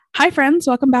Hi, friends.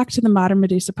 Welcome back to the Modern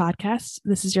Medusa podcast.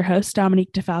 This is your host,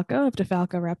 Dominique DeFalco of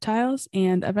DeFalco Reptiles.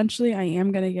 And eventually I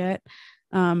am going to get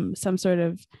some sort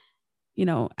of,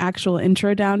 actual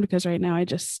intro down because right now I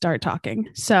just start talking.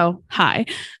 So, hi.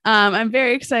 I'm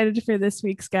very excited for this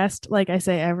week's guest, like I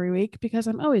say every week, because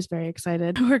I'm always very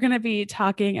excited. We're going to be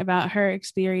talking about her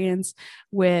experience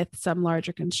with some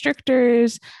larger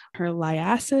constrictors, her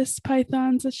Liasis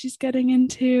pythons that she's getting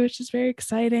into, which is very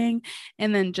exciting,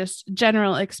 and then just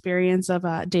general experience of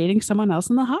dating someone else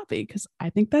in the hobby, because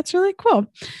I think that's really cool.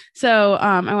 So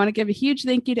I want to give a huge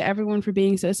thank you to everyone for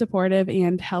being so supportive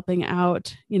and helping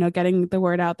out, getting the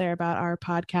word out there about our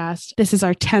podcast. This is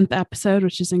our 10th episode,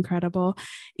 which is incredible.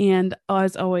 And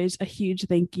as always, a huge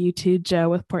thank you to Joe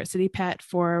with Port City Pet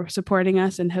for supporting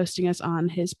us and hosting us on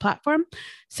his platform.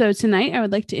 So tonight I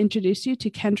would like to introduce you to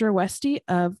Kendra Westy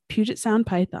of Puget Sound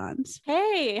Pythons.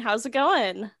 Hey, how's it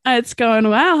going? It's going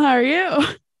well. How are you?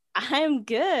 I'm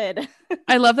good.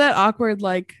 I love that awkward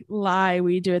lie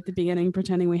we do at the beginning,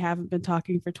 pretending we haven't been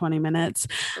talking for 20 minutes,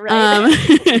 Right?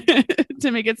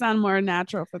 To make it sound more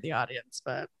natural for the audience.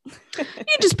 But you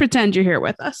just pretend you're here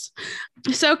with us.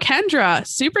 So Kendra,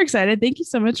 super excited. Thank you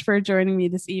so much for joining me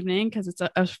this evening, because it's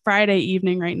a Friday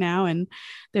evening right now and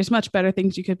there's much better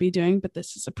things you could be doing, but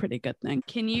this is a pretty good thing.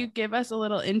 Can you give us a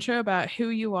little intro about who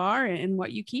you are and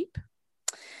what you keep?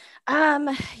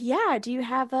 Yeah. Do you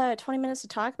have 20 minutes to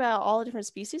talk about all the different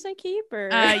species I keep? Or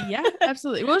yeah,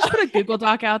 absolutely. We'll just put a Google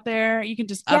Doc out there. You can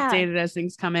just update it as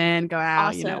things come in, go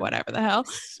out, awesome. Whatever the hell.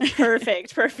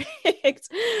 Perfect.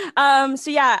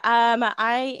 So yeah,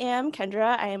 I am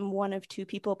Kendra. I am one of two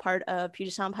people part of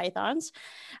Puget Sound Pythons.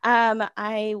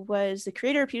 I was the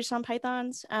creator of Puget Sound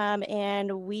Pythons,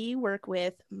 and we work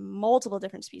with multiple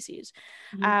different species.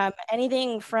 Mm-hmm.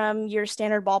 Anything from your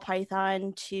standard ball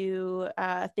python to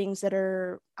things that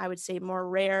are, I would say, more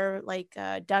rare, like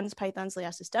Dunn's pythons,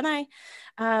 Liasis dunni,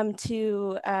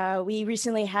 to we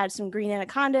recently had some green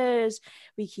anacondas.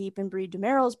 We keep and breed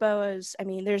Dumerils boas. I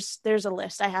mean, there's a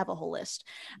list. I have a whole list.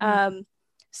 Mm-hmm.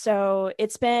 So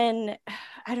it's been,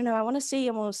 I don't know, I want to say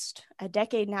almost a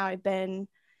decade now I've been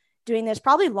doing this,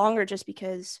 probably longer, just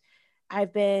because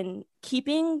I've been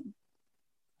keeping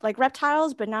like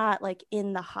reptiles, but not like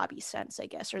in the hobby sense, I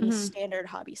guess, or the standard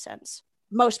hobby sense.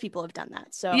 Most people have done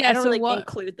that. So yeah, I don't really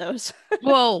include those.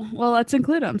 well, let's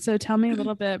include them. So tell me a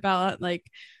little bit about,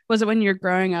 was it when you were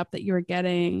growing up that you were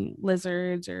getting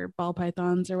lizards or ball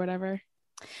pythons or whatever?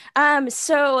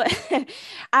 So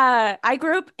I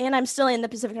grew up, and I'm still in the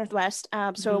Pacific Northwest.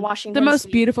 So Washington, the most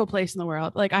beautiful place in the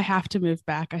world. Like, I have to move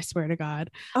back. I swear to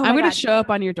God. I'm going to show up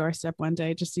on your doorstep one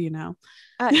day, just so you know.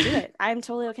 Do it. I'm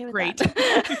totally okay with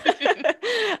that.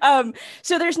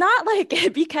 So there's not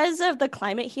because of the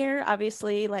climate here,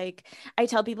 obviously, I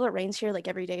tell people it rains here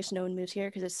every day, so no one moves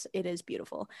here, because it is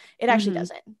beautiful. It actually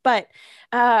doesn't. But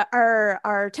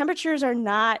our temperatures are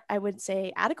not, I would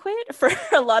say, adequate for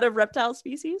a lot of reptile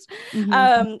species.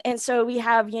 And so we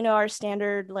have, our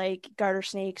standard garter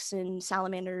snakes and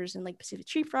salamanders and Pacific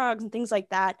tree frogs and things like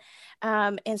that.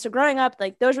 And so growing up,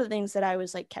 those were the things that I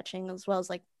was catching, as well as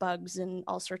bugs and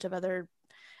all sorts of other,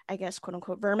 I guess, quote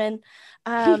unquote, vermin.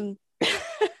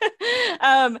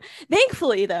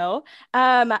 Thankfully though,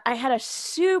 I had a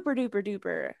super duper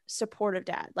duper supportive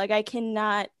dad. I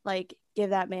cannot give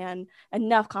that man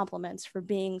enough compliments for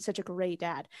being such a great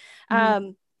dad.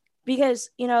 Because,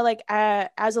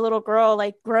 as a little girl,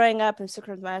 growing up in Pacific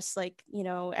Northwest,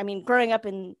 growing up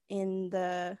in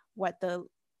the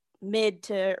mid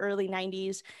to early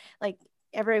 90s,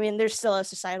 there's still a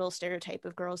societal stereotype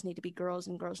of girls need to be girls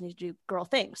and girls need to do girl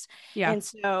things. Yeah. And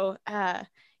so,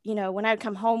 when I would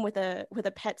come home with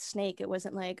a pet snake, it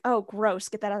wasn't oh, gross,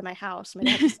 get that out of my house. My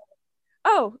dad was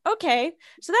oh, okay,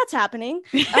 so that's happening.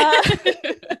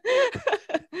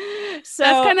 So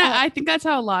that's kind of, I think that's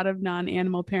how a lot of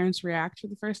non-animal parents react for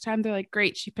the first time. They're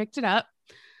great, she picked it up.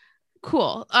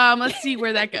 Cool. Let's see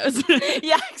where that goes.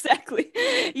 Yeah, exactly.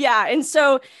 Yeah. And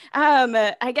so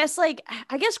I guess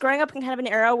growing up in kind of an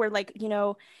era where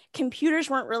computers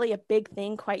weren't really a big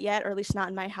thing quite yet, or at least not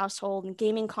in my household, and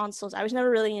gaming consoles. I was never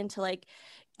really into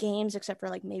games, except for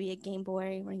maybe a Game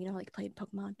Boy where played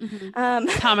Pokemon.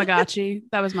 Tamagotchi.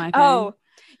 That was my thing. Oh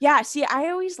yeah, see, I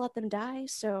always let them die,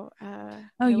 so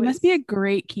you must be a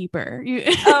great keeper.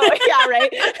 Oh yeah,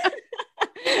 right.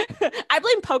 I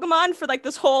blame Pokemon for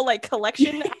this whole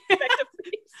collection aspect of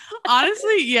things.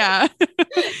 Honestly, yeah.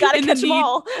 Gotta catch them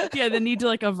all. Yeah, the need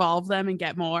to evolve them and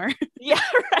get more. Yeah,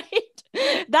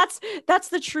 right. That's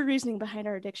the true reasoning behind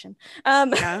our addiction.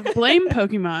 Yeah, blame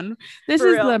Pokemon. This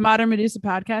is the Modern Medusa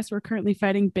podcast. We're currently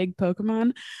fighting big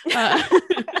Pokemon. Right.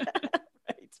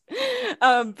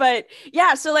 But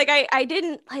yeah, so like I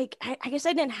didn't like I guess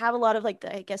I didn't have a lot of like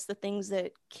the things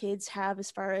that kids have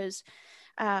as far as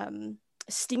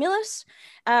stimulus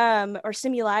or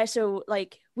stimuli. So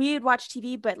like we'd watch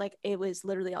TV, but like it was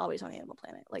literally always on Animal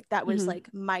Planet. Like that was like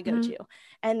my go-to.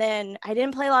 And then I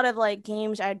didn't play a lot of like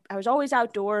games. I was always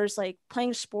outdoors, like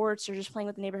playing sports or just playing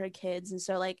with neighborhood kids. And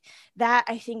so like that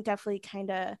I think definitely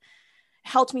kind of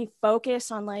helped me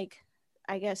focus on like,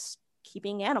 I guess,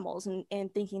 keeping animals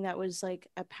and thinking that was like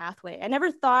a pathway. I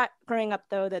never thought growing up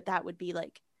though that would be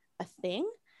like a thing,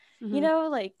 you know,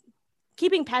 like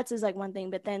keeping pets is like one thing,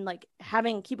 but then like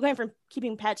keep going from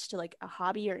keeping pets to like a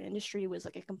hobby or industry was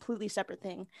like a completely separate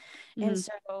thing. And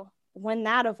so when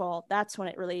that evolved, that's when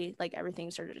it really like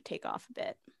everything started to take off a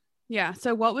bit. Yeah.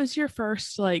 So what was your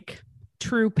first like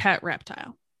true pet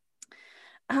reptile?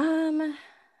 I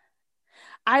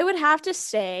would have to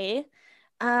say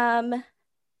Elvestina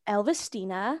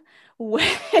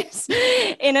was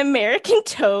an American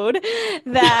toad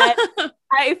that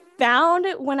I found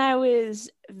when I was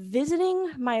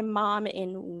visiting my mom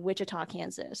in Wichita,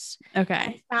 Kansas. Okay.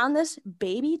 I found this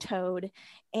baby toad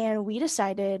and we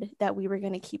decided that we were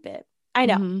going to keep it. I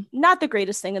know, not the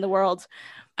greatest thing in the world.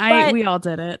 We all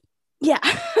did it. Yeah.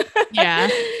 Yeah.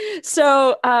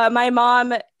 So my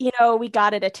mom, you know, we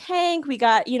got it a tank. We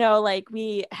got, you know, like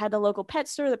we had a local pet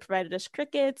store that provided us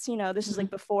crickets. You know, this is like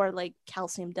before like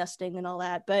calcium dusting and all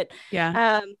that. But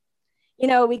yeah, you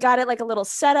know, we got it like a little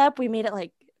setup. We made it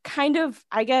like kind of,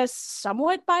 I guess,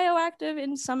 somewhat bioactive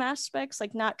in some aspects,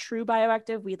 like not true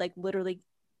bioactive. We like literally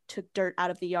took dirt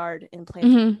out of the yard and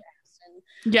planted grass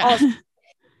and yeah.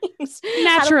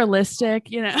 Naturalistic,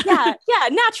 you know. yeah,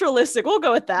 naturalistic, we'll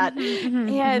go with that.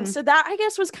 And so that I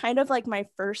guess was kind of like my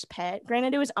first pet.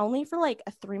 Granted, it was only for like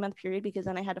a 3-month period because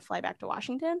then I had to fly back to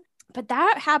Washington, but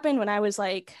that happened when I was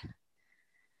like,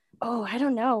 I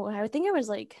don't know, I would think I was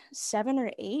like 7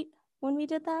 or 8 when we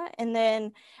did that. And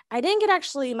then I didn't get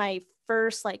actually my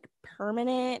first like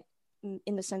permanent,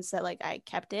 in the sense that like I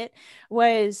kept it,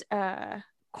 was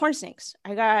corn snakes.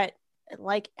 I got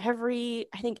like I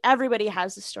think everybody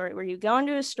has the story where you go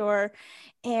into a store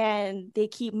and they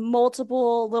keep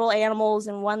multiple little animals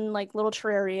in one like little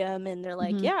terrarium and they're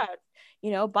like, yeah,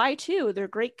 you know, buy 2, they're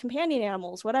great companion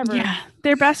animals, whatever. Yeah,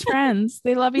 they're best friends.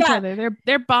 They love each other.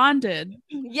 They're bonded.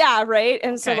 Yeah, right.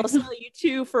 And so they'll sell you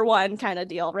 2 for 1 kind of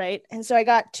deal, right? And so I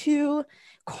got 2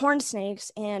 corn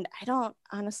snakes, and I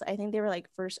think they were like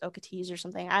first Okeetees or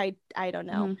something. I don't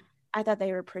know. I thought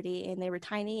they were pretty and they were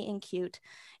tiny and cute.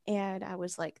 And I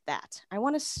was like, I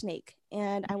want a snake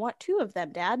and I want 2 of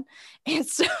them, Dad. And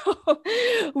so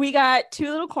we got 2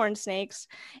 little corn snakes.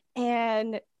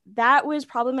 And that was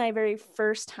probably my very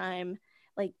first time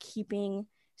like keeping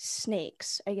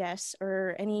snakes, I guess,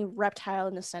 or any reptile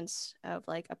in the sense of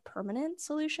like a permanent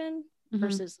solution.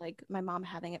 Versus like my mom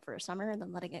having it for a summer and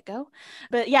then letting it go.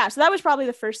 But yeah, so that was probably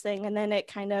the first thing. And then it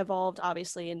kind of evolved,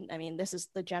 obviously. And I mean, this is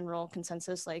the general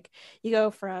consensus. Like you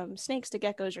go from snakes to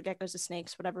geckos or geckos to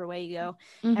snakes, whatever way you go.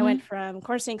 I went from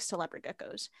corn snakes to leopard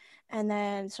geckos. And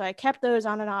then, so I kept those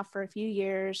on and off for a few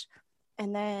years.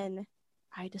 And then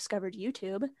I discovered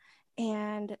YouTube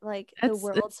and like the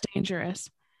world's dangerous.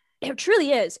 It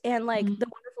truly is. And like the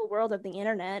wonderful world of the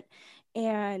internet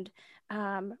and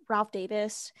Ralph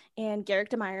Davis and Garrick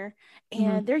DeMeyer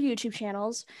and their YouTube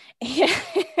channels. And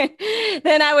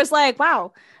then I was like,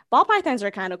 wow, ball pythons are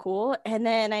kind of cool. And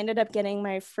then I ended up getting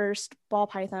my first ball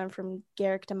python from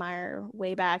Garrick DeMeyer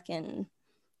way back in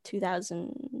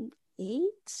 2008,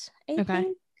 I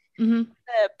think. The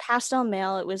pastel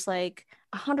male, it was like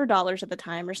 $100 at the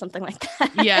time or something like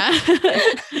that. Yeah.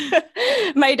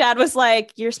 My dad was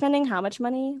like, you're spending how much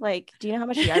money? Like, do you know how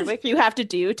much yard work you have to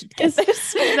do to get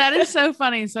this? That is so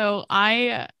funny. So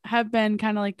I have been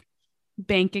kind of like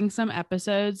banking some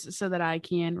episodes so that I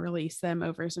can release them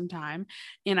over some time.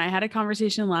 And I had a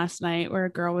conversation last night where a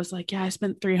girl was like, yeah, I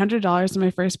spent $300 on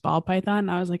my first ball python.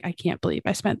 And I was like, I can't believe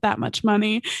I spent that much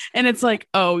money. And it's like,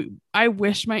 oh, I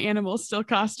wish my animals still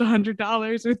cost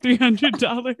 $100 or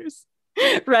 $300.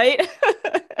 Right.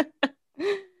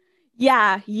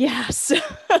 Yeah. So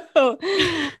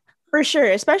for sure,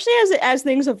 especially as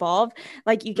things evolve,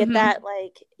 like you get that,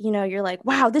 like, you know, you're like,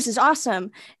 wow, this is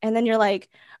awesome. And then you're like,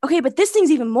 okay, but this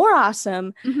thing's even more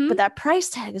awesome. But that price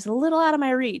tag is a little out of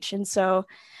my reach. And so,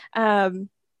 you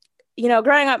know,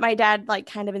 growing up, my dad like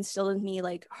kind of instilled in me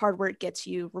like hard work gets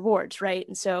you rewards. Right.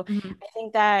 And so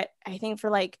I think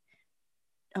for like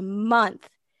a month,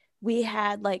 we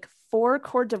had like 4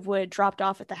 cords of wood dropped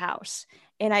off at the house,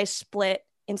 and I split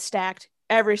and stacked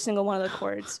every single one of the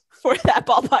cords for that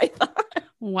ball python.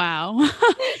 Wow.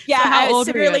 Yeah. So how old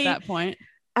were you at that point?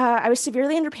 I was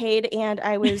severely underpaid, and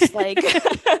I was like,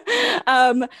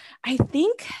 I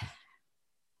think,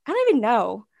 I don't even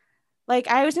know. Like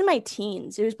I was in my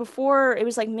teens. It was before, it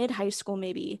was like mid high school,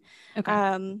 maybe. Okay.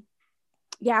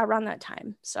 Yeah, around that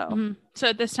time. So So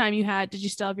at this time did you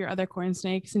still have your other corn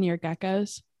snakes and your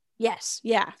geckos? yes,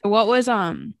 yeah. What was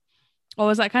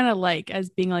that kind of like as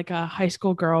being like a high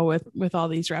school girl with all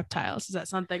these reptiles? Is that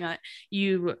something that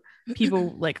you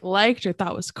people like liked or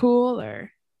thought was cool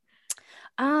or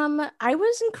I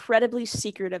was incredibly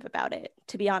secretive about it,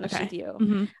 to be honest okay. with you.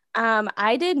 Mm-hmm.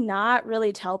 I did not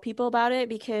really tell people about it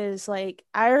because like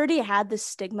I already had this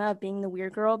stigma of being the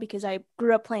weird girl because I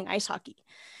grew up playing ice hockey.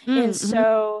 And Mm-hmm.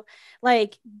 so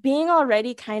like being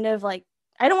already kind of like,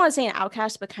 I don't want to say an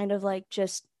outcast, but kind of like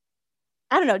just,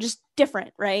 I don't know, just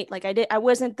different, right? Like I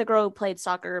wasn't the girl who played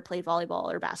soccer or played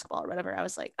volleyball or basketball or whatever. I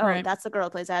was like, oh, Right. that's the girl who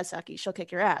plays ice hockey. She'll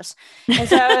kick your ass. And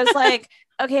so I was like,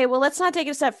 okay, well, let's not take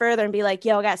it a step further and be like,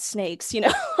 yo, I got snakes, you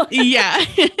know? Yeah.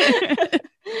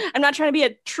 I'm not trying to be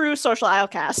a true social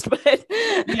outcast, but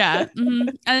Yeah. Mm-hmm.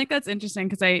 I think that's interesting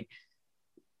because I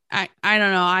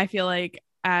don't know. I feel like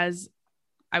as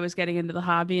I was getting into the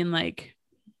hobby and like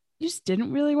you just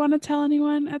didn't really want to tell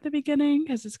anyone at the beginning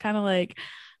because it's kind of like,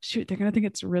 shoot, they're gonna think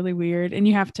it's really weird. And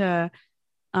you have to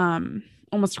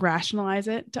almost rationalize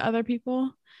it to other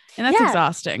people. And that's yeah,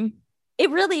 exhausting. it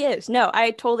really is. No,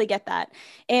 I totally get that.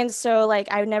 And so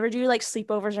like I would never do like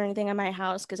sleepovers or anything in my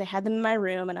house because I had them in my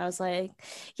room and I was like,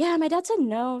 yeah, my dad said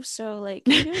no, so like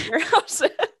can we do it at your house?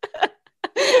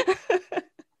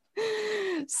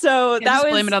 So Yeah, that just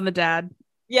blame it was on the dad.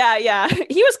 yeah.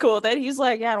 He was cool with it. He's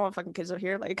like, yeah, I don't want fucking kids over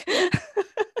here. Like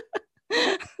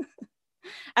I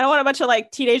don't want a bunch of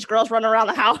like teenage girls running around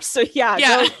the house. So yeah,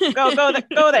 Yeah.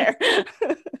 go there.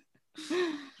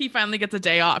 He finally gets a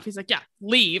day off. He's like, yeah,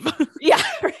 leave. Yeah,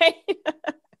 right.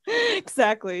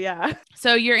 Exactly. Yeah.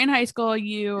 So you're in high school,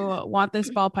 you want this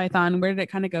ball python. Where did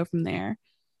it kind of go from there?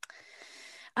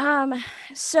 Um,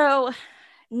 so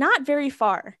not very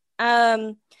far.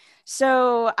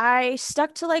 So I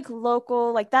stuck to like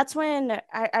local, like that's when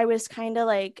I was kind of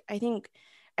like, I think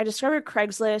I discovered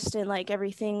Craigslist and like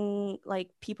everything, like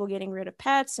people getting rid of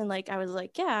pets. And like, I was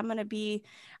like, yeah, I'm going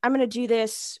to do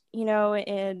this, you know,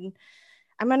 and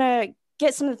I'm going to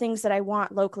get some of the things that I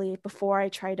want locally before I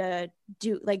try to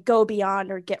do like go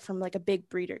beyond or get from like a big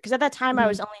breeder. Cause at that time I Mm-hmm.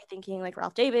 was only thinking like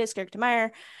Ralph Davis, Garrick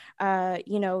Meyer,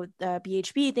 you know, the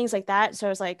BHB, things like that. So I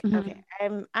was like, Mm-hmm.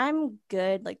 okay, I'm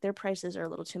good. Like their prices are a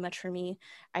little too much for me.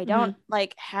 I Mm-hmm. don't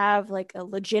like have like a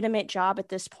legitimate job at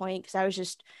this point because I was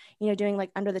just, you know, doing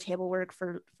like under the table work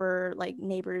for like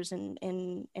neighbors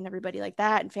and everybody like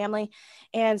that and family.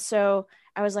 And so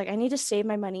I was like, I need to save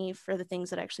my money for the things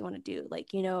that I actually want to do,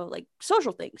 like, you know, like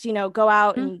social things, you know, go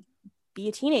out and be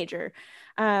a teenager.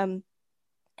 Um,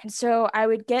 and so I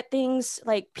would get things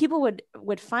like people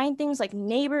would find things like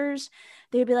neighbors.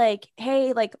 They'd be like,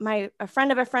 hey, like a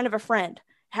friend of a friend of a friend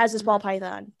has this ball Mm-hmm.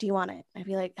 python. Do you want it? I'd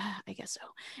be like, I guess so.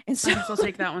 And I so guess I'll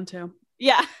take that one too.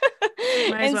 yeah.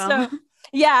 Might as And well. so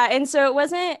yeah. And so it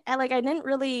wasn't like I didn't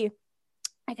really,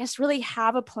 I guess, really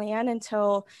have a plan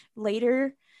until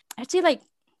later. I'd say like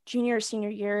junior or senior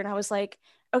year. And I was like,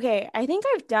 okay, I think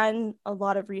I've done a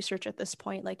lot of research at this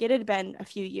point. Like it had been a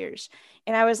few years.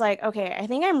 And I was like, okay, I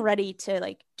think I'm ready to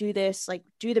like do this, like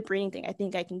do the breeding thing. I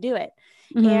think I can do it.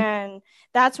 Mm-hmm. And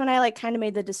that's when I like kind of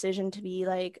made the decision to be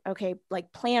like, okay,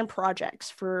 like plan projects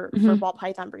for Mm-hmm. ball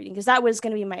python breeding because that was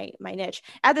going to be my niche.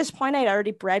 At this point, I'd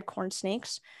already bred corn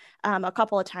snakes a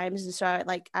couple of times, and so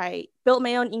I built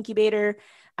my own incubator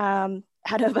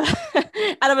out of a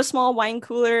out of a small wine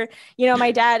cooler. You know,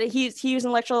 my dad he was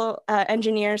an electrical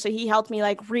engineer, so he helped me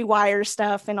like rewire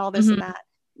stuff and all this Mm-hmm. and that.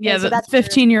 Yeah, And so the that's where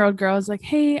 15-year-old girl is like,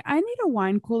 hey, I need a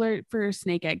wine cooler for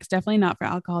snake eggs. Definitely not for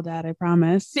alcohol, Dad, I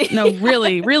promise. No,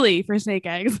 really, really for snake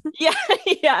eggs. yeah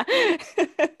yeah.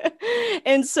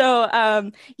 And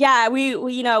so yeah, we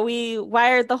you know we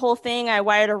wired the whole thing. I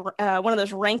wired one of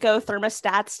those Renko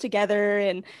thermostats together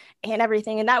and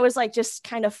everything, and that was like just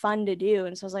kind of fun to do.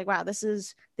 And so I was like, wow, this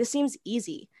seems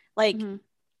easy. Like Mm-hmm.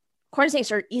 corn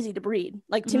snakes are easy to breed,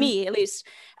 like to Mm-hmm. me at least.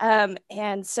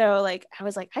 And so like I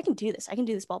was like, I can do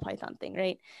this ball python thing,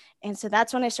 right? And so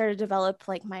that's when I started to develop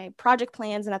like my project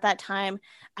plans. And at that time,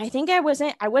 I think I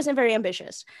wasn't very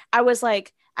ambitious. I was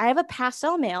like, I have a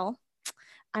pastel male,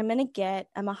 I'm gonna get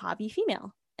a Mojave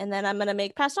female, and then I'm gonna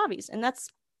make pastavis, and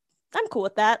I'm cool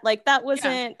with that. Like that Yeah.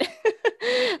 wasn't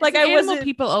It's like an I animal wasn't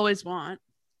people always want.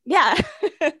 yeah.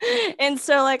 And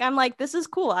so like I'm like, this is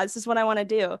cool, this is what I want to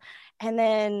do. And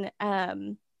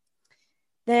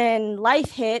then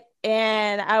life hit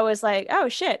and I was like, oh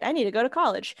shit, I need to go to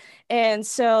college. And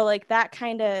so like that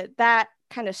kind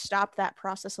of stopped that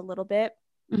process a little bit.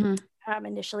 Mm-hmm.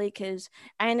 Initially, because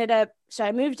I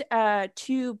moved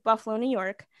to Buffalo, New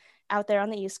York, out there on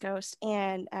the East Coast,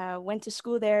 and went to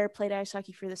school there, played ice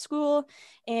hockey for the school.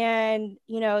 And,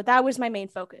 that was my main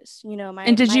focus.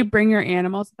 And did you bring your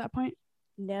animals at that point?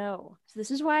 No. So this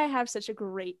is why I have such a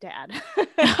great dad.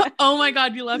 Oh my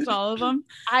God, you left all of them?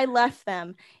 I left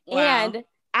them. Wow. And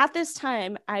at this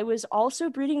time, I was also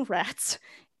breeding rats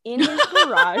in his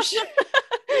garage.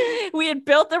 We had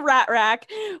built the rat rack.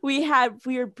 We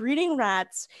were breeding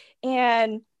rats,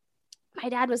 and my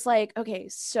dad was like, okay,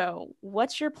 so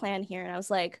what's your plan here? And I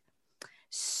was like,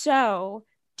 so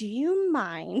do you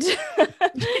mind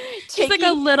just like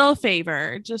a little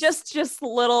favor, just a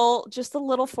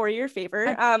little for your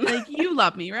favor, like, you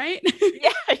love me, right?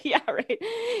 yeah, right.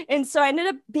 And so I ended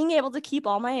up being able to keep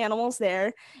all my animals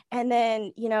there, and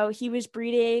then he was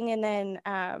breeding, and then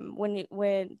when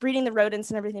breeding the rodents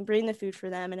and everything, breeding the food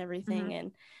for them and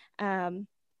everything, and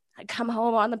I'd come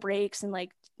home on the breaks and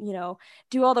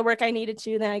do all the work I needed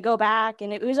to. Then I go back,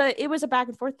 and it was a back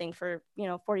and forth thing for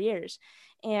 4 years.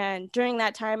 And during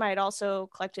that time, I had also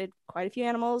collected quite a few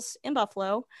animals in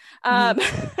Buffalo.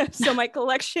 So my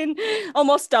collection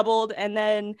almost doubled. And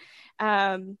then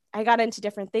I got into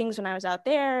different things when I was out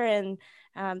there. And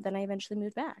then I eventually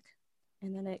moved back.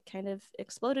 And then it kind of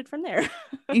exploded from there.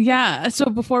 Yeah. So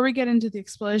before we get into the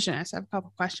explosion, I just have a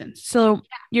couple questions. So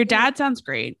your dad sounds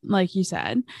great, like you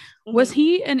said. Mm-hmm. Was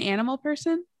he an animal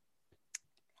person?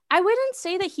 I wouldn't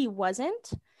say that he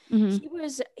wasn't.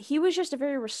 Mm-hmm. He was just a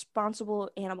very responsible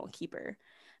animal keeper.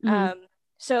 Mm-hmm.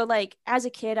 So like as a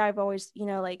kid, I've always,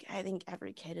 I think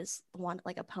every kid is want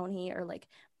like a pony or like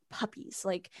puppies,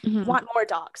 like want more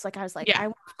dogs. Like I was like, yeah, I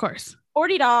want, of course,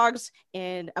 40 dogs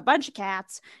and a bunch of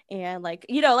cats, and like,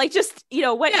 just,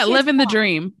 what living the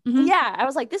dream. Mm-hmm. Yeah. I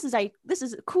was like, this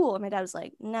is cool. And my dad was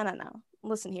like, no,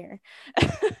 listen here.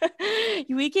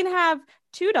 We can have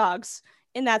 2 dogs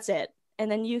and that's it. And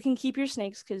then you can keep your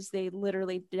snakes because they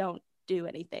literally don't do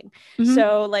anything. Mm-hmm.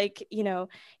 So like,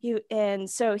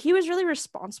 so he was really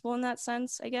responsible in that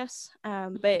sense, I guess.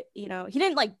 But he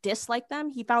didn't like dislike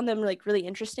them. He found them like really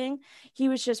interesting. He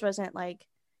wasn't like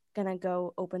gonna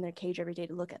go open their cage every day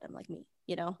to look at them like me,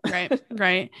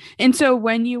 Right. And so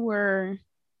when you were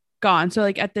gone, so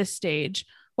like at this stage,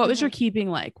 what was your keeping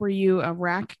like? Were you a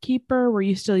rack keeper? Were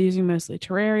you still using mostly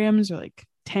terrariums or like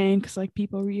tanks like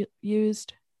people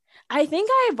used? I think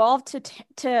I evolved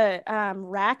to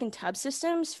rack and tub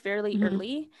systems fairly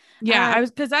early. Yeah,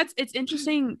 it's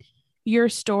interesting, your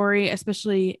story,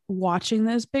 especially watching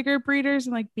those bigger breeders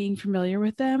and like being familiar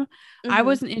with them. I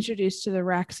wasn't introduced to the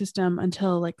rack system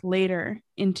until like later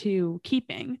into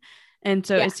keeping. And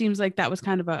so it seems like that was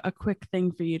kind of a quick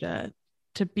thing for you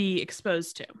to be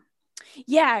exposed to.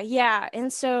 Yeah.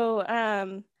 And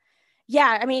so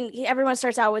yeah, I mean, everyone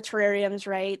starts out with terrariums,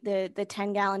 right? The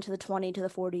 10 gallon to the 20 to the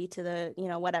 40 to the,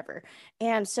 whatever.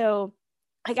 And so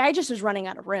like I just was running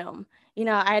out of room.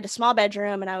 I had a small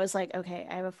bedroom and I was like, okay,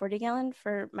 I have a 40 gallon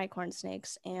for my corn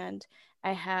snakes, and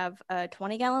I have a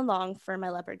 20 gallon long for my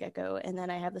leopard gecko, and then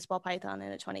I have this ball python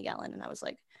in a 20 gallon. And I was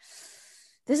like,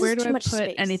 this is too much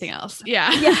space. Anything else?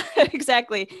 Yeah. Yeah,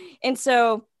 exactly. And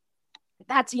so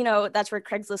that's where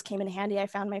Craigslist came in handy. I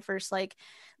found my first like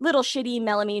little shitty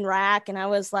melamine rack, and I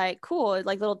was like, cool,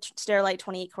 like little Sterilite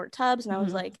 28 quart tubs. And I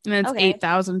was like, and it's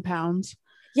 8,000 pounds.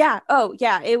 Yeah. Oh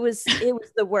yeah. It was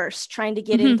the worst trying to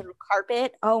get in through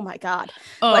carpet. Oh my God.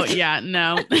 Oh yeah.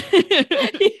 No.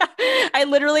 I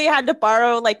literally had to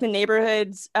borrow like the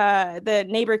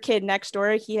neighbor kid next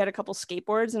door. He had a couple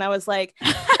skateboards, and I was like,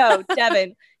 oh,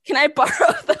 Devin, can I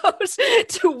borrow those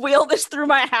to wheel this through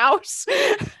my house?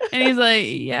 And he's like,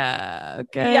 yeah,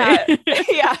 okay.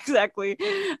 Yeah, exactly.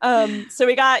 So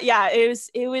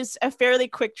it was a fairly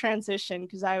quick transition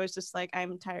because I was just like,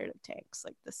 I'm tired of tanks.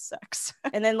 Like, this sucks.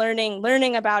 And then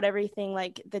learning about everything,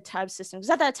 like the tub systems.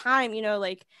 At that time,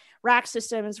 like rack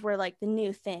systems were like the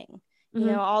new thing.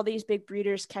 All these big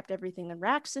breeders kept everything in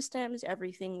rack systems.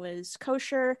 Everything was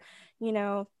kosher.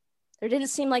 There didn't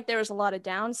seem like there was a lot of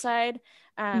downside,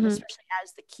 especially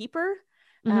as the keeper.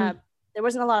 There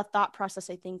wasn't a lot of thought process,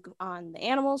 I think, on the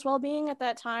animals' well-being at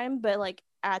that time. But like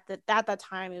at that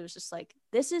time, it was just like,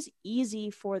 this is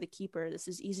easy for the keeper. This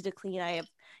is easy to clean. I have,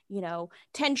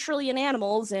 10 trillion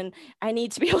animals, and I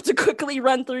need to be able to quickly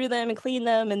run through them and clean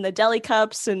them, and the deli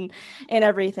cups and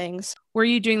everything. Were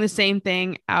you doing the same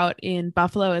thing out in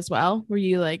Buffalo as well? Were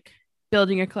you like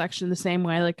building a collection the same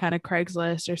way, like kind of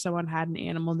Craigslist, or someone had an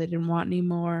animal they didn't want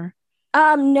anymore?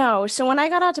 No. So when I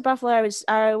got out to Buffalo,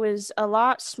 I was a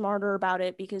lot smarter about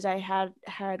it because I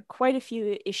had quite a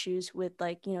few issues with,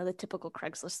 like, the typical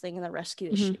Craigslist thing and the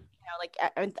rescue issue. Mm-hmm.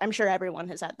 Like I'm sure everyone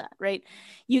has had that, right?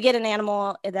 You get an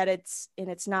animal that it's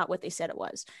not what they said it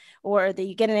was, or that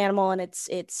you get an animal and it's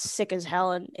sick as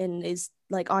hell and is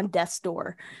like on death's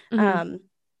door. Mm-hmm. Um,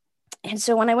 and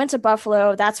so when I went to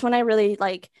Buffalo, that's when I really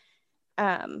like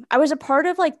I was a part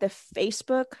of like the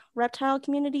Facebook reptile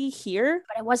community here,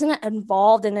 but I wasn't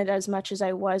involved in it as much as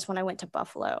I was when I went to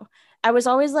Buffalo. I was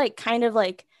always like kind of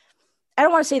like, I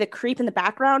don't want to say the creep in the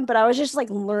background, but I was just like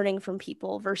learning from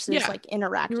people versus like You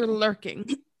interacting. were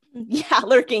lurking. Yeah,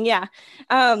 lurking, yeah.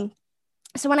 Um,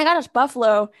 so when I got to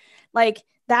Buffalo, like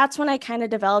that's when I kind of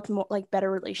developed more like better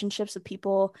relationships with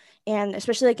people, and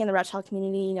especially like in the reptile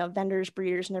community, vendors,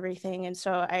 breeders, and everything. And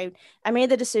so I made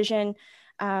the decision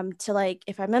to, like,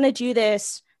 if I'm gonna do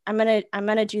this, I'm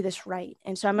gonna do this right.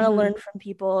 And so I'm gonna Mm-hmm. learn from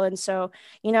people. And so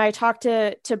I talked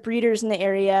to breeders in the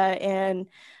area, and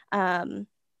um,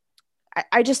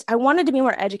 I wanted to be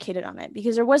more educated on it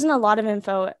because there wasn't a lot of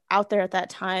info out there at that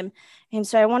time. And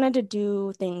so I wanted to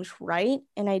do things right.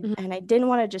 And I Mm-hmm. and I didn't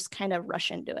want to just kind of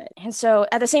rush into it. And so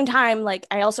at the same time, like,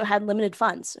 I also had limited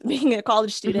funds being a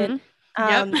college student, Mm-hmm.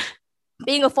 Yep. um,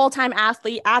 being a full-time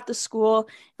athlete at the school.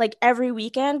 Like every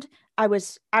weekend I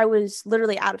was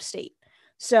literally out of state.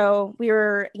 So we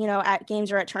were, at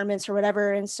games or at tournaments or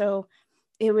whatever. And so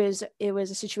it was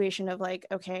a situation of like,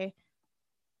 okay,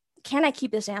 can I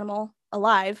keep this animal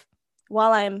alive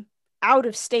while I'm out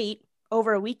of state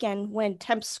over a weekend when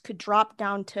temps could drop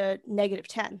down to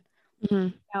 -10,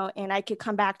 Mm-hmm. and I could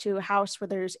come back to a house where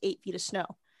there's 8 feet of snow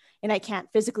and I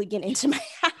can't physically get into my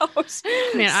house.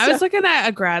 Man, I So was looking at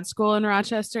a grad school in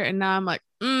Rochester, and now I'm like,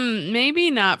 maybe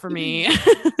not for me.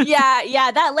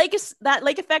 yeah, that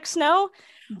lake effect snow.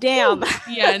 Damn.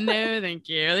 Yeah, no, thank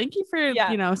you. Thank you for,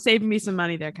 Yeah. saving me some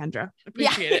money there, Kendra. Yeah,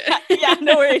 Appreciate yeah, it. yeah,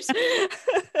 no worries.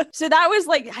 So that was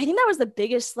like, I think that was the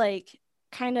biggest like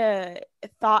kind of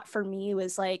thought for me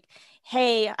was like,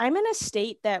 hey, I'm in a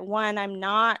state that, one, I'm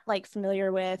not like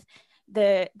familiar with.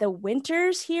 The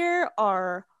winters here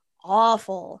are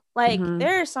awful. Like Mhm.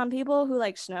 there are some people who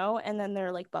like snow, and then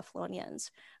they're like Buffalonians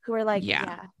who are like, Yeah.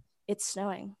 yeah, it's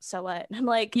snowing. So what? And I'm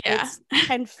like, Yeah. it's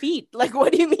 10 feet. Like,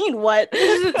 what do you mean? What?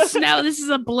 This isn't snow. This is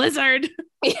a blizzard.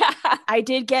 Yeah, I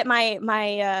did get my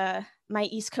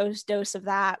East Coast dose of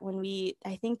that when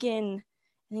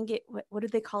what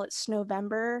did they call it?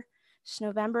 Snowvember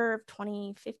of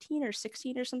 2015 or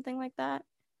 16 or something like that.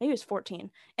 Maybe it was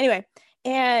 14. Anyway,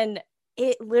 and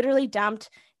it literally dumped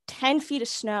 10 feet of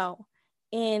snow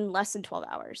in less than 12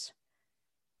 hours.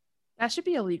 That should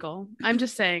be illegal. I'm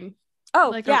just saying. Oh,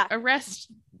 Like, yeah.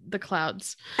 arrest the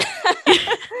clouds.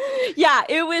 Yeah,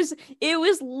 it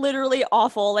was literally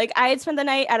awful. Like, I had spent the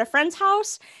night at a friend's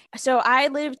house. So I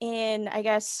lived in, I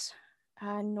guess,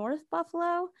 North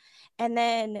Buffalo, and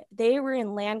then they were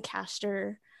in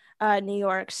Lancaster, New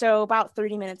York, so about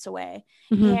 30 minutes away.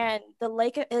 Mhm. And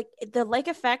the lake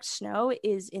effect snow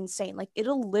is insane. Like,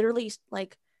 it'll literally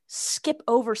like skip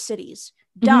over cities,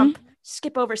 dump,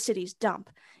 skip over cities, dump.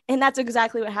 And that's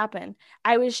exactly what happened.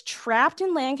 I was trapped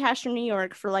in Lancaster, New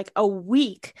York for like a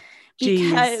week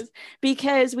Jeez.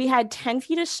 because we had 10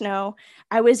 feet of snow.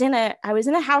 I was in a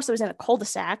house that was in a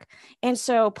cul-de-sac. And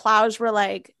so plows were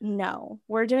like, no,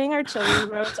 we're doing artillery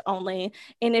roads only.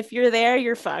 And if you're there,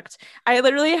 you're fucked. I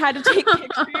literally had to take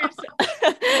pictures.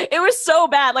 It was so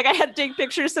bad. Like, I had to take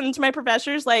pictures, send them to my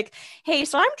professors, like, hey,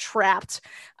 so I'm trapped.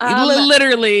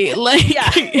 Literally, like,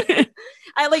 Yeah.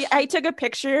 I took a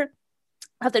picture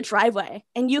of the driveway,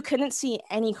 and you couldn't see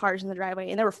any cars in the driveway,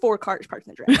 and there were 4 cars parked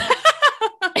in the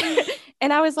driveway.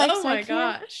 And I was like, oh so my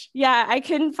gosh. yeah, I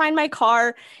couldn't find my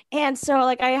car. And so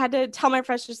like I had to tell my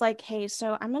professors, like, hey,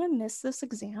 so I'm gonna miss this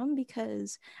exam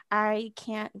because I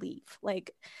can't leave.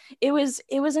 Like, it was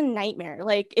a nightmare.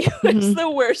 Like, it was the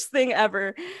worst thing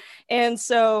ever. And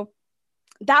so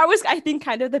that was, I think,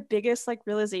 kind of the biggest like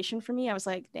realization for me. I was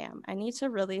like, damn, I need to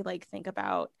really like think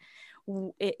about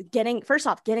getting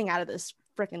out of this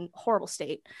freaking horrible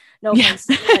state. No offense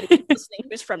to anybody listening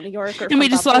who's from New York or and we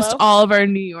just Buffalo. lost all of our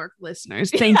New York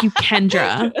listeners. Thank you,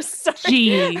 Kendra.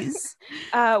 Jeez.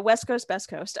 West Coast, best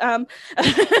coast. I'm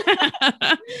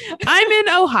in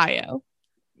Ohio.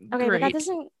 Okay, Great. but that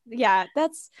doesn't. Yeah,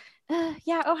 that's.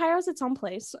 Yeah, Ohio's its own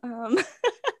place.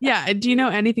 Yeah. Do you know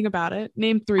anything about it?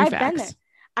 Name 3 facts.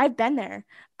 I've been there.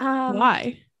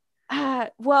 Why?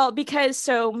 Well, because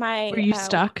so my. Were you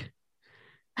stuck?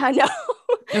 No.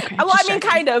 Okay. Well, I mean,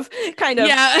 kind of.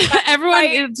 Yeah. Everyone,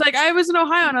 it's like, I was in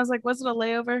Ohio and I was like, was it a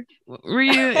layover? Were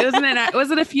you,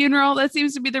 was it a funeral? That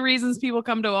seems to be the reasons people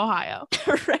come to Ohio.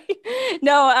 Right.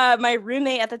 No, my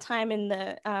roommate at the time in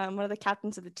the one of the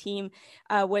captains of the team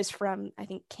was from, I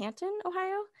think, Canton,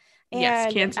 Ohio. And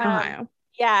Yes, Canton, Ohio.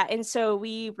 Yeah, and so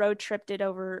we road tripped it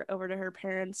over to her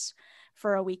parents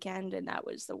for a weekend, and that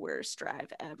was the worst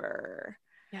drive ever.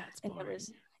 Yeah, it's boring.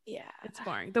 It's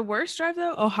boring. The worst drive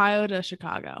though, Ohio to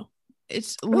Chicago.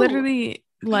 It's literally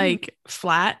like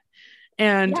flat,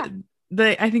 and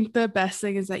I think the best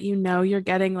thing is that you're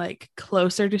getting like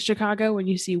closer to Chicago when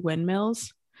you see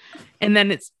windmills. And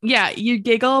then you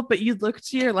giggle, but you look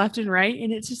to your left and right,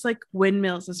 and it's just like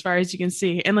windmills as far as you can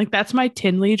see. And like, that's my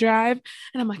Tinley drive.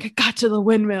 And I'm like, I got to the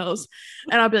windmills.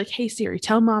 And I'll be like, hey, Siri,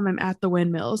 tell mom I'm at the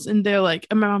windmills. And they're like,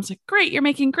 and my mom's like, great, you're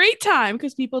making great time,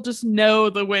 because people just know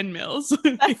the windmills.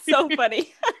 That's so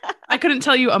funny. I couldn't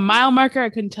tell you a mile marker. I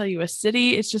couldn't tell you a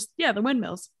city. It's just, the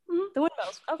windmills. Mm-hmm. The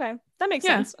windmills. Okay. That makes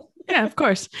sense. Yeah, of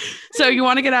course. So you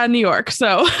want to get out of New York.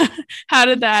 So how'd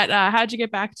you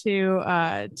get back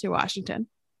to Washington?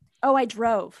 Oh, I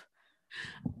drove.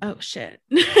 Oh, shit.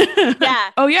 Yeah.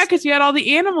 Oh, yeah, because you had all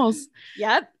the animals.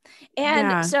 Yep.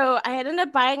 And so I ended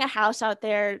up buying a house out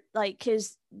there, like,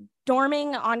 because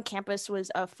dorming on campus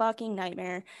was a fucking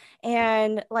nightmare.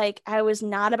 And like, I was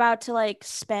not about to like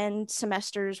spend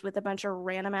semesters with a bunch of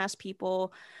random ass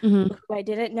people who I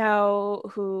didn't know,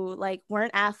 who like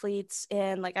weren't athletes.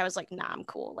 And like, I was like, nah, I'm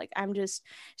cool. Like, I'm just,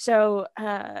 so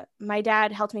my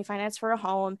dad helped me finance for a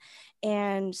home.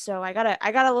 And so I got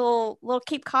a little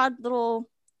Cape Cod little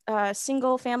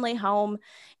single family home.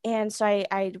 And so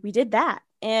we did that.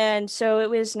 And so it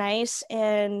was nice.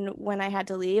 And when I had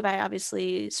to leave, I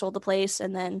obviously sold the place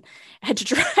and then had to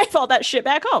drive all that shit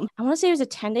back home. I want to say it was a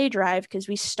 10-day drive, because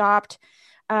we stopped,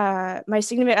 my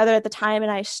significant other at the time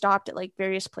and I stopped at like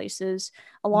various places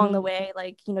along the way,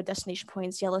 like, destination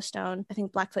points, Yellowstone, I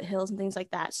think Blackfoot Hills and things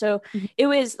like that. So it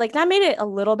was like, that made it a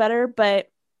little better, but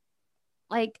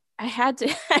like, I had to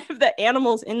have the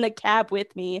animals in the cab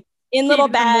with me in little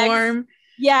bags. Warm.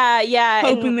 Yeah.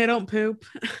 Hoping they don't poop.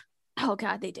 Oh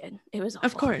God, they did. It was awful.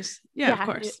 Of course. Yeah, of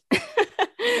course.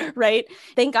 Right.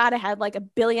 Thank God I had like a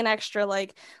billion extra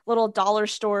like little dollar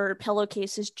store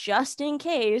pillowcases just in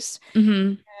case.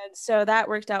 And so that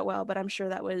worked out well, but I'm sure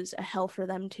that was a hell for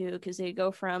them too, because they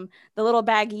go from the little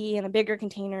baggie and a bigger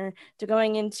container to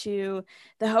going into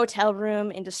the hotel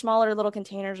room into smaller little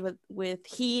containers with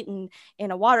heat and in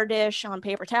a water dish on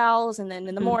paper towels. And then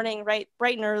in the morning, bright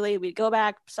and early, we'd go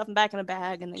back, stuff them back in a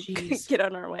bag, and then get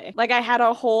on our way. Like, I had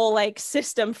a whole like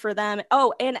system for them.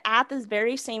 Oh, and at this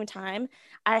very same time,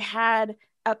 I had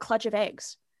a clutch of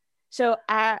eggs. So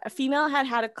a female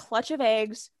had a clutch of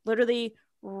eggs literally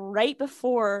right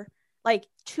before, like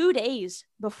 2 days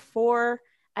before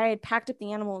I had packed up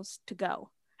the animals to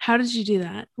go. How did you do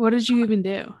that? What did you even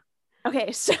do?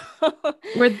 Okay, so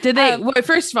did they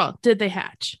first of all, did they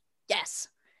hatch? Yes.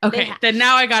 Okay, then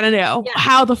now I gotta know,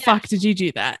 how the fuck did you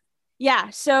do that?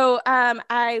 Yeah, so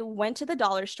I went to the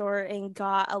dollar store and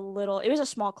got it was a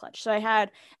small clutch. So I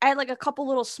had like a couple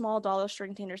little small dollar store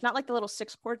containers, not like the little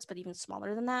 6 quarts, but even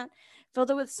smaller than that,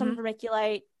 filled it with some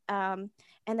vermiculite, and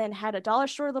then had a dollar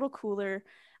store little cooler.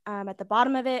 At the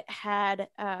bottom of it had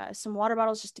some water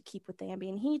bottles just to keep with the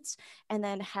ambient heats, and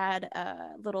then had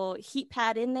a little heat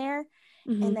pad in there,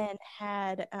 and then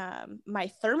had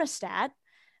my thermostat,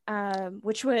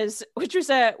 which was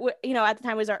a, at the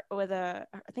time was I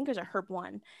think it was a Herb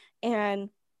 1, and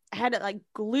I had it like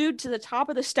glued to the top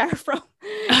of the styrofoam.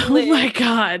 Oh my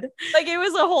God. Like, it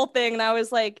was a whole thing. And I was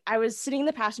sitting in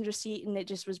the passenger seat, and it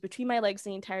just was between my legs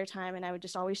the entire time. And I would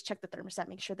just always check the thermostat,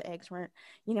 make sure the eggs weren't,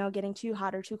 getting too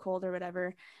hot or too cold or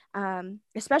whatever.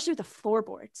 Especially with the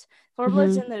floorboards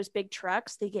in those big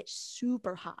trucks, they get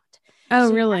super hot. Oh,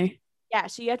 so really?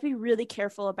 So you have to be really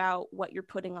careful about what you're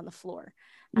putting on the floor.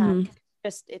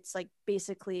 It's like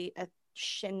basically a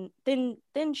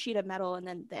thin sheet of metal, and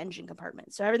then the engine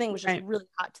compartment, so everything was just really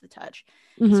hot to the touch.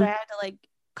 So I had to like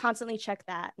constantly check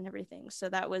that and everything. So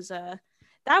that was a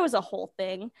whole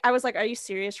thing. I was like, are you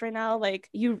serious right now? Like,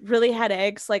 you really had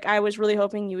eggs? Like, I was really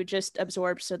hoping you would just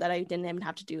absorb so that I didn't even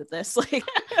have to do this. Like,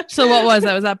 so what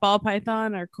was that ball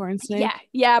python or corn snake?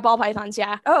 Yeah, ball pythons.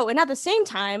 Yeah. Oh, and at the same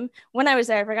time, when I was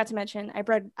there, I forgot to mention, I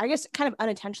bred, I guess kind of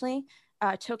unintentionally,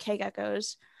 tokay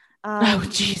geckos. Oh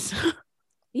geez.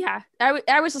 Yeah,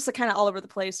 I was just like kind of all over the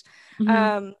place.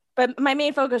 But my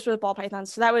main focus was ball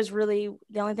pythons, so that was really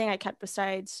the only thing I kept.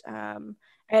 Besides, I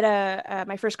had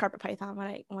my first carpet python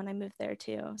when I moved there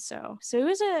too. So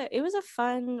it was a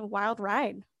fun wild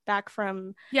ride. back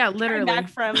from literally back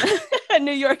from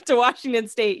New York to Washington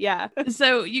State. Yeah.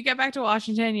 So you get back to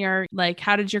Washington, you're like,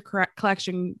 how did your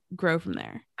collection grow from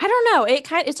there? I don't know.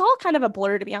 It's all kind of a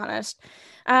blur, to be honest.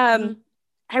 Mm-hmm.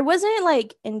 I wasn't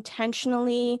like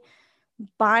intentionally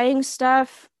buying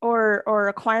stuff or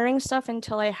acquiring stuff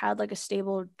until I had like a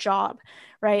stable job,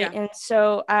 right? Yeah. And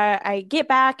so I get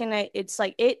back, and it's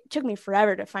like it took me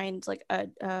forever to find like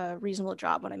a reasonable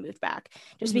job when I moved back,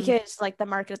 just Mm-hmm. because like the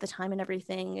market at the time and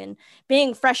everything, and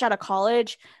being fresh out of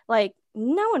college, like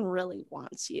no one really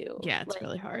wants you. Yeah, it's Like,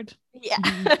 really hard. yeah.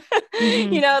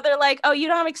 Mm-hmm. You know, they're like, oh, you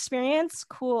don't have experience,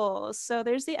 cool, so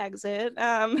there's the exit.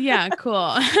 Yeah,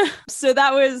 cool. So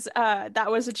that was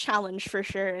a challenge for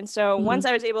sure. And so Mm-hmm. once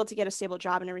I was able to get a stable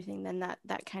job and everything, then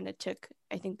that kind of took,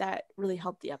 I think that really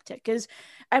helped the uptick, because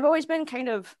I've always been kind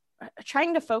of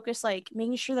trying to focus, like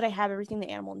making sure that I have everything the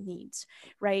animal needs,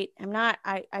 right?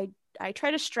 I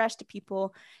try to stress to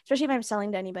people, especially if I'm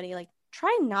selling to anybody, like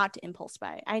try not to impulse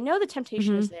buy. I know the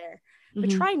temptation is there, but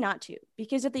Mm-hmm. try not to,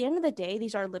 because at the end of the day,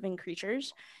 these are living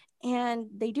creatures and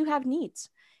they do have needs,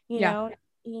 you Yeah.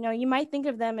 know. You might think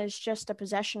of them as just a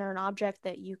possession or an object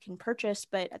that you can purchase,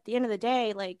 but at the end of the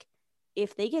day, like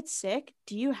if they get sick,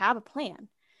 do you have a plan?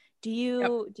 Do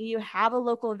you have a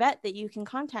local vet that you can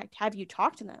contact? Have you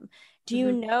talked to them? Do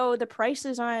you know the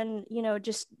prices on,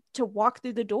 just to walk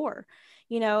through the door?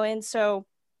 And so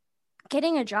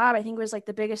getting a job, I think, was like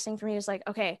the biggest thing for me. Is like,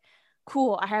 okay,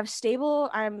 cool,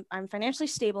 I'm financially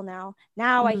stable now.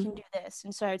 I can do this.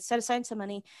 And so I'd set aside some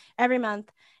money every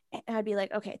month, and I'd be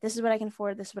like, okay, this is what I can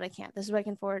afford, this is what I can't, this is what I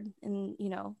can afford, and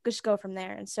just go from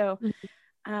there. And so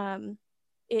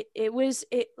it was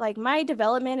like my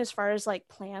development as far as like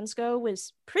plans go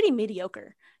was pretty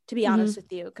mediocre, to be honest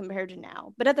with you, compared to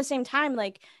now. But at the same time,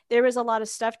 like there was a lot of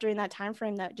stuff during that time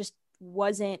frame that just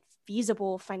wasn't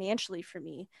feasible financially for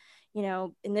me,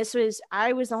 and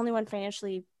I was the only one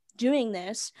financially doing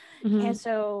this. And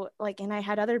so and I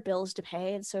had other bills to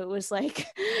pay, and so it was like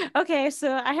okay, so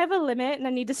I have a limit and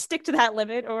I need to stick to that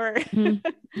limit, or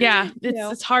yeah,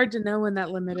 it's hard to know when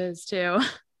that limit is too.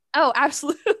 Oh,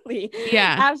 absolutely.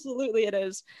 Yeah. Absolutely it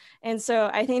is. And so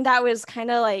I think that was kind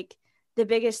of like the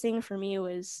biggest thing for me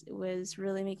was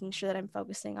really making sure that I'm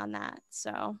focusing on that.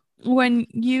 So when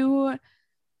you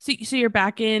so you're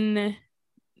back in,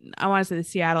 I want to say the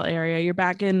Seattle area, you're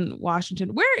back in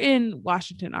Washington. Where in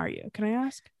Washington are you? Can I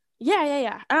ask?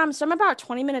 Yeah. So I'm about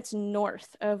 20 minutes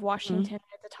north of Washington,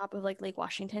 at the top of like Lake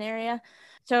Washington area.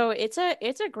 So it's a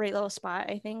great little spot,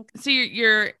 I think. So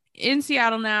you're in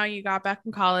Seattle now, you got back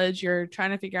from college, you're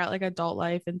trying to figure out like adult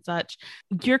life and such.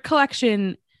 Your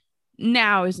collection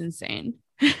now is insane.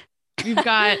 You've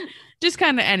got just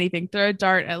kind of anything. Throw a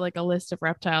dart at like a list of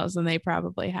reptiles and they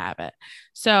probably have it.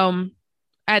 So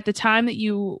at the time that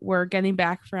you were getting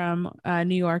back from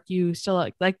New York, you still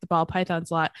like the ball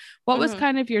pythons a lot. What was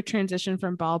kind of your transition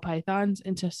from ball pythons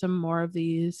into some more of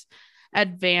these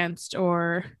advanced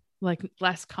or like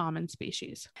less common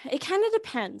species? It kind of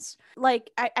depends. Like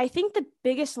I think the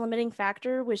biggest limiting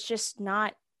factor was just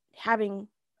not having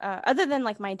other than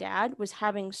like my dad, was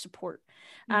having support.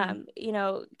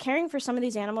 Caring for some of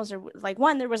these animals, are like,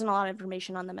 one, there wasn't a lot of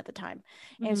information on them at the time.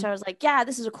 And so I was like, yeah,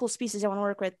 this is a cool species I want to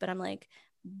work with, but I'm like,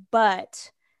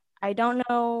 but I don't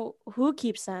know who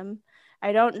keeps them,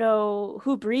 I don't know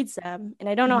who breeds them, and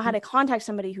I don't know how to contact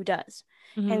somebody who does.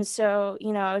 And so,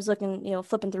 I was looking,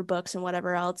 flipping through books and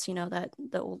whatever else,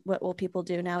 what old people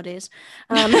do nowadays.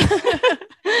 And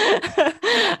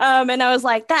I was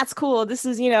like, that's cool. This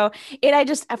is, I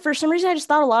just, for some reason, I just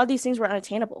thought a lot of these things were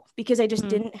unattainable, because I just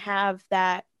didn't have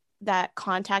that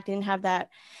contact, didn't have that,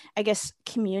 I guess,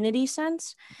 community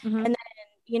sense. And then,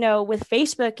 with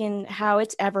Facebook and how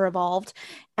it's ever evolved,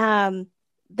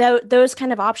 those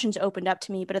kind of options opened up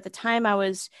to me. But at the time I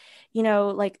was,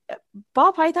 like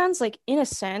ball pythons, like in a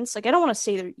sense, like I don't want to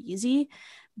say they're easy,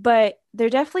 but they're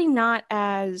definitely not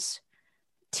as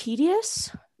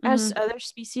tedious as other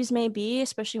species may be,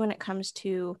 especially when it comes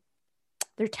to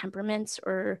their temperaments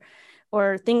or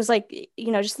things like,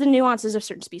 just the nuances of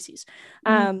certain species.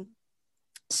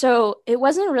 So it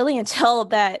wasn't really until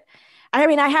that, I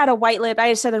had a white lip, I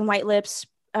had southern white lips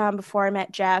before I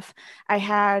met Jeff. I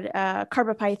had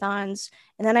carpet pythons,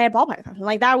 and then I had ball pythons.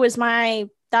 Like that was my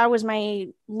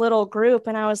little group,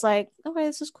 and I was like, okay,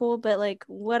 this is cool, but like,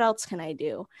 what else can I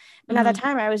do? And at that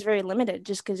time, I was very limited,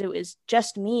 just because it was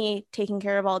just me taking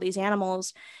care of all these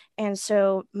animals, and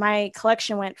so my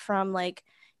collection went from like,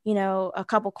 a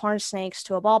couple corn snakes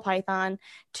to a ball python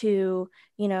to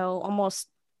almost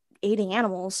 80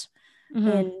 animals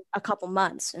in a couple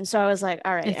months. And so I was like,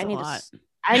 all right, it's a lot.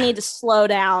 I need to slow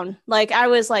down. Like I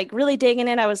was like really digging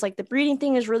it. I was like, the breeding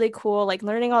thing is really cool. Like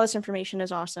learning all this information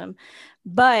is awesome,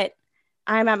 but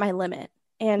I'm at my limit.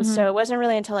 And Mhm. so it wasn't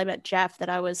really until I met Jeff that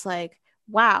I was like,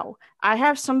 wow, I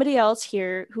have somebody else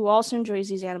here who also enjoys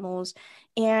these animals,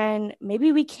 and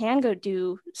maybe we can go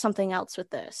do something else with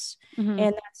this. Mhm.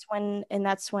 And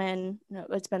that's when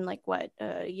it's been like what,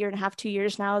 a year and a half, 2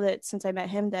 years now that since I met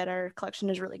him, that our collection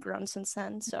has really grown since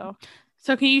then. So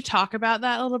So can you talk about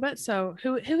that a little bit? So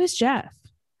who is Jeff?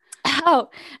 oh,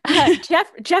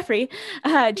 Jeffrey,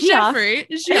 Geoff.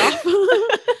 Geoff.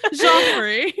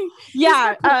 Joffrey.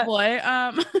 Yeah, He's my cool boy.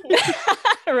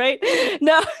 right.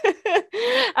 No.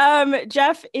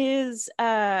 Jeff is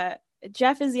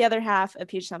the other half of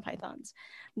Puget Sound Pythons.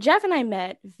 Jeff and I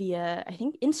met via, I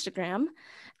think, Instagram.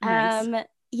 Nice.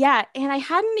 Yeah, and I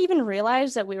hadn't even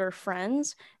realized that we were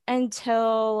friends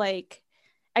until like,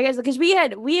 I guess because we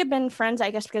had been friends,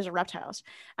 I guess, because of reptiles.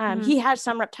 Mhm. He had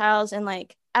some reptiles, and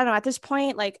like I don't know, at this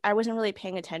point, like I wasn't really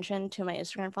paying attention to my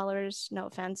Instagram followers. No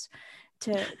offense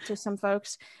to some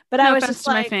folks, but No I was offense just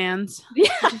to my like, fans.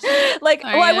 yeah, like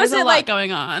Sorry, well, I there's a wasn't lot like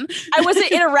going on. I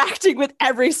wasn't interacting with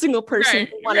every single person Right,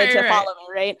 who wanted to right. follow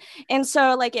me, right? And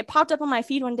so like it popped up on my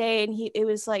feed one day, and it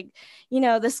was like,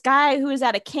 this guy who was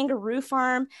at a kangaroo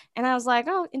farm, and I was like,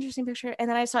 oh, interesting picture. And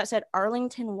then I saw it said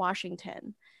Arlington,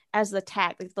 Washington as the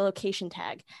tag, like the location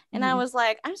tag. And I Mhm. was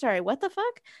like, I'm sorry, what the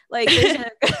fuck? Like there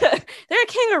are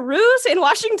kangaroos in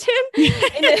Washington.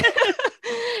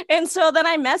 And so then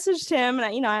I messaged him,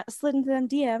 and I slid into them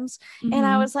DMs, and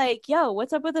I Mhm. was like, yo,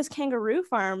 what's up with this kangaroo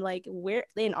farm? Like, where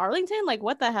in Arlington? Like,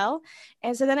 what the hell?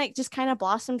 And so then it just kind of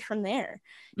blossomed from there.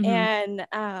 Mhm.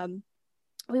 And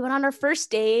we went on our first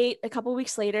date a couple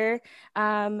weeks later.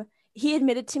 He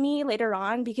admitted to me later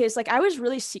on, because like I was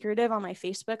really secretive on my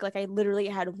Facebook. Like I literally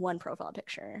had one profile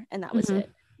picture, and that was Mhm.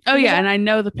 it. Oh Because yeah, and I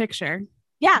know the picture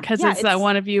because yeah, it's that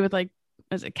one of you with like,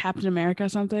 is it Captain America or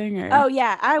something? Or oh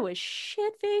yeah, I was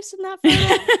shit faced in that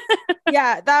photo.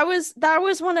 Yeah, that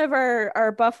was one of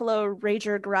our Buffalo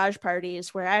Rager garage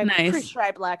parties where I'm pretty Nice. sure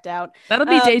I blacked out. That'll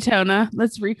be Um, Daytona.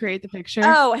 Let's recreate the picture.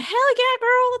 oh hell yeah,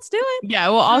 girl, let's do it. Yeah,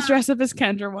 we'll all dress up as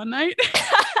Kendra one night.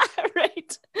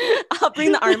 Right. I'll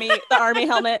bring the army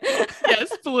helmet.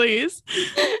 Yes, please.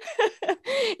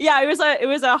 Yeah, it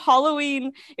was a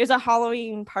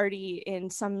Halloween party in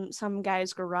some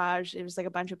guy's garage. It was like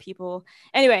a bunch of people.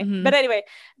 Mhm. Anyway,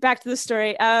 back to the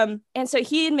story. And so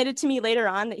he admitted to me later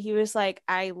on that he was like,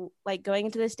 I like going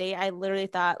into this date, I literally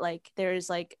thought like there's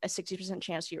like a 60%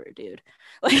 chance you were a dude.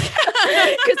 Like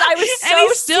because I was so And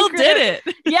he still secretive. did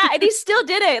it. Yeah, and he still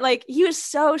did it. Like he was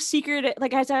so secret.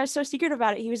 Like I was so secret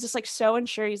about it. He was just like so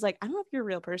unsure. He's like, I don't know if you're a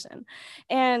real person.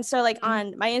 And so like Mhm.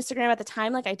 on my Instagram at the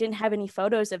time, like I didn't have any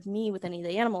photos of me with any of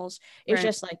the animals. It was Right.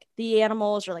 just like the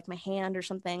animals or like my hand or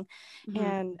something.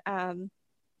 Mhm. And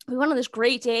we went on this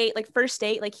great date, like first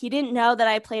date. Like he didn't know that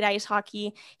I played ice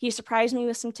hockey. He surprised me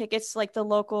with some tickets to like the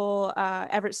local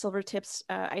Everett Silvertips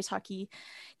ice hockey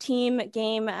team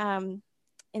game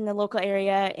in the local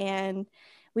area. And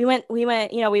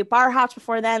we bar hopped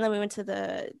before then we went to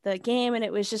the game, and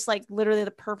it was just like literally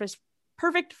the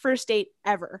perfect first date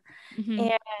ever. Mhm.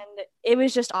 And it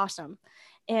was just awesome.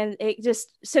 And it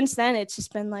just since then it's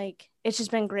just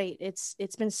been great. It's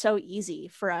been so easy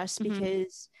for us Mhm.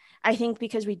 because I think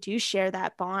because we do share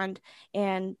that bond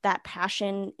and that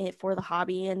passion for the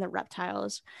hobby and the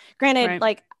reptiles. Granted, Right.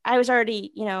 like I was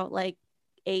already, like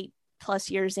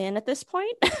 8+ years in at this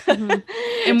point. Mhm.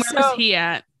 And where was So he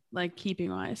at, like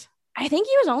keeping wise? I think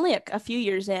he was only a few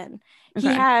years in.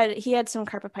 Okay. He had some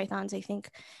carpet pythons, I think,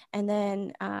 and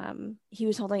then he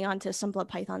was holding on to some blood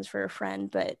pythons for a friend.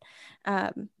 But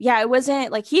yeah, it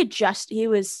wasn't like he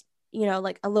was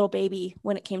like a little baby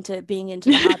when it came to being into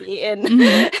the hobby and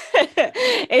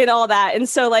Mhm. and all that. And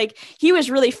so like he was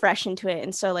really fresh into it,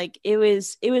 and so like it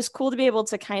was cool to be able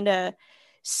to kind of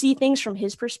see things from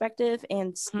his perspective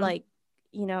and Mhm. like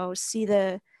see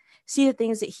the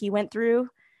things that he went through.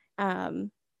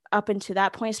 Up until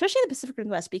that point, especially in the Pacific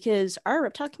Northwest, because our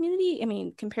reptile community, I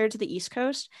mean, compared to the East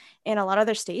Coast and a lot of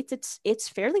other states, it's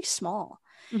fairly small.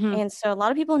 Mhm. And so a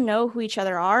lot of people know who each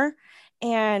other are,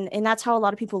 and that's how a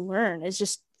lot of people learn, is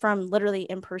just from literally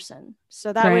in person.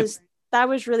 So Right. that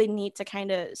was really neat to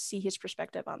kind of see his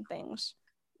perspective on things.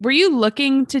 Were you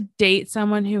looking to date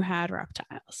someone who had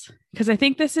reptiles? Because I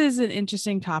think this is an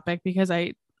interesting topic, because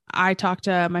I talk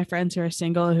to my friends who are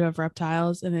single who have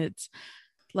reptiles, and it's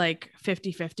like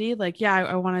 50-50. Like, yeah,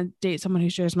 I want to date someone who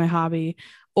shares my hobby,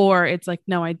 or it's like,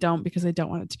 no, I don't, because I don't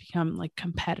want it to become like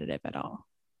competitive at all.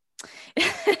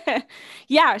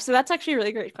 Yeah, so that's actually a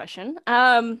really great question.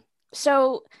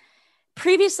 So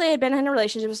previously I'd been in a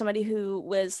relationship with somebody who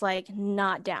was like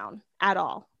not down at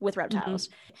all with reptiles.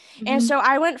 And so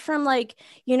I went from like,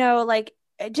 like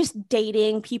just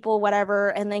dating people, whatever,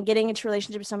 and then getting into a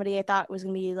relationship with somebody I thought was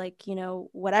gonna be like,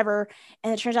 whatever.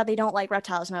 And it turns out they don't like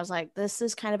reptiles. And I was like, this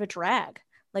is kind of a drag.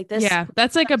 Like this. Yeah,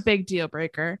 that's like a big deal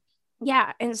breaker.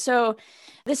 Yeah. And so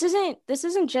this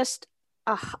isn't just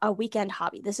a weekend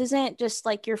hobby. This isn't just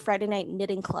like your Friday night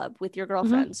knitting club with your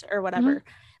girlfriends or whatever.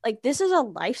 Like this is a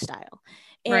lifestyle.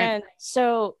 And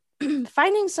so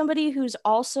finding somebody who's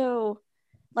also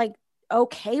like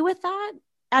okay with that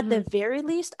at the very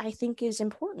least, I think is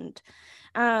important.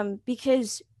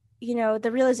 Because,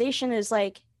 the realization is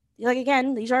like,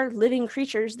 again, these are living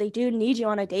creatures. They do need you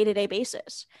on a day-to-day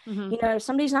basis. If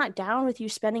somebody's not down with you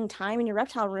spending time in your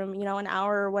reptile room, an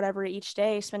hour or whatever each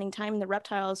day, spending time in the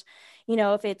reptiles,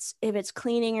 if it's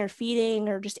cleaning or feeding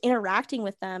or just interacting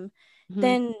with them,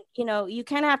 then, you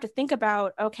kind of have to think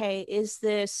about, okay,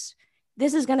 this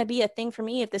is going to be a thing for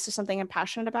me. If this is something I'm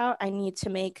passionate about, I need to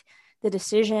make the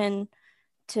decision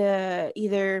to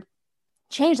either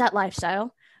change that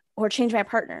lifestyle or change my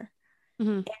partner.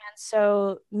 And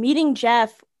so meeting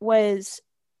Jeff was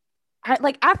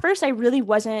at first I really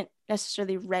wasn't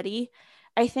necessarily ready,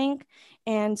 I think.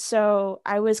 And so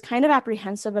I was kind of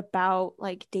apprehensive about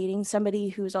like dating somebody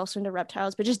who's also into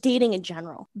reptiles, but just dating in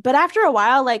general. But after a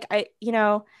while, like it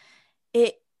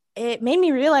made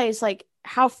me realize like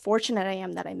how fortunate I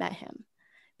am that I met him,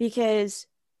 because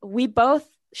we both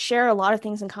share a lot of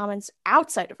things in common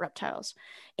outside of reptiles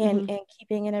and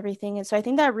keeping and everything. And so I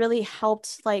think that really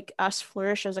helped like us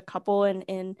flourish as a couple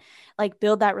and like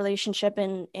build that relationship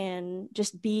and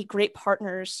just be great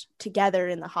partners together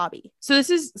in the hobby. So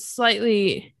this is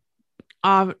slightly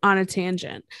on a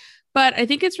tangent, but I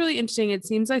think it's really interesting. It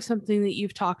seems like something that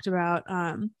you've talked about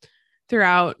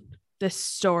throughout this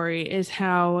story is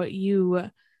how you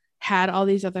had all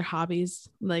these other hobbies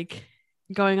like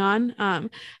going on.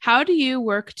 How do you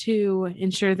work to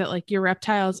ensure that like your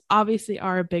reptiles obviously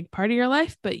are a big part of your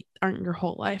life but aren't your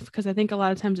whole life? Because I think a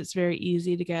lot of times it's very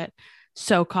easy to get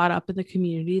so caught up in the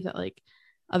community that like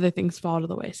other things fall to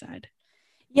the wayside.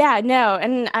 Yeah, no.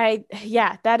 And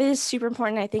that is super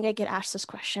important. I think I get asked this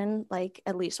question like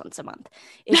at least once a month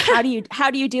is how do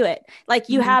you do it? Like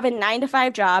you have a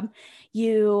 9-to-5 job.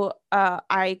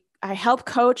 I help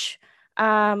coach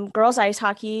girls ice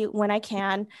hockey when I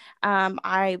can.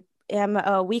 I am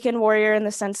a weekend warrior in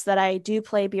the sense that I do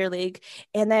play beer league.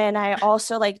 And then I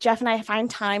also like Jeff and I find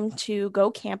time to go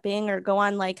camping or go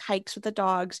on like hikes with the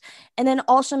dogs and then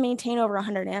also maintain over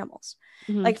 100 animals.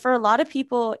 Like for a lot of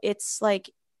people, it's like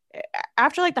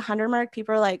after like the 100 mark,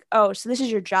 people are like, oh, so this is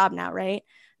your job now, right?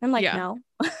 And I'm like, no.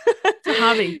 It's a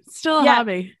hobby. Still a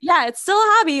hobby. Yeah, it's still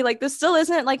a hobby. Like this still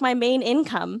isn't like my main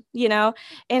income,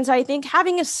 And so I think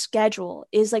having a schedule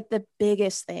is like the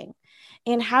biggest thing,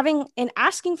 and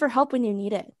asking for help when you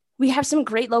need it. We have some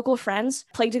great local friends,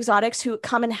 Plagued Exotics, who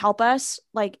come and help us.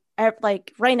 Like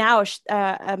right now,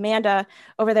 Amanda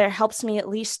over there helps me at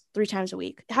least 3 times a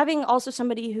week. Having also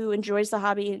somebody who enjoys the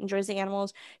hobby, enjoys the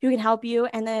animals, who can help you,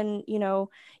 and then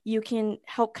you can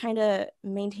help kind of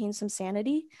maintain some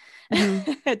sanity,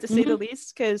 to say the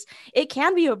least, because it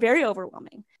can be very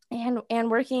overwhelming. And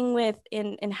working with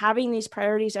and having these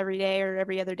priorities every day or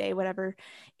every other day, whatever,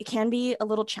 it can be a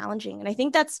little challenging. And I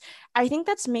think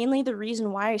that's mainly the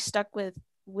reason why I stuck with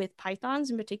pythons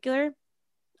in particular,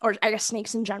 or I guess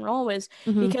snakes in general, was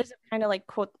because of kind of like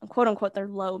quote unquote they're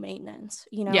low maintenance.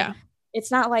 Yeah,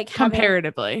 it's not like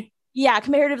comparatively.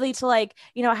 Comparatively to like,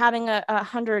 having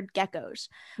 100 geckos,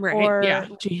 right? Or, yeah,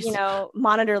 jeez.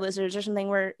 Monitor lizards or something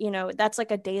where, that's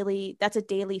like a daily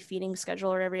feeding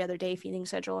schedule or every other day feeding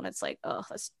schedule. And it's like, oh,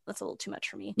 that's a little too much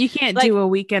for me. You can't do a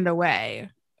weekend away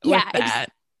with that.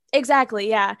 Exactly.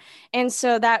 Yeah. And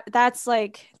so that's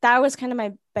like, that was kind of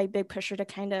my big pusher to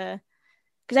kind of,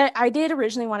 because I did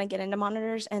originally want to get into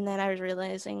monitors, and then I was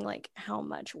realizing like how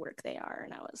much work they are,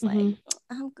 and I was like,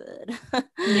 I'm good.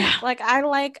 Yeah. Like I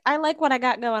like what I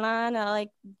got going on. I like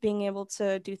being able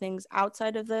to do things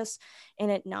outside of this,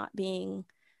 and it not being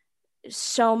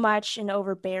so much and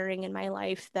overbearing in my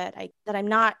life that I'm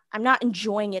not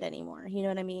enjoying it anymore. You know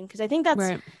what I mean? Because I think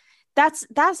that's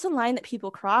the line that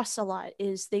people cross a lot,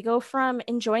 is they go from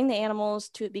enjoying the animals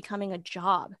to it becoming a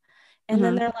job, and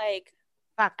then they're like,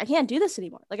 I can't do this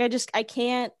anymore. Like I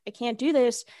can't do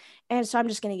this. And so I'm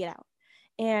just going to get out.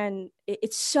 And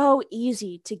it's so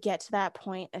easy to get to that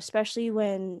point, especially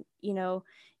when,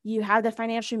 you have the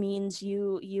financial means,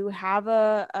 you have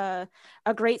a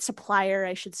great supplier,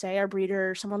 I should say, our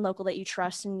breeder, someone local that you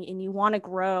trust, and you want to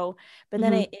grow, but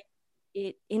then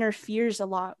it interferes a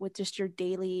lot with just your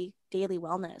daily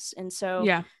wellness. And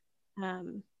so,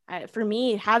 for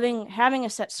me, having a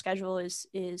set schedule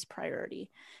is priority,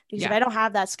 because if Yeah. I don't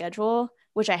have that schedule,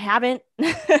 which I haven't,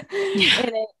 Yeah.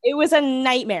 and it was a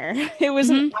nightmare. It was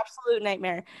an absolute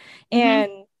nightmare.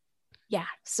 And yeah,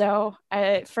 so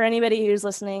for anybody who's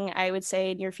listening, I would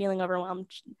say you're feeling overwhelmed,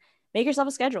 make yourself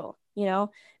a schedule.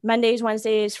 Mondays,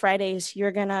 Wednesdays, Fridays,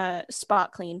 you're gonna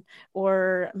spot clean,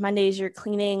 or Mondays you're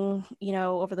cleaning,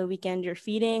 over the weekend you're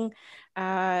feeding.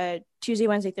 Tuesday,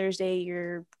 Wednesday, Thursday,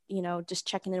 you're, just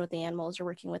checking in with the animals or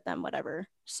working with them, whatever.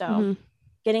 So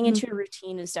getting into a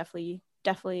routine is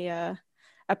definitely a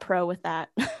pro with that.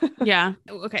 Yeah.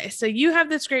 Okay. So you have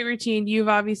this great routine. You've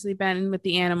obviously been with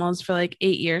the animals for like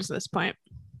 8 years at this point.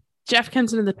 Jeff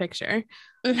comes into the picture.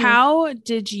 How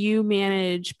did you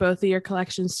manage both of your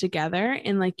collections together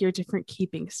and like your different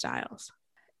keeping styles?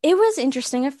 It was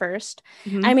interesting at first.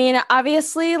 I mean,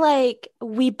 obviously, like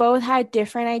we both had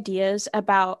different ideas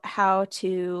about how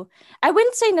to, I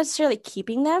wouldn't say necessarily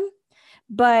keeping them,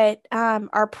 but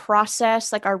our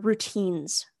process, like our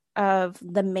routines of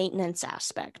the maintenance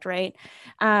aspect, right?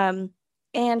 And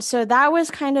so that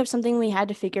was kind of something we had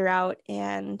to figure out.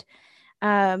 And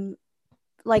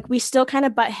like we still kind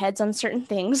of butt heads on certain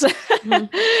things.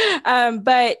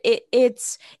 But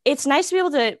it's nice to be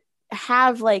able to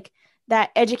have like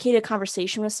that educated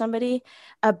conversation with somebody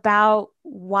about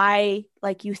why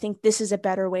like you think this is a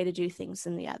better way to do things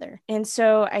than the other. And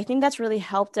so I think that's really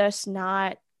helped us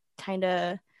not kind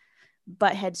of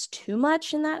butt heads too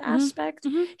much in that aspect.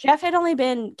 Jeff had only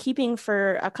been keeping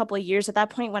for a couple of years at that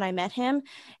point when I met him.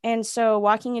 And so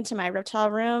walking into my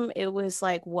reptile room, it was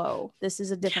like, whoa, this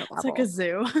is a different level. It's like a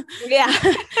zoo. Yeah.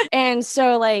 And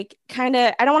so like kind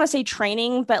of, I don't want to say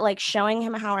training, but like showing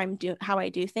him how I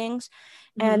do things.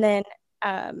 And then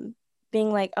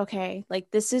being like, okay, like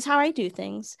this is how I do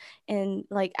things. And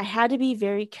like I had to be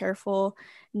very careful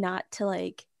not to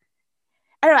like,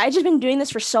 I don't know, I just been doing this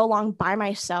for so long by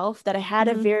myself that I had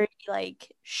a very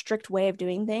like strict way of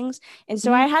doing things. And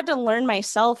so I had to learn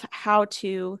myself how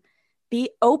to be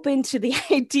open to the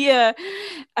idea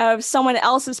of someone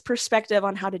else's perspective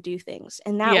on how to do things.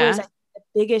 And that was the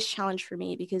biggest challenge for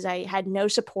me, because I had no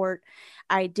support.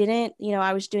 I didn't,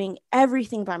 I was doing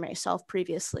everything by myself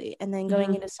previously. And then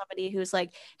going into somebody who's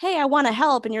like, hey, I want to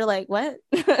help. And you're like, what?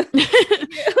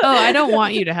 Oh, I don't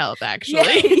want you to help,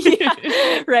 actually.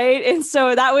 Yeah, right. And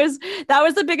so that was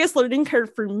the biggest learning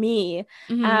curve for me.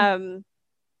 But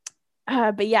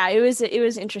yeah, it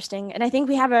was interesting. And I think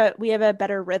we have a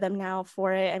better rhythm now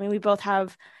for it. I mean, we both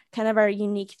have kind of our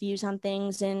unique views on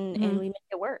things, and we make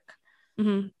it work.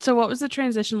 So what was the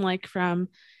transition like from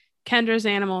Kendra's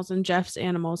animals and Jeff's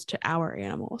animals to our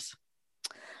animals?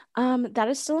 That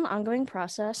is still an ongoing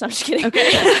process. I'm just kidding.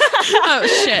 Okay.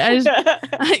 Oh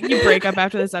shit! You break up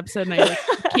after this episode, and I like,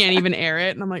 can't even air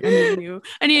it. And I'm like, I need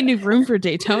a new room for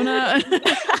Daytona.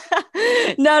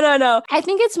 No. I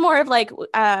think it's more of like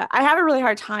I have a really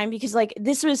hard time, because like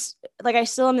this was like I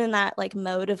still am in that like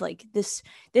mode of like this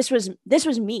was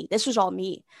me. This was all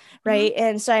me, right?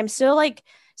 And so I'm still like,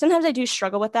 sometimes I do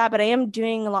struggle with that, but I am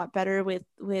doing a lot better with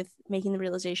making the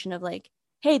realization of like,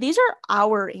 hey, these are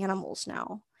our animals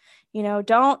now.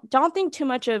 Don't think too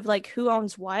much of like who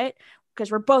owns what,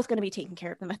 because we're both going to be taking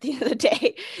care of them at the end of the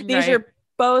day.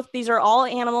 These are all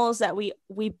animals that we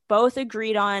both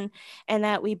agreed on and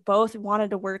that we both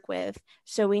wanted to work with.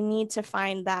 So we need to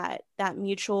find that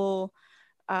mutual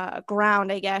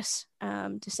ground, I guess,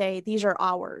 to say these are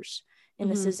ours. And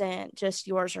this isn't just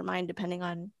yours or mine, depending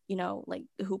on, like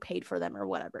who paid for them or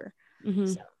whatever.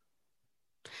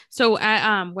 So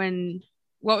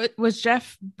what was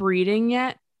Jeff breeding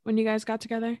yet when you guys got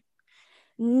together?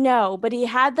 No, but he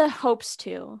had the hopes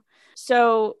to.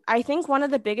 So I think one of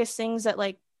the biggest things that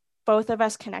like both of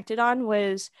us connected on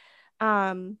was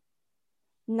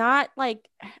not like,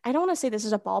 I don't want to say this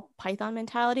is a ball python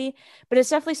mentality, but it's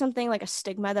definitely something like a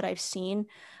stigma that I've seen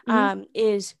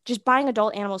is just buying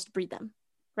adult animals to breed them.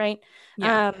 Right.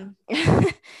 Yeah.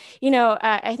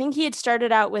 I think he had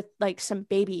started out with like some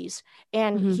babies,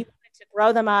 and he wanted to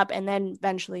grow them up and then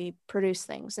eventually produce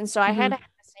things. And so I had to have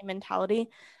the same mentality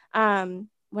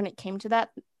when it came to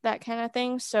that kind of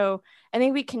thing. So I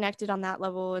think we connected on that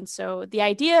level. And so the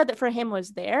idea that for him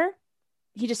was there,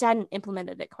 he just hadn't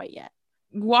implemented it quite yet.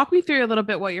 Walk me through a little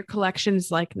bit what your collection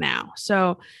is like now.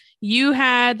 So you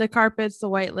had the carpets, the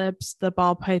white lips, the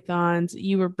ball pythons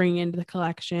you were bringing into the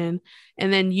collection,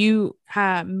 and then you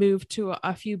have moved to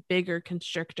a few bigger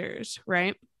constrictors,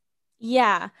 right?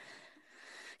 Yeah.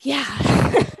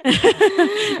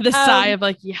 The sigh of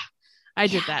like, yeah, I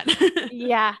did that.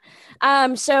 Yeah.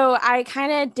 So I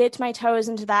kind of dipped my toes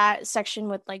into that section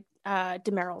with like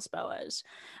Demeral's boas.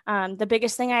 The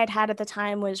biggest thing I had at the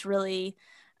time was really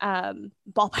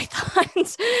ball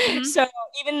pythons. Mm-hmm. So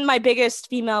even my biggest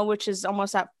female, which is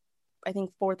almost at, I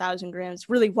think, 4,000 grams,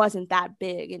 really wasn't that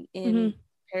big in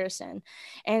comparison.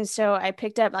 And so I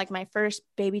picked up like my first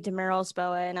baby Demeral's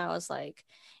boa, and I was like,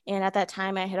 and at that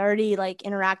time I had already like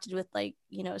interacted with like,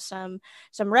 you know, some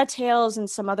red tails and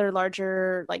some other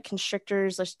larger like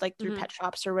constrictors, just like through pet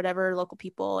shops or whatever, local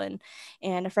people, and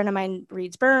a friend of mine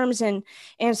breeds Burms,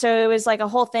 and so it was like a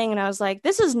whole thing, and I was like,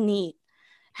 this is neat.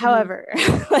 However,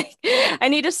 like I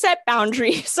need to set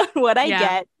boundaries on what I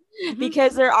get,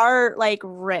 because there are like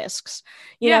risks,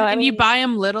 you know. And you buy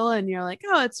them little and you're like,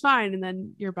 oh, it's fine, and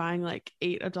then you're buying like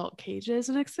 8 adult cages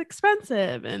and it's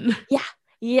expensive, and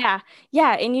yeah,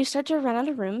 and you start to run out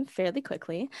of room fairly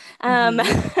quickly.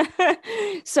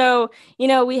 So, you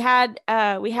know, we had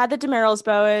the Demeral's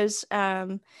boas,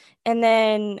 and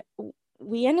then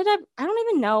we ended up, I don't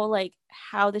even know like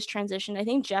how this transitioned. I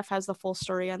think Jeff has the full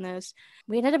story on this.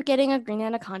 We ended up getting a green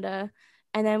anaconda,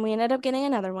 and then we ended up getting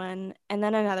another one, and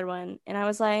then another one, and I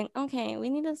was like, okay,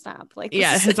 we need to stop. Like,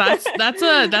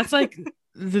 that's like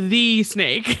the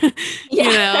snake. You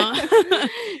know.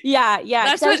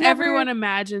 That's what everyone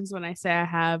imagines when I say I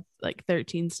have like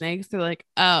 13 snakes. They're like,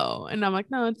 oh, and I'm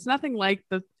like, no, it's nothing like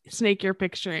the snake you're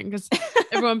picturing, because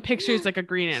everyone pictures like a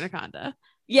green anaconda.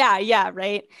 Yeah,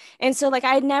 right. And so like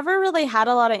I never really had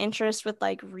a lot of interest with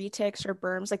like retics or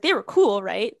Burms. Like they were cool,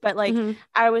 right? But like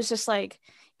I was just like,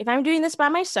 if I'm doing this by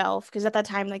myself, because at that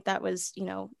time, like that was, you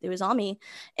know, it was all me.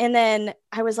 And then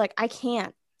I was like, I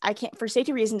can't for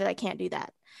safety reasons, I can't do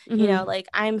that. You know, like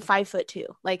I'm 5'2".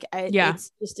 Like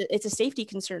it's just it's a safety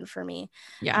concern for me.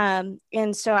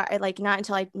 And so I like, not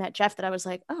until I met Jeff that I was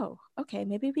like, oh, okay,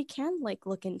 maybe we can like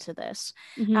look into this.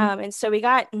 And so we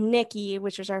got Nikki,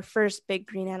 which was our first big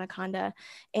green anaconda,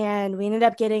 and we ended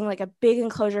up getting like a big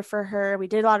enclosure for her. We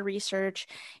did a lot of research,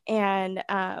 and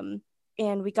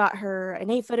we got her an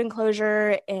 8-foot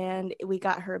enclosure, and we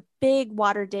got her a big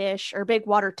water dish, or big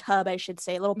water tub, I should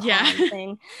say, a little pond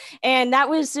thing. And that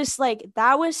was just like,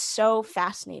 that was so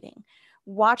fascinating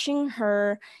watching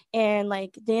her, and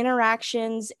like the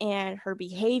interactions and her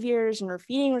behaviors and her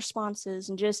feeding responses,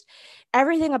 and just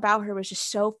everything about her was just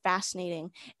so fascinating.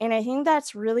 And I think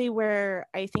that's really where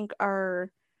I think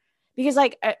because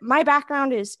like my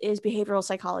background is behavioral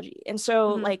psychology. And so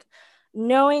like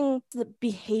knowing the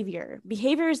behavior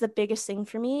is the biggest thing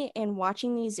for me, and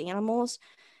watching these animals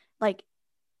like,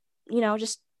 you know,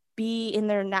 just be in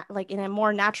their like in a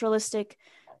more naturalistic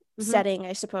setting,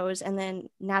 I suppose, and then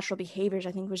natural behaviors,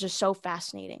 I think was just so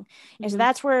fascinating. And so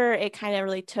that's where it kind of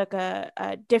really took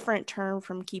a different turn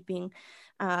from keeping,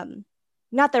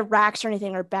 not that racks or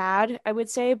anything are bad, I would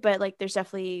say, but like there's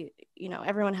definitely, you know,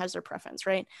 everyone has their preference,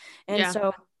 right? And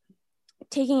so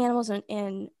taking animals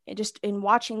and just in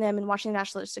watching them and watching the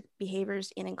naturalistic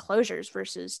behaviors in enclosures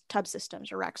versus tub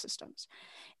systems or rack systems.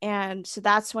 And so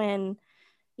that's when,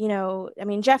 you know, I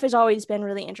mean, Jeff has always been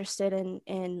really interested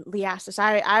in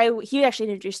Liastus. He actually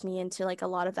introduced me into like a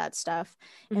lot of that stuff.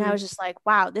 And I was just like,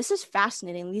 wow, this is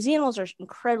fascinating. These animals are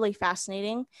incredibly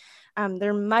fascinating.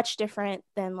 They're much different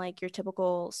than like your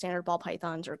typical standard ball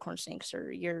pythons or corn snakes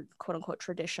or your quote unquote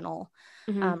traditional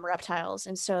reptiles.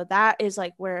 And so that is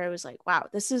like where I was like, wow,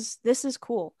 this is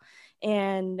cool.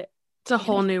 And it's a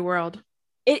whole new world.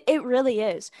 It really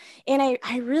is. And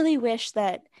I really wish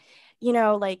that, you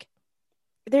know, like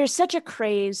there's such a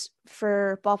craze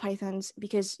for ball pythons,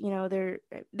 because, you know,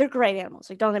 they're great animals.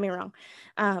 Like, don't get me wrong.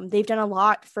 They've done a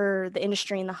lot for the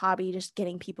industry and the hobby, just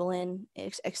getting people in,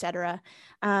 etc.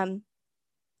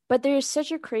 But there's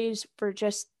such a craze for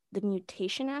just the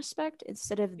mutation aspect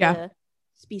instead of the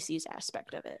species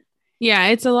aspect of it. Yeah,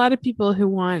 it's a lot of people who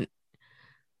want,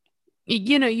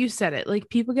 you know, you said it, like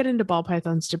people get into ball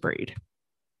pythons to breed.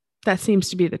 That seems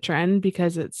to be the trend,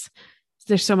 because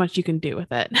there's so much you can do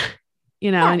with it. You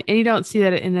know, and you don't see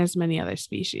that in as many other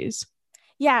species.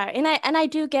 Yeah, and I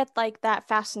do get like that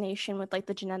fascination with like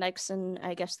the genetics and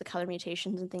I guess the color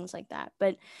mutations and things like that.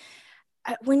 But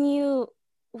when you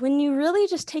really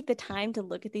just take the time to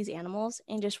look at these animals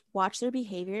and just watch their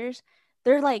behaviors,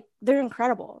 they're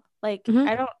incredible. Like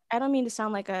I don't mean to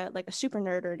sound like a super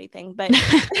nerd or anything, but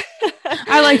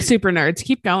I like super nerds.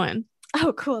 Keep going.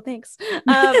 Oh, cool, thanks.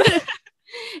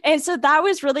 And so that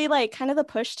was really like kind of the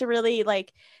push to really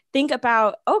like think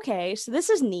about, okay, so this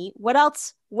is neat. What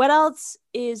else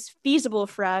is feasible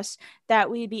for us that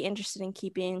we'd be interested in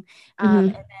keeping?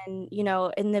 And then, you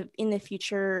know, in the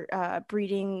future,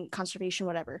 breeding, conservation,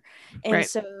 whatever. And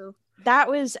so that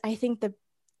was, I think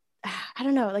I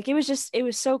don't know, like it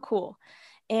was so cool.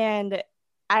 And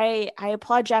I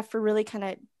applaud Jeff for really kind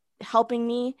of helping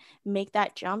me make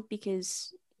that jump,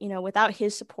 because, without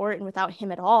his support and without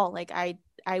him at all, like I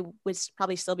would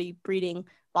probably still be breeding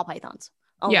ball pythons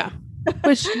only. Yeah.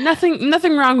 Which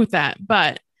nothing wrong with that,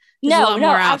 but there's a lot more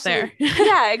out absolutely. there.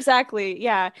 Yeah, exactly.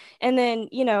 Yeah. And then,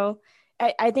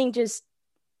 I think just,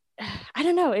 I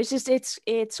don't know. It's just,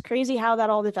 it's crazy how that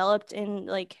all developed. And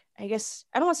like, I guess,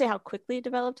 I don't want to say how quickly it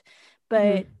developed,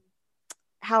 but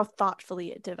how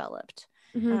thoughtfully it developed.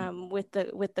 With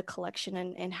the collection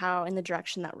and how in the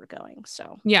direction that we're going.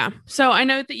 So yeah. So I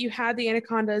know that you had the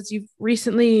anacondas. You've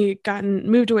recently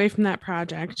moved away from that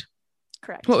project.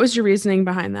 Correct. What was your reasoning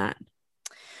behind that?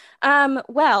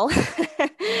 Well,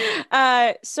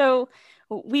 so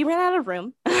we ran out of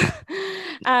room.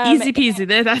 Easy peasy.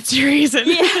 That's your reason.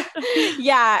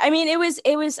 Yeah. I mean, it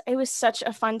was such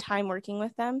a fun time working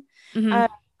with them.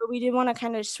 But we did want to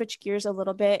kind of switch gears a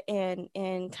little bit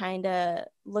and kind of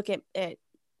look at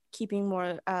keeping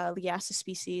more Liasis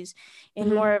species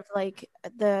and more of like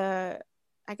the,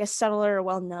 I guess, subtler or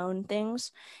well-known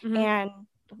things. And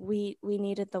we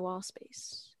needed the wall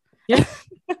space. Yeah.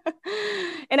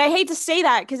 And I hate to say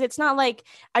that because it's not like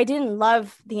I didn't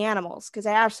love the animals, because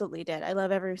I absolutely did. I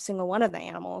love every single one of the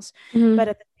animals. But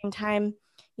at the same time,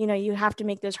 you have to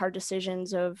make those hard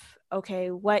decisions of, okay,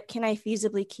 what can I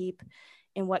feasibly keep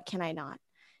and what can I not?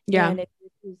 Yeah. And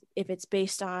if it's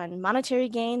based on monetary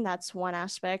gain, that's one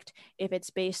aspect. If it's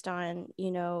based on,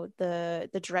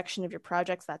 the direction of your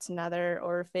projects, that's another.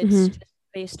 Or if it's just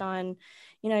based on,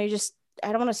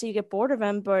 I don't want to say you get bored of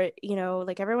them, but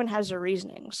like everyone has their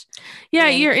reasonings. Yeah,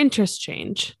 your interests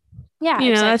change. Yeah,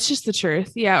 exactly. That's just the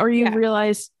truth. Yeah, or you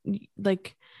realize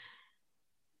like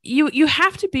you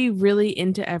have to be really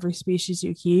into every species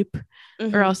you keep,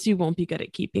 or else you won't be good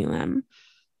at keeping them.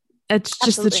 It's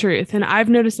just the truth. And I've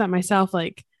noticed that myself.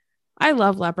 Like, I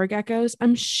love leopard geckos.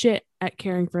 I'm shit at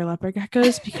caring for leopard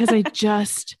geckos because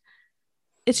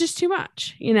it's just too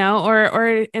much, and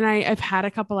I've had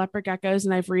a couple leopard geckos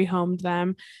and I've rehomed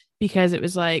them because it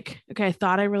was like, okay, I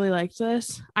thought I really liked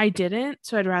this. I didn't.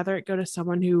 So I'd rather it go to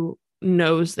someone who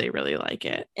knows they really like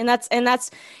it. And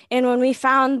when we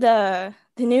found the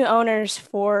new owners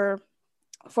for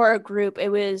a group, it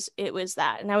was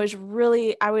that. And I was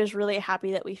really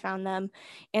happy that we found them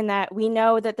and that we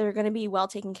know that they're going to be well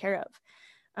taken care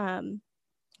of.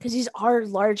 Because these are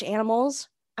large animals.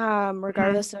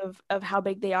 Regardless of how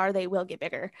big they are, they will get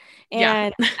bigger.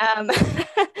 And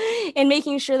and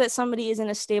making sure that somebody is in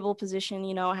a stable position,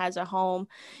 has a home,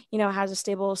 has a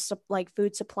stable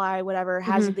food supply, whatever,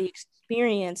 has the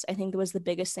experience, I think was the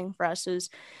biggest thing for us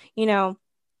is,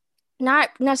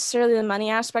 not necessarily the money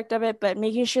aspect of it, but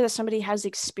making sure that somebody has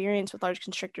experience with large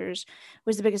constrictors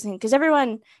was the biggest thing. Because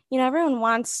everyone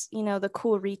wants, the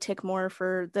cool retic more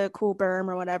for the cool berm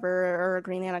or whatever, or a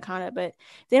green anaconda, but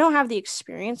they don't have the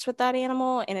experience with that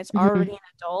animal and it's already an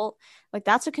adult. Like,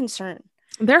 that's a concern.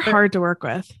 They're hard to work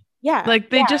with. Yeah. Like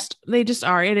they just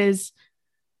are. It is,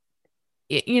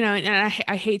 and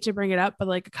I hate to bring it up, but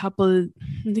like I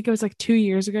think it was like 2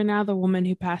 years ago now, the woman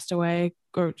who passed away,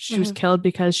 or she was killed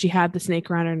because she had the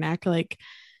snake around her neck,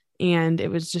 and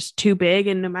it was just too big.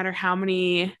 And no matter how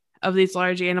many of these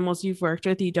large animals you've worked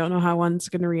with, you don't know how one's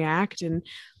going to react. And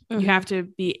you have to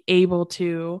be able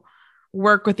to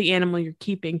work with the animal you're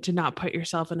keeping to not put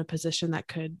yourself in a position that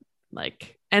could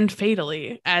end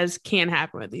fatally, as can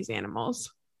happen with these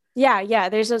animals. Yeah.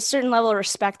 There's a certain level of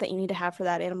respect that you need to have for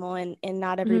that animal, and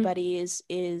not everybody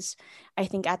is I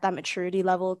think at that maturity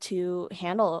level to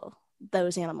handle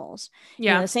those animals.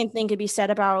 Yeah. The same thing could be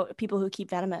said about people who keep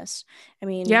venomous. I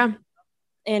mean, yeah.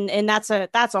 And that's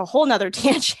a whole nother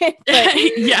tangent. But,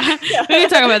 we can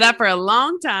talk about that for a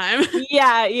long time.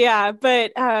 Yeah.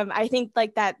 But I think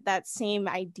like that same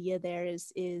idea there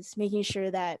is making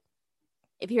sure that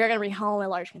if you're going to rehome a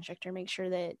large constrictor, make sure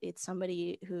that it's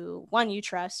somebody who, one, you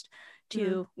trust,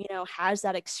 two, has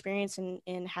that experience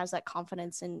and has that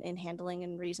confidence in handling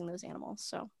and raising those animals.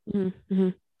 So,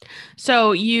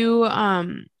 So you,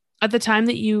 at the time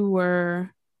that you were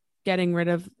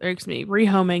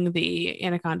rehoming the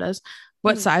anacondas,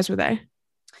 what size were they?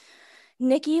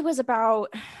 Nikki was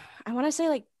about, I want to say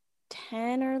like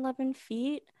 10 or 11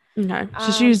 feet. Okay.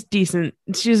 So she was decent.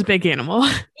 She was a big animal.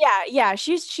 Yeah.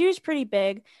 She was pretty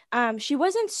big. She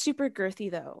wasn't super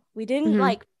girthy though. We didn't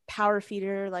like power feed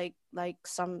her like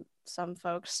some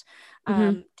folks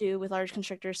do with large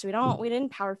constrictors. So we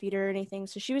didn't power feed her or anything.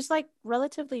 So she was like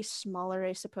relatively smaller,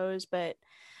 I suppose. But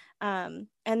and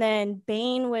then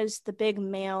Bane was the big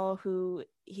male who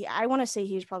I want to say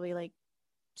he was probably like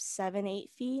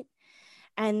 7-8 feet.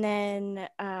 And then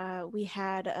we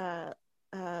had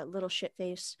little shit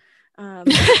face.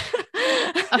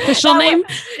 Official name?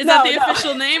 Is that the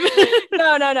official name?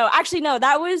 No. Actually, no,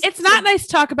 that was. It's not nice to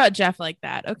talk about Jeff like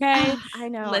that. Okay. I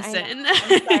know. Listen.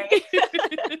 I'm sorry.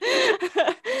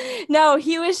 No,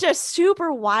 he was just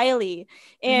super wily.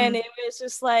 And it was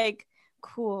just like,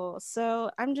 cool.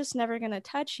 So I'm just never going to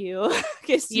touch you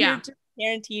because you're just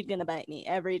guaranteed going to bite me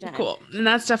every time. Cool. And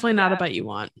that's definitely not a bite you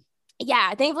want.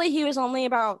 Yeah, thankfully he was only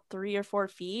about 3 or 4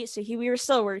 feet, so we were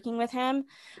still working with him.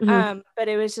 But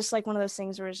it was just like one of those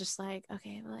things where it's just like,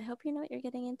 okay, well, I hope you know what you're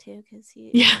getting into because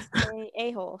he's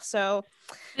a-hole. So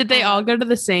did they all go to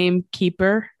the same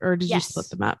keeper, or did you split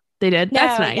them up? They did.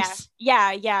 That's nice.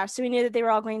 Yeah. So we knew that they were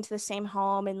all going to the same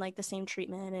home and like the same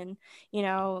treatment, and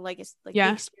like it's like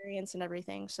the experience and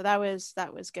everything. So that was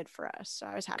good for us. So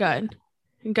I was happy.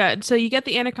 Good. So you get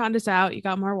the anacondas out. You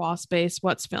got more wall space.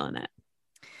 What's filling it?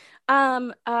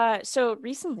 So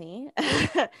recently,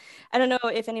 I don't know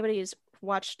if anybody's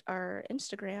watched our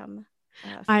Instagram.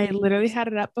 I literally had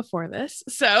it up before this,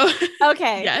 so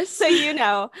okay. Yes, so I do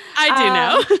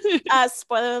know.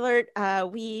 Spoiler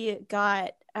alert. We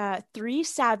got 3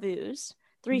 savus,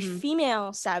 3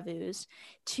 female savus,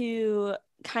 to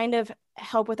kind of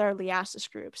help with our Liasis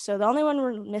group. So the only one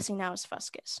we're missing now is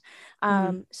Fuscus.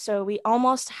 So we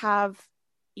almost have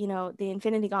the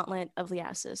Infinity Gauntlet of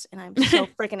Liasis, and I'm so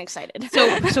freaking excited.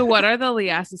 So what are the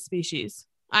Liasis species?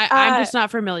 I'm just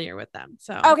not familiar with them.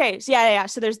 So okay, so yeah.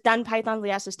 So there's dun python,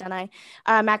 Liasis dunni,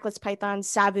 Mackless pythons,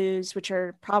 savus, which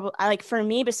are probably like for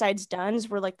me, besides duns,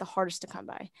 were like the hardest to come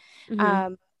by.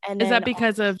 And is that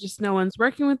because of just no one's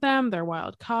working with them? They're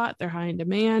wild caught. They're high in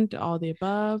demand. All the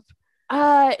above.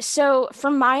 So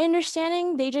from my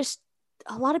understanding,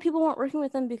 a lot of people weren't working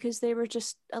with them because they were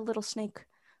just a little snake.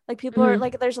 Like people are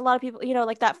like, there's a lot of people,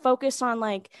 like that focus on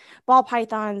like ball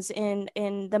pythons and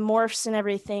the morphs and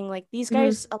everything. Like these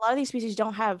guys, a lot of these species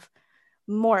don't have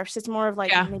morphs. It's more of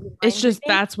like, maybe it's just,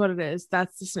 that's what it is.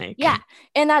 That's the snake. Yeah.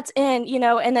 And that's and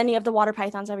then you have the water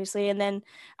pythons, obviously. And then,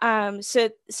 so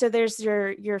there's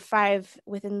your 5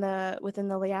 within the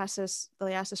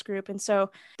Liasis group. And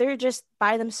so they're just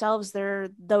by themselves, they're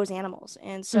those animals.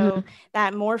 And so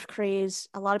that morph craze,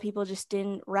 a lot of people just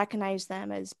didn't recognize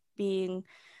them as being,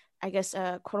 I guess,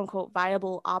 a quote unquote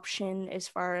viable option as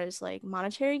far as like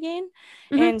monetary gain.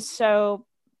 And so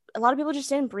a lot of people just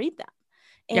didn't breed them.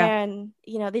 And,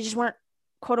 they just weren't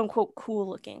quote unquote cool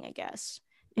looking, I guess.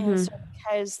 And so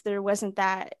because there wasn't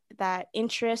that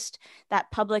interest,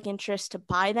 that public interest to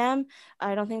buy them,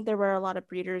 I don't think there were a lot of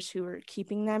breeders who were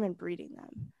keeping them and breeding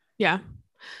them. Yeah.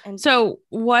 And so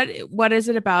what is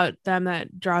it about them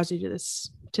that draws you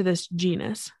to this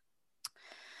genus?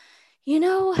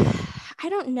 I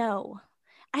don't know.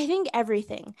 I think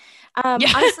everything.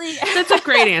 Honestly, that's a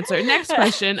great answer. Next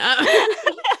question.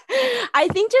 I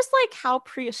think just like how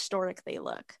prehistoric they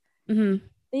look.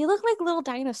 They look like little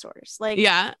dinosaurs. Like,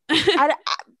 I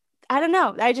don't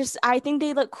know. I think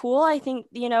they look cool. I think,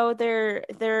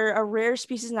 they're a rare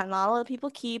species that not a lot of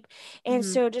people keep. And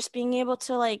so just being able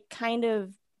to like kind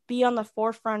of be on the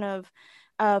forefront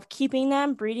of keeping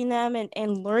them, breeding them,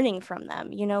 and learning from them,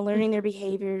 learning their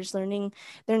behaviors, learning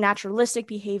their naturalistic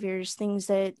behaviors, things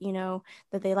that,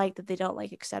 that they like, that they don't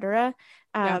like, etc.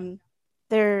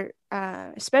 They're,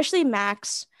 especially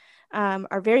Macs,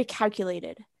 are very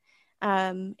calculated.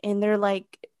 And they're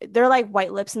like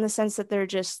white lips in the sense that they're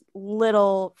just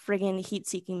little friggin'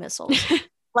 heat-seeking missiles.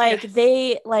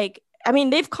 They've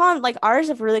calmed, like ours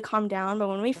have really calmed down, but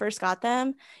when we first got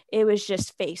them, it was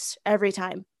just face every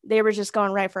time. They were just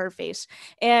going right for her face.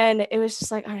 And it was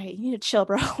just like, all right, you need to chill,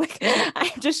 bro. Like,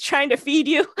 I'm just trying to feed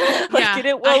you.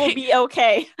 It will be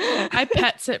okay. I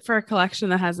pet sit for a collection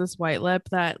that has this white lip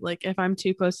that, like, if I'm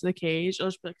too close to the cage,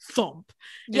 it'll just be like, thump.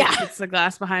 It hits the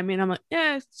glass behind me. And I'm like,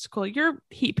 yeah, it's cool. Your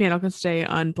heat panel can stay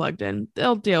unplugged in.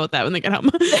 They'll deal with that when they get home.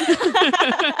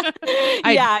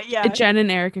 Jen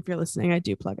and Eric, if you're listening, I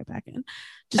do plug it back in.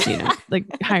 Just, like,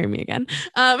 hire me again.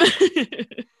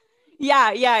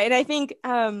 Yeah. And I think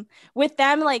with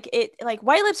them, like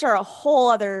white lips are a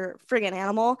whole other friggin'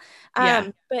 animal.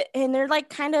 But they're like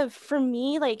kind of, for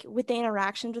me, like with the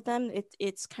interactions with them,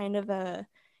 it's kind of a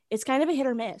hit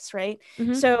or miss, right?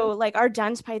 So like our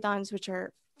Duns pythons, which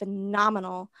are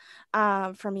phenomenal,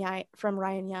 from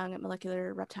Ryan Young at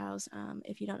Molecular Reptiles.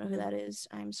 If you don't know who that is,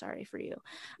 I'm sorry for you.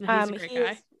 He's a great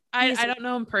guy. I don't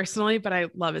know him personally, but I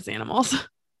love his animals.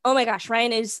 Oh my gosh,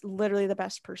 Ryan is literally the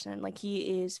best person. Like,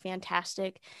 he is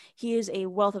fantastic. He is a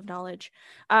wealth of knowledge.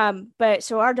 But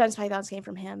so our Duns pythons came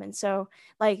from him. And so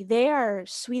like they are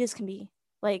sweet as can be.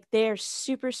 Like, they're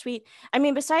super sweet. I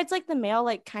mean, besides like the male,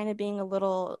 like kind of being a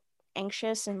little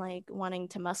anxious and like wanting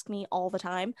to musk me all the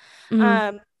time.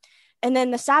 And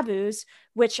then the Sabus,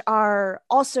 which are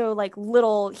also like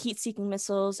little heat-seeking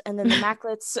missiles, and then the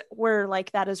Macklets were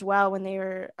like that as well when they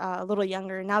were a little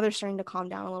younger. Now they're starting to calm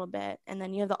down a little bit. And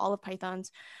then you have the olive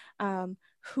pythons,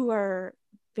 who are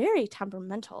very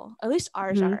temperamental. At least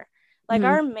ours are. Like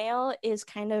our male is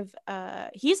kind of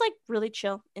he's like really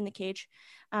chill in the cage.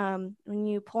 When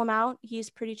you pull him out, he's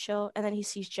pretty chill, and then he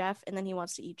sees Jeff, and then he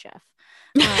wants to eat Jeff.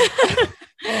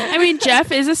 I mean,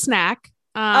 Jeff is a snack.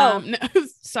 No,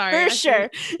 sorry. For sure.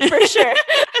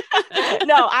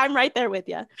 No, I'm right there with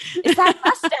you. It's that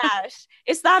mustache.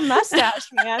 It's that mustache,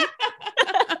 man.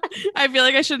 I feel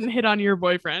like I shouldn't hit on your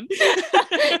boyfriend.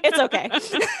 It's okay.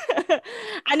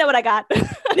 I know what I got.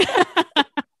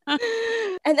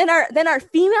 And then our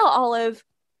female olive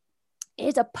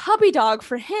is a puppy dog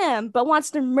for him, but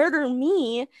wants to murder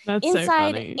me. That's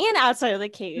inside and outside of the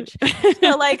cage.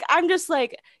 So like, I'm just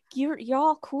like, you're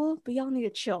all cool, but y'all need to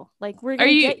chill. Like, we're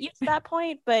gonna get you to that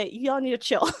point, but y'all need to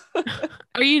chill.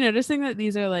 Are you noticing that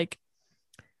these are like,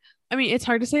 I mean, it's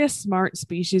hard to say a smart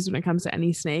species when it comes to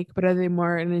any snake, but are they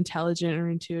more an intelligent or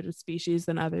intuitive species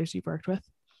than others you've worked with?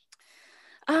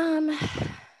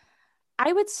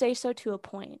 I would say so to a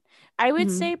point. I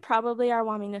would say probably our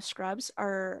Wamena scrubs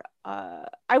are I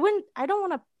don't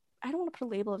want to put a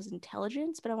label of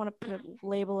intelligence, but I want to put a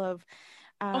label of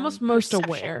almost most perception.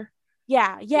 aware.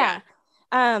 Yeah.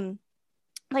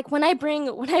 Like when I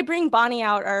bring Bonnie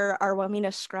out, our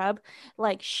Wamena scrub,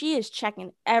 like she is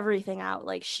checking everything out.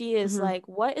 Like she is like,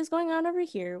 what is going on over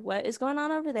here? What is going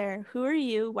on over there? Who are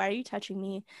you? Why are you touching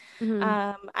me?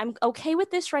 I'm okay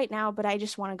with this right now, but I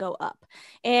just want to go up.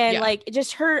 And like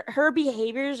just her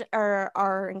behaviors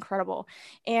are incredible.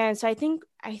 And so I think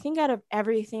out of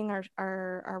everything,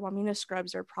 our Wamena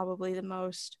scrubs are probably the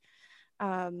most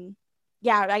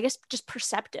I guess just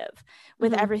perceptive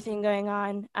with everything going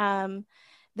on.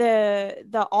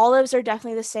 The olives are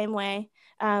definitely the same way.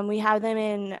 We have them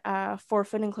in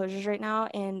 4-foot enclosures right now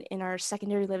and in our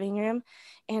secondary living room.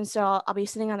 And so I'll be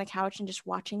sitting on the couch and just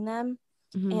watching them.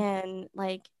 And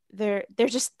like, they're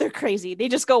crazy. They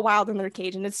just go wild in their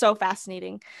cage, and it's so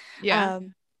fascinating.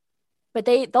 But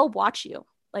they'll watch you.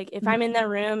 Like if I'm in their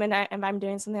room and I'm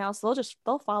doing something else,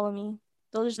 they'll follow me.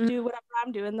 They'll just do whatever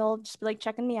I'm doing. They'll just be like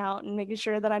checking me out and making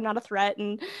sure that I'm not a threat.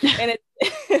 And it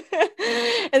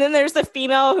and then there's the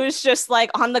female who's just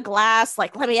like on the glass,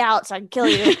 like, let me out so I can kill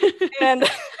you. And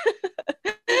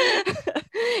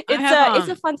it's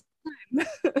a fun time.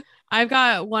 I've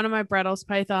got one of my Brettles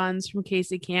pythons from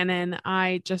Casey Cannon.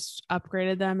 I just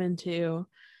upgraded them into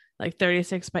like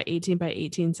 36 by 18 by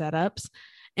 18 setups.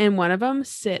 And one of them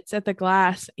sits at the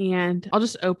glass, and I'll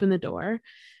just open the door.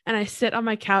 And I sit on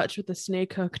my couch with the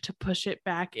snake hook to push it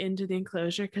back into the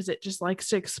enclosure because it just likes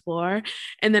to explore.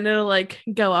 And then it'll like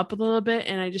go up a little bit,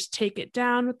 and I just take it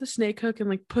down with the snake hook and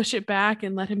like push it back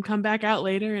and let him come back out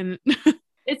later. And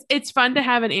it's fun to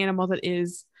have an animal that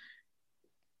is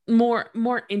more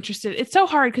interested. It's so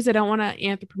hard because I don't want to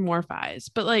anthropomorphize,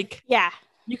 but like,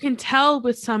 you can tell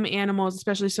with some animals,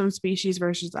 especially some species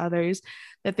versus others,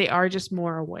 that they are just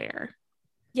more aware.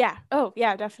 Yeah. Oh,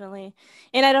 yeah, definitely.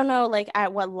 And I don't know, like,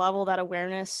 at what level that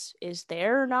awareness is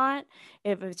there or not,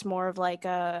 if it's more of like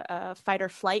a fight or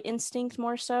flight instinct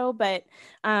more so. But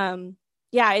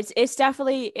it's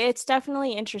definitely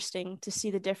interesting to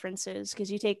see the differences,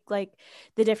 because you take like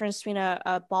the difference between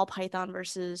a ball python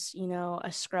versus,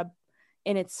 a scrub,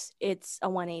 and it's a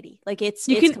 180. Like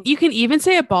you can even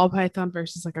say a ball python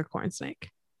versus like a corn snake.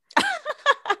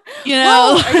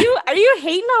 Whoa, are you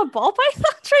hating on ball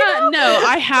pythons right now? No,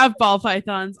 I have ball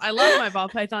pythons. I love my ball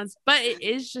pythons, but it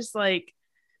is just like,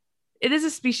 it is a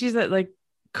species that like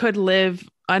could live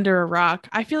under a rock.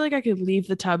 I feel like I could leave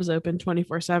the tubs open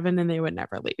 24/7 and they would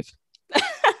never leave.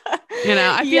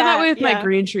 I feel that way with my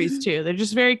green trees too. They're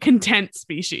just very content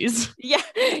species.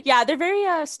 Yeah, they're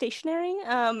very stationary.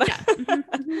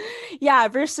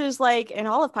 Versus like an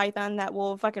olive python that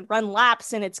will fucking run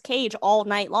laps in its cage all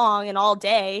night long and all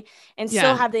day and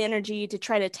still have the energy to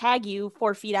try to tag you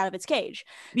 4 feet out of its cage.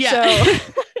 So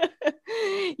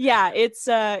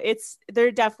it's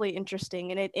they're definitely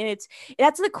interesting, and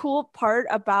that's the cool part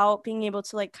about being able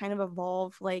to like kind of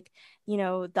evolve like,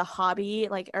 the hobby,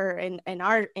 like, or in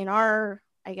our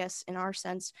I guess in our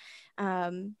sense,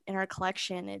 in our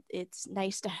collection, it's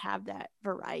nice to have that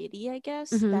variety, I guess,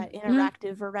 that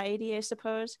interactive variety, I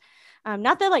suppose.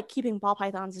 Not that like keeping ball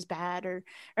pythons is bad or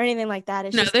anything like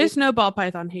that. There's no ball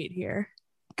python hate here.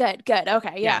 Good.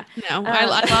 Okay. Yeah. No, I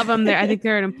love them. I think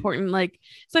they're an important, like,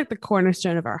 it's like the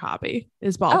cornerstone of our hobby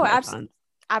is ball pythons.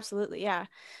 Absolutely. Yeah.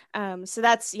 So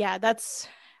that's,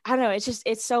 I don't know.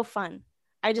 It's so fun.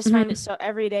 I just find it so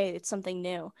every day it's something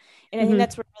new. And I think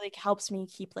that's what really helps me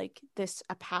keep like this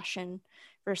a passion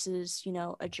versus, you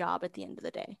know, a job at the end of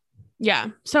the day. Yeah.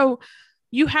 So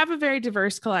you have a very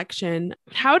diverse collection.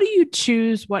 How do you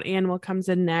choose what animal comes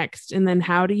in next? And then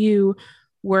how do you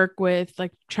work with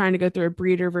like trying to go through a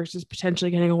breeder versus potentially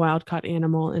getting a wild caught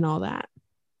animal and all that?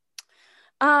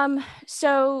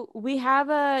 So we have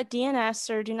a DNS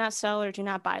or do not sell or do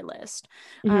not buy list.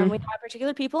 We have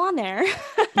particular people on there.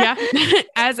 Yeah.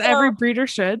 As every breeder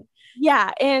should.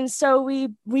 Yeah. And so we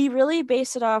really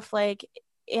base it off like,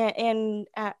 and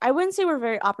I wouldn't say we're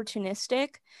very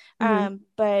opportunistic,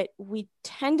 but we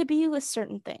tend to be with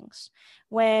certain things.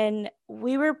 When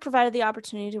we were provided the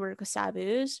opportunity to work with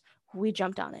Sabus, we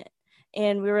jumped on it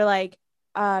and we were like,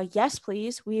 yes,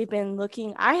 please.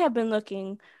 I have been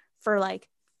looking for like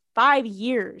 5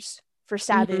 years for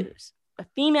Sabus, a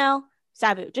female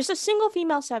Sabu, just a single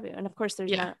female Sabu. And of course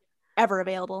there's not ever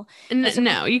available. And so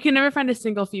no, you can never find a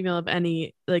single female of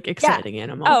any like exciting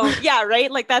animal. Oh yeah,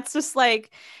 right. Like that's just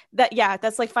like that. Yeah,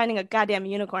 that's like finding a goddamn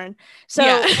unicorn. So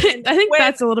yeah, I think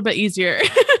that's a little bit easier.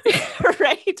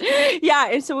 Right. Yeah.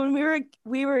 And so when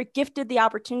we were gifted the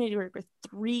opportunity to work with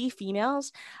 3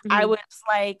 females, I was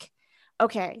like,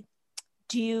 okay,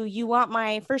 do you want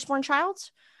my firstborn child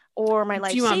or my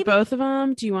life? Do you want both of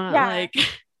them? Do you want like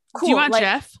cool. Do you want like,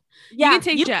 Jeff? Yeah, you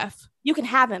can take Jeff. You can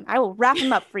have him. I will wrap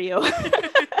him up for you.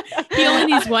 He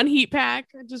only needs 1 heat pack,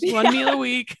 just 1 meal a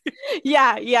week.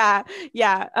 Yeah.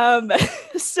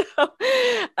 So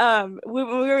when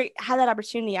we had that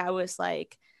opportunity, I was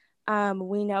like,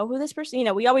 we know who this person, you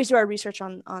know, we always do our research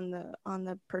on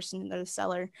the person or the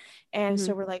seller. And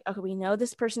so we're like, okay, we know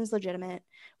this person's legitimate.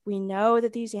 We know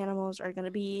that these animals are going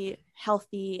to be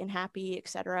healthy and happy,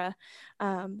 etc.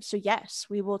 So yes,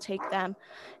 we will take them.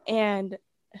 And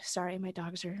sorry, my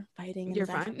dogs are fighting. You're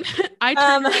fine. I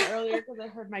turned around earlier because I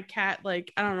heard my cat,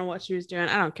 like, I don't know what she was doing.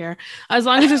 I don't care. As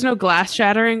long as there's no glass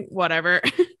shattering, whatever.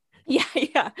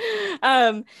 Yeah.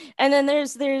 And then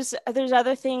there's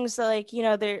other things that, like, you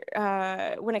know, there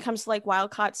when it comes to like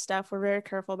wild caught stuff, we're very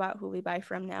careful about who we buy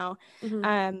from now.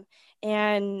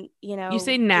 And you know, you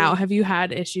say now, have you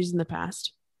had issues in the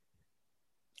past?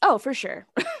 Oh, for sure.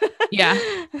 Yeah.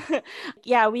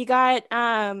 Yeah, we got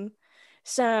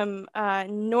some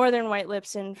northern white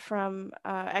lips in from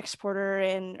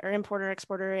importer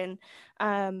exporter, and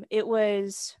it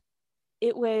was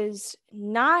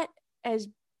not as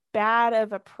bad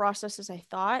of a process as I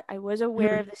thought. I was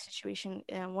aware of the situation,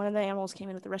 and one of the animals came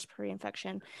in with a respiratory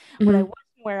infection. What I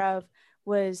wasn't aware of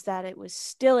was that it was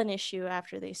still an issue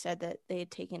after they said that they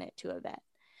had taken it to a vet.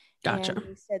 Gotcha. And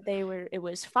they said it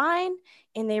was fine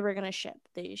and they were going to ship.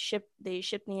 They shipped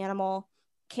the animal,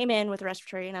 came in with a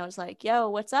respiratory, and I was like, yo,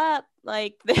 what's up?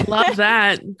 Like, love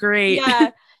that. Great.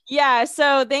 Yeah.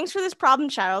 So thanks for this problem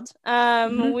child.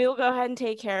 We'll go ahead and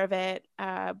take care of it.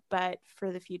 But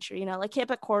for the future, you know, like,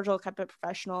 keep it cordial, keep it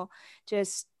professional.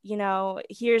 Just, you know,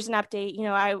 here's an update. You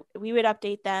know, we would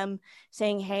update them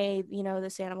saying, hey, you know,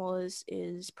 this animal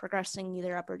is progressing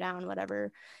either up or down,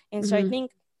 whatever. And so I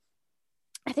think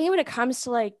when it comes to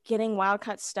like getting wild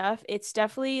caught stuff, it's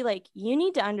definitely like you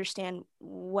need to understand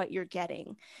what you're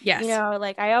getting. Yes. You know,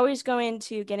 like I always go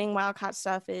into getting wild caught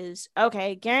stuff is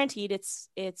okay, guaranteed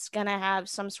it's gonna have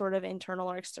some sort of internal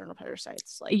or external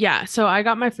parasites. Like, yeah. So I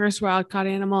got my first wild caught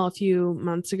animal a few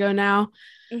months ago now.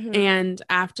 And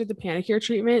after the Panacure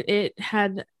treatment, it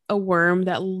had a worm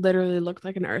that literally looked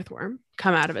like an earthworm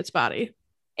come out of its body.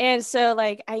 And so,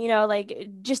 like, you know, like,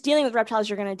 just dealing with reptiles,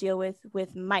 you're going to deal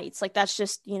with mites. Like, that's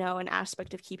just, you know, an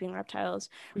aspect of keeping reptiles,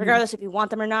 regardless if you want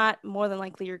them or not. More than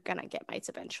likely, you're going to get mites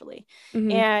eventually.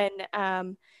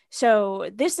 And so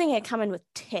this thing had come in with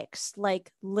ticks,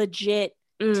 like legit.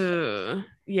 Yeah. And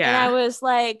I was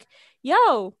like,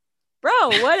 yo, bro,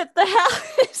 what the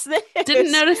hell is this?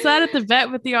 Didn't notice that at the vet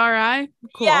with the RI.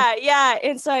 Cool. Yeah.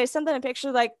 And so I sent them a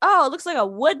picture like, oh, it looks like a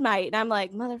wood mite. And I'm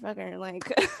like, motherfucker,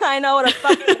 like, I know what a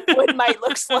fucking wood mite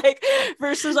looks like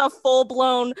versus a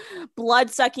full-blown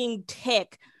blood-sucking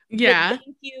tick. Yeah. But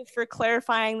thank you for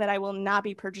clarifying that I will not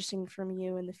be purchasing from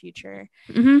you in the future.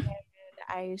 And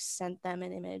I sent them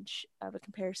an image of a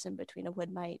comparison between a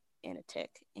wood mite and a tick.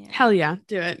 And hell yeah,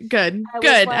 do it. Good.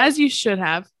 Like, as you should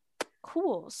have.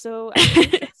 Cool. So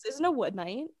this isn't a wood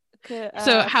mite.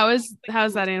 So how's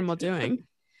that animal doing?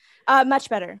 Much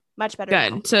better. Good.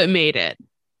 Now. So it made it.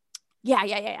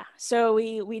 Yeah. So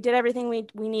we did everything we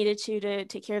needed to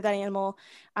take care of that animal.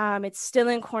 It's still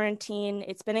in quarantine.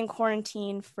 It's been in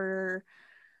quarantine for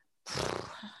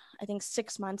I think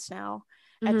 6 months now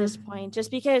at this point, just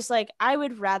because, like, I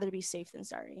would rather be safe than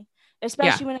sorry,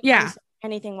 especially when it comes to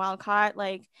anything wild caught.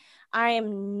 Like I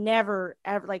am never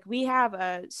ever like we have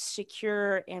a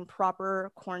secure and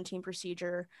proper quarantine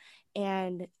procedure,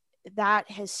 and that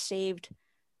has saved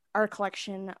our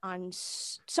collection on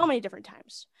so many different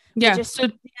times. Yeah. So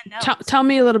tell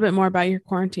me a little bit more about your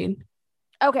quarantine.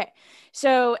 Okay.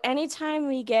 So anytime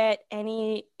we get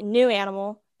any new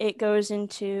animal, it goes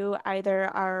into either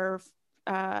our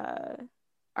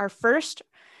first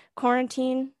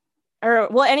quarantine, or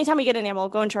well, anytime we get an animal,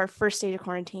 go into our first stage of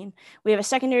quarantine. We have a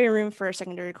secondary room for a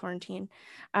secondary quarantine.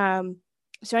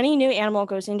 So any new animal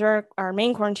goes into our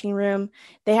main quarantine room.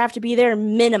 They have to be there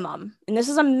minimum, and this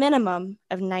is a minimum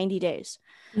of 90 days.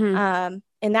 And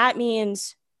that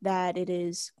means that it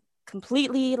is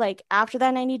completely like after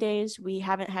that 90 days, we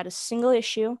haven't had a single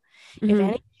issue. If any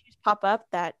issues pop up,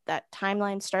 that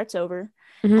timeline starts over.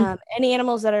 Any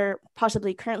animals that are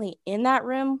possibly currently in that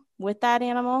room with that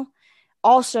animal,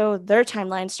 also their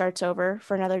timeline starts over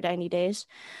for another 90 days.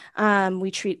 We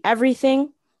treat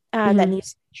everything that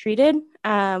needs to be treated.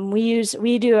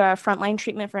 We do a frontline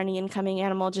treatment for any incoming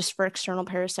animal just for external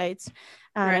parasites.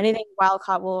 Right. Anything wild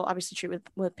caught we'll obviously treat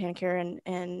with Panacare,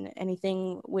 and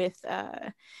anything with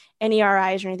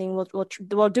NERIs or anything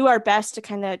we'll do our best to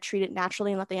kind of treat it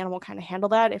naturally and let the animal kind of handle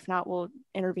that. If not, we'll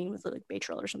intervene with like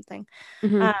Baytril or something.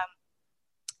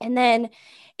 And then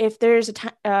if there's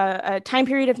a time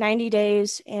period of 90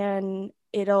 days, and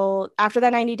it'll after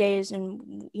that 90 days,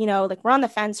 and like we're on the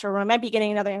fence or we might be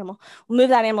getting another animal, we'll move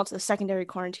that animal to the secondary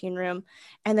quarantine room,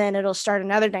 and then it'll start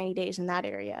another 90 days in that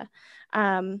area.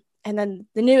 And then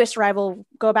the newest arrival will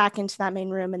go back into that main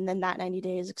room, and then that 90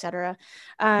 days, etc.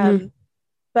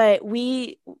 But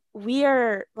we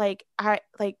are like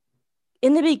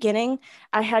in the beginning,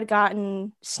 I had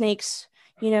gotten snakes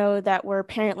that were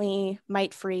apparently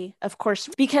mite free. Of course,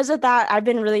 because of that, I've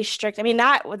been really strict. I mean,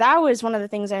 that was one of the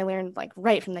things I learned like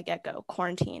right from the get-go,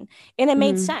 quarantine. And it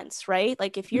made sense, right?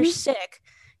 Like if you're sick,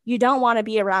 you don't want to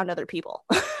be around other people.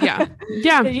 Yeah.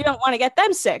 Because you don't want to get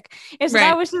them sick. And so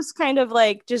that was just kind of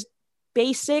like just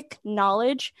basic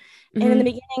knowledge. And in the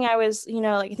beginning, I was,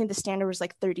 like I think the standard was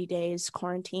like 30 days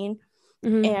quarantine.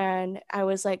 And I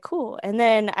was like, cool. And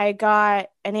then I got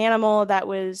an animal that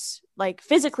was like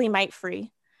physically mite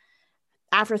free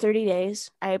after 30 days.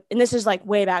 And this is like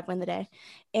way back when the day.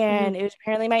 And it was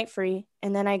apparently mite free.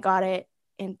 And then I got it.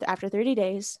 And after 30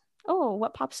 days, oh,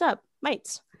 what pops up?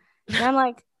 Mites. And I'm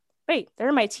like, wait, there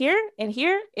are mites here and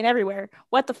everywhere.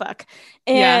 What the fuck?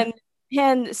 And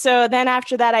so then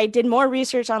after that, I did more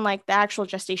research on like the actual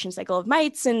gestation cycle of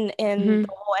mites and the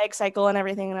whole egg cycle and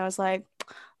everything. And I was like,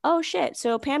 oh shit,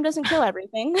 so Pam doesn't kill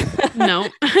everything. No.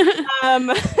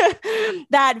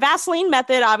 That Vaseline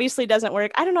method obviously doesn't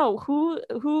work. I don't know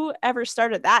who ever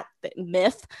started that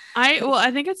myth.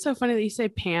 I think it's so funny that you say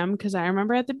Pam, because I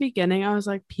remember at the beginning I was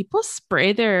like, people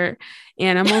spray their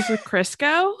animals with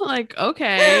Crisco, like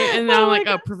okay, and now I'm like,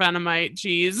 oh, Prevenamite,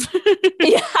 geez.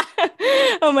 Yeah.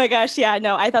 Oh my gosh, yeah,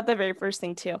 no, I thought the very first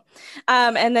thing too.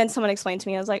 And then someone explained to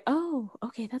me, I was like, oh,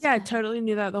 okay, that's I totally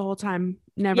knew that the whole time.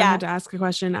 Never had to ask a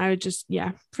question. I would just,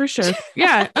 for sure.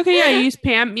 Yeah. Okay. Yeah. You use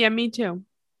Pam. Yeah, me too.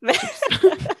 Mom,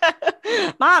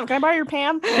 can I borrow your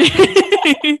Pam?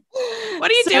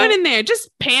 What are you doing in there? Just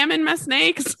Pam and my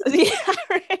snakes. Yeah,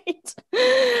 right.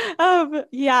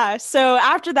 Yeah. So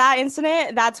after that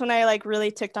incident, that's when I like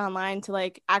really took online to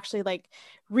like actually like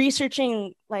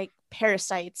researching like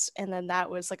parasites, and then that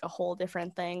was like a whole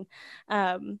different thing.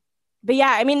 But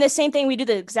yeah, I mean, the same thing. We do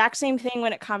the exact same thing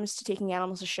when it comes to taking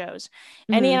animals to shows.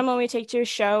 Any animal we take to a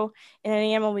show, and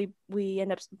any animal we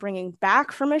end up bringing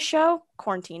back from a show,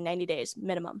 quarantine 90 days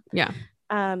minimum. Yeah.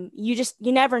 You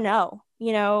never know,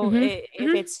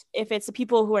 if it's the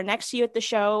people who are next to you at the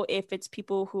show, if it's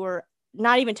people who are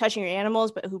not even touching your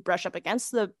animals, but who brush up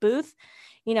against the booth.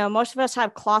 Most of us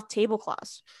have cloth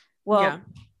tablecloths. Well,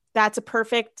 that's a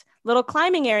perfect little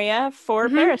climbing area for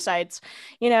parasites,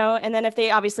 and then if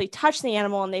they obviously touch the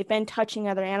animal and they've been touching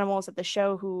other animals at the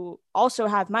show who also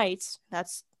have mites,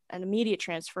 that's an immediate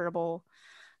transferable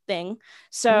thing.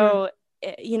 So,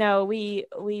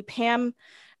 we Pam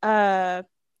all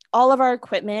of our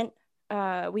equipment,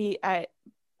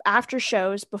 after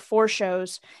shows, before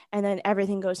shows, and then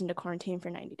everything goes into quarantine for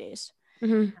 90 days.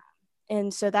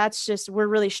 And so that's just, we're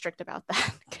really strict about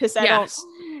that, because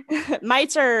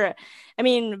mites are, I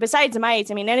mean, besides mites,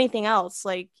 I mean, anything else,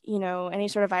 like, any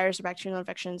sort of virus or bacterial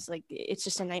infections, like it's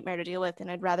just a nightmare to deal with.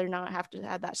 And I'd rather not have to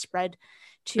have that spread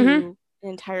to an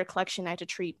entire collection. I had to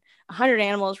treat 100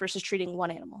 animals versus treating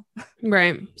one animal.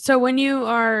 Right. So when you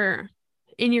are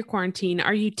in your quarantine,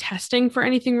 are you testing for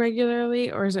anything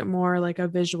regularly, or is it more like a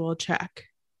visual check?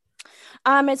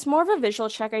 It's more of a visual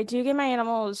check. I do get my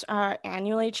animals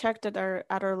annually checked at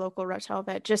our local reptile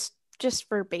vet, just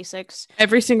for basics.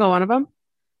 Every single one of them?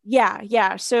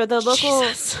 Yeah. So the local,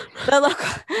 Jesus.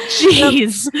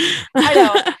 jeez. I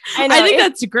know. I think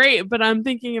that's great, but I'm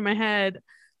thinking in my head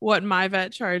what my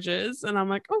vet charges, and I'm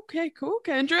like, okay, cool,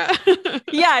 Kendra.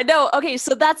 Yeah, no, okay.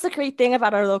 So that's the great thing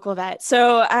about our local vet.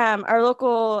 So our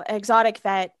local exotic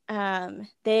vet,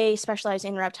 they specialize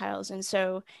in reptiles, and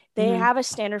so they have a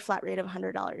standard flat rate of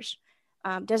 $100.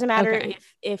 Doesn't matter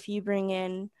if you bring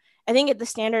in, I think the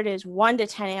standard is 1 to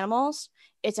 10 animals.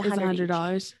 It's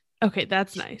 $100. Okay,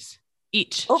 that's nice.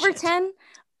 Each over 10,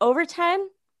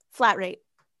 flat rate.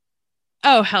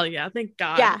 Oh, hell yeah. Thank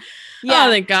God. Yeah. Oh,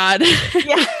 thank God.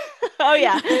 Yeah. Oh,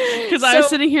 yeah. Because I was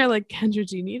sitting here like, Kendra,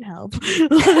 do you need help?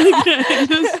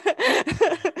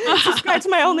 Subscribe to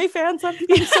my OnlyFans. I'm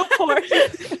so poor.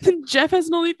 Jeff has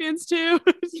an OnlyFans too.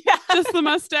 Yeah. Just the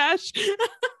mustache.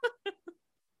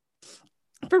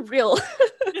 For real.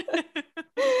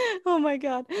 Oh my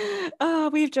God.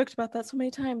 We've joked about that so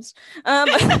many times. I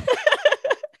mean,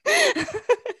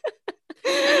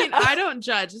 I don't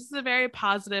judge. This is a very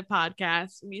positive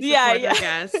podcast. We support our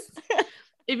guests.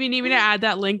 If you need me to add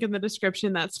that link in the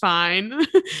description, that's fine.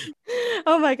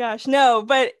 Oh my gosh. No,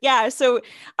 but yeah. So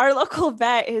our local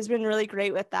vet has been really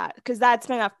great with that, because that's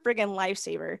been a friggin'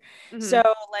 lifesaver. Mm-hmm. So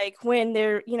like when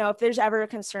there, if there's ever a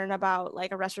concern about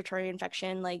like a respiratory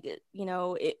infection, like,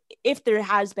 if there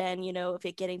has been, if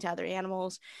it getting to other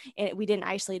animals and we didn't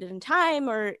isolate it in time,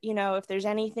 or, if there's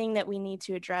anything that we need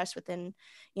to address within,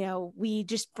 we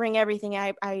just bring everything.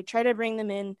 I try to bring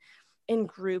them in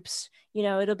groups.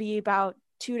 It'll be about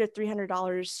 $200 to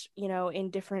 $300,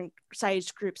 in different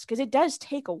sized groups, because it does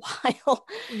take a while.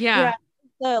 Yeah.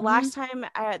 The last time,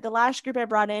 the last group I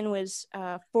brought in was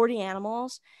 40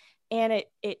 animals, and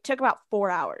it took about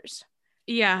 4 hours.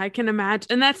 Yeah, I can imagine.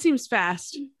 And that seems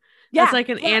fast. Yeah. It's like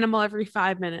an animal every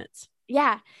 5 minutes.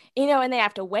 Yeah. And they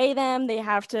have to weigh them. They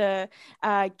have to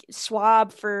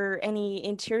swab for any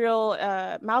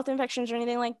interior mouth infections or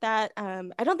anything like that.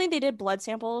 I don't think they did blood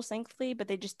samples, thankfully, but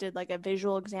they just did like a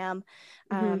visual exam,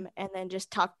 and then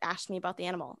just asked me about the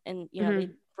animal. And, they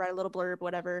write a little blurb,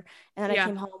 whatever. And then I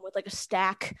came home with like a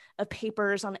stack of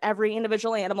papers on every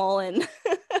individual animal. And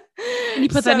you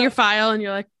put that in your file and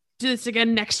you're like, do this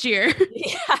again next year.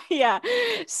 Yeah.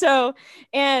 So,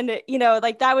 and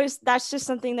like that's just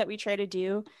something that we try to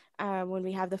do when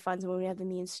we have the funds and when we have the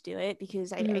means to do it,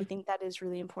 because I think that is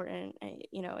really important.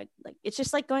 It's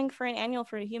just like going for an annual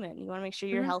for a human. You want to make sure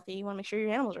you're healthy. You want to make sure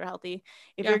your animals are healthy.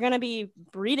 If you're going to be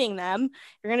breeding them,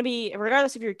 you're going to be,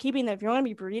 regardless if you're keeping them, if you're going to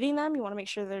be breeding them, you want to make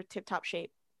sure they're tip top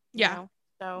shape. Yeah.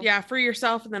 So yeah, for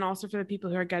yourself, and then also for the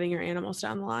people who are getting your animals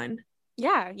down the line.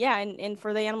 Yeah. And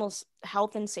for the animals'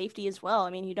 health and safety as well.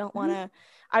 I mean, you don't want to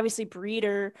obviously breed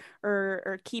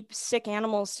or keep sick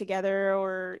animals together,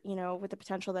 or, with the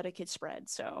potential that it could spread.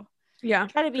 So yeah,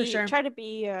 try to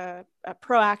be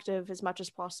proactive as much as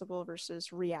possible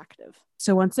versus reactive.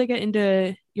 So once they get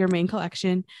into your main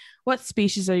collection, what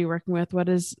species are you working with? What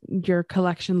is your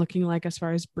collection looking like as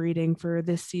far as breeding for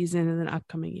this season and then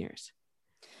upcoming years?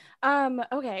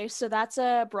 Okay, so that's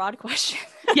a broad question.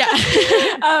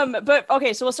 Yeah. But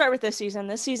okay, so we'll start with this season.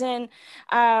 This season,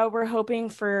 we're hoping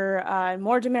for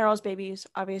more Demerals babies,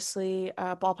 obviously,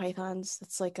 ball pythons.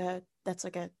 That's like a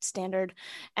standard.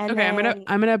 And okay, then...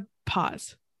 I'm gonna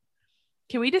pause.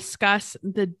 Can we discuss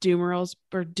the Demerals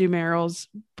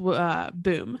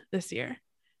boom this year?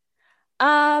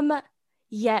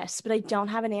 Yes, but I don't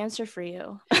have an answer for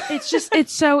you.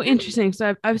 It's so interesting.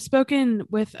 So I've spoken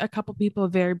with a couple people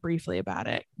very briefly about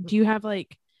it. Do you have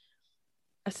like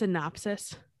a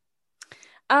synopsis?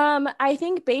 I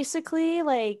think basically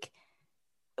like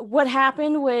what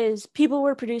happened was people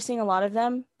were producing a lot of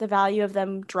them. The value of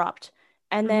them dropped.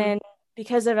 And then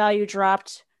because the value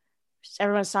dropped,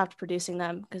 everyone stopped producing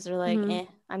them, because they're like,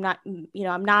 I'm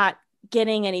not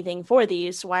getting anything for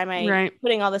these. Why am I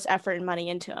putting all this effort and money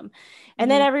into them?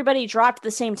 And then everybody dropped at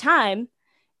the same time,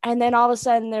 and then all of a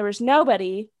sudden there was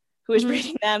nobody who was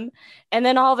breeding them. And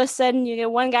then all of a sudden you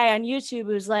get one guy on YouTube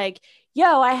who's like,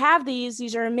 yo, I have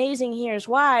these are amazing, here's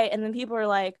why. And then people are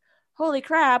like, holy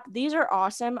crap, these are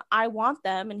awesome, I want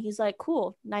them. And he's like,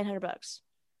 cool, $900.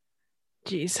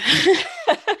 Jeez.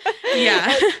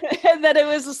 Yeah. And then it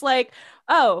was just like,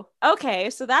 oh, okay,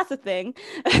 so that's a thing.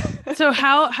 So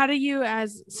how do you,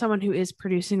 as someone who is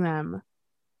producing them,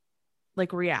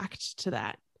 like react to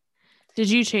that? Did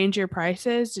you change your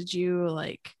prices? Did you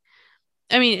like,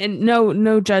 I mean, and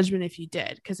no judgment if you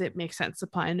did, because it makes sense,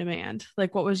 supply and demand.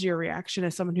 Like, what was your reaction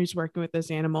as someone who's working with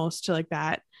those animals to like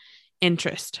that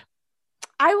interest?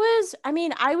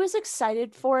 I was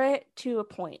excited for it to a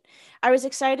point. I was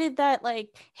excited that like,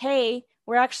 hey,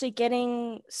 we're actually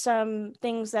getting some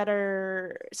things that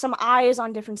are some eyes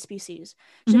on different species.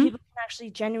 So Mm-hmm. people can actually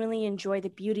genuinely enjoy the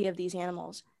beauty of these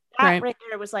animals. That Right. right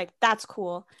there was like, that's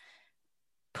cool.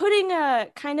 Putting a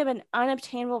kind of an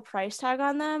unobtainable price tag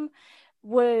on them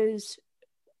was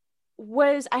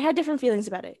I had different feelings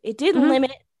about it. Mm-hmm.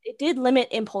 It did limit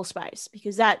impulse buys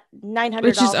because that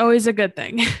Which is $900. always a good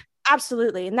thing.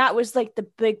 Absolutely. And that was like the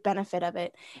big benefit of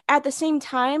it. At the same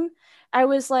time, I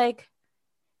was like,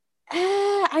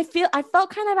 I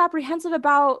felt kind of apprehensive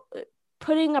about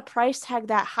putting a price tag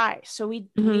that high. So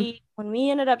Mm-hmm. when we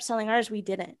ended up selling ours, we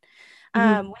didn't.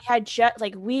 Mm-hmm. We had just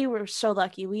like we were so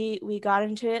lucky. We got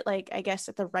into it like I guess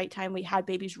at the right time. We had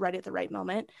babies right at the right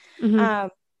moment. Mm-hmm. Um,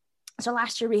 so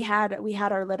last year we had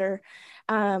our litter,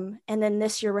 and then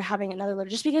this year we're having another litter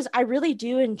just because I really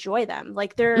do enjoy them.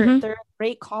 Like Mm-hmm. they're a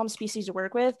great calm species to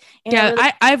work with, and I Yeah,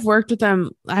 really I've worked with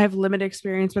them. I have limited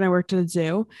experience when I worked at a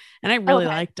zoo, and I really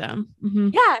okay. liked them. Mm-hmm.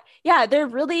 Yeah, they're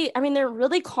really, I mean, they're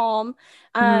really calm.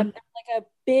 Mm-hmm. Like a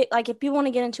big, like if you want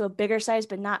to get into a bigger size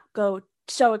but not go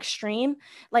so extreme,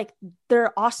 like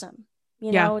they're awesome.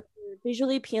 You Yeah. know, they're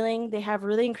visually appealing. They have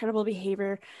really incredible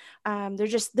behavior.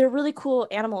 They're really cool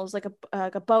animals, like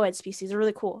a bowhead species. They're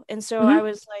really cool. And so I Mm-hmm.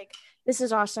 was like, this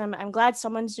is awesome. I'm glad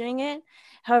someone's doing it.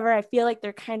 However, I feel like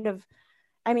they're kind of,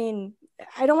 I mean,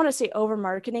 I don't want to say over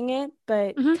marketing it,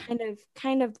 but Mm-hmm.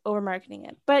 kind of over marketing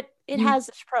it. But it Mm-hmm. has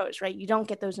its pros, right? You don't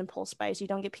get those impulse buys. You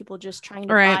don't get people just trying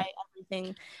to Right. buy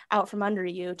everything out from under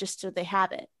you just so they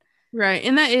have it. Right.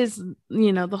 And that is,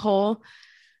 the whole,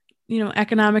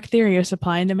 economic theory of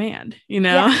supply and demand.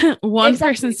 Yeah, One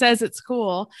person exactly. says it's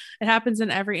cool. It happens in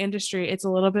every industry. It's a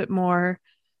little bit more,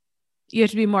 you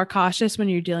have to be more cautious when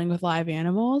you're dealing with live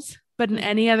animals. But in Mhm.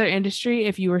 any other industry,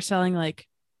 if you were selling like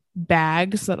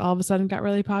bags that all of a sudden got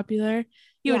really popular, you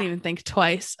Yeah, wouldn't even think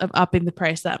twice of upping the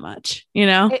price that much?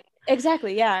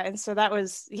 exactly. Yeah. And so that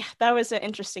was an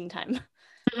interesting time.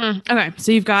 Mhm. Okay.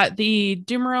 So you've got the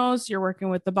Dumeros, you're working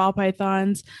with the ball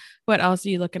pythons. What else are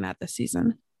you looking at this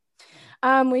season?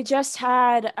 We just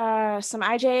had some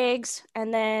IJ eggs,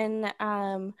 and then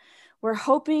we're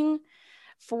hoping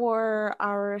for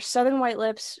our southern white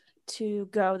lips to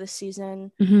go this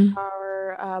season, Mm-hmm.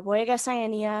 our Boyega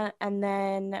cyanea, and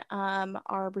then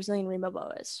our Brazilian rainbow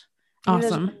boas. I think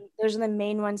Awesome. those are the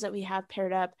main ones that we have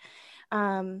paired up.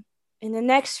 Um, in the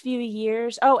next few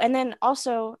years, oh, and then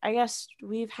also, I guess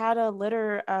we've had a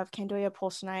litter of Candoya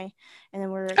pulsini, and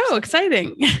then we're Oh,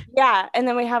 expecting, exciting. yeah, and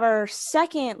then we have our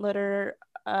second litter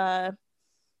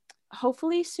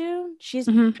hopefully soon. She's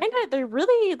Hmm. kind of, they're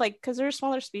really like, because they're a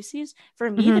smaller species,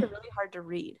 for me, Hmm. they're really hard to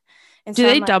read. And Do so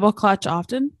they I'm like, double clutch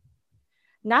often?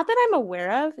 not that I'm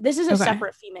aware of. This is a Okay.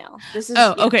 separate female. This is,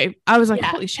 Oh, okay. I was like,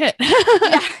 yeah, holy shit.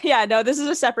 yeah, no, this is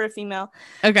a separate female.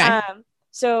 Okay.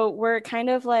 So we're kind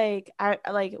of like,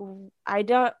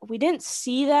 we didn't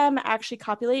see them actually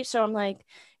copulate. So I'm like,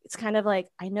 it's kind of like,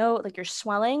 I know like you're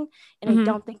swelling and I Hmm.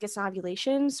 don't think it's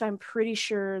ovulation. So I'm pretty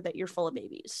sure that you're full of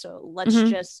babies. So let's Hmm.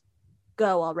 just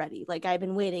go already. Like I've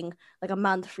been waiting like a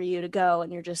month for you to go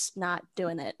and you're just not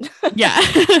doing it. Yeah.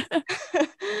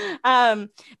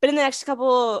 But in the next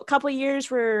couple years,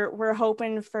 we're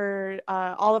hoping for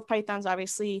all of pythons,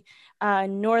 obviously,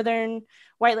 northern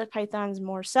white-lipped pythons,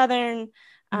 more southern.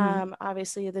 Hmm.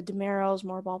 Obviously the Demeros,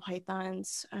 more ball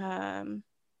pythons.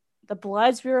 The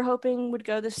bloods we were hoping would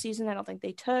go this season. I don't think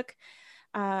they took.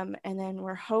 And then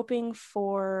we're hoping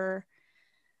for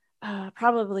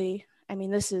probably. I mean,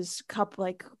 this is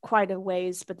like quite a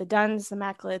ways, but the Duns, the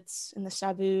Macklets, and the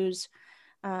Savus.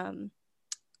 Um,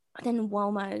 then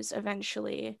Womas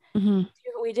eventually. Hmm.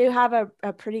 We do have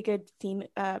a pretty good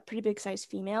pretty big size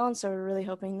female, and so we're really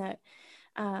hoping that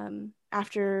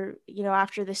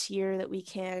after this year that we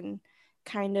can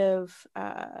kind of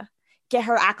get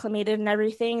her acclimated and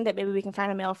everything, that maybe we can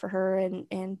find a male for her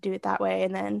and do it that way.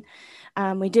 And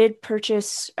then we did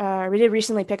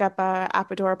recently pick up a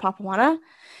Apodora papuana,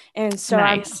 and so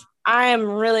Nice. I'm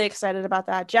really excited about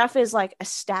that. Jeff is like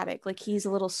ecstatic. Like he's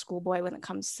a little schoolboy when it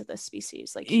comes to this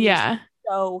species. Like he is Yeah.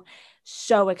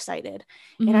 so excited.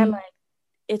 And I'm Hmm. like,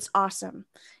 it's awesome.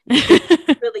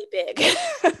 It's really big.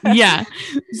 Yeah.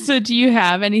 So do you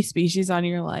have any species on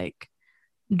your like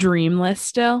dream list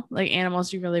still? Like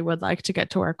animals you really would like to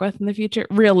get to work with in the future?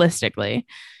 Realistically,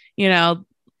 you know,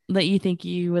 that you think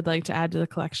you would like to add to the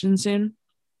collection soon?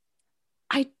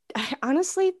 I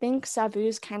honestly think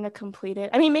Savu's kind of completed.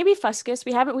 I mean, maybe Fuscus.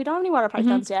 We don't have any water Hmm.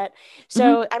 pythons yet. Hmm.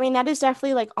 So I mean, that is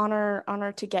definitely like on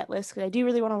our to get list because I do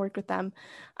really want to work with them.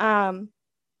 Um,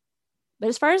 But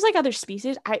as far as like other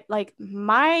species, I like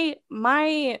my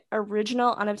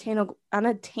original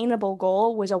unattainable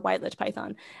goal was a white-lipped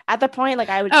python. At the point, like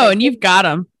I would Oh, like and you've got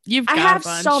them. You've I got a have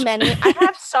bunch. so many. I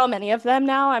have so many of them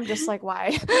now. I'm just like,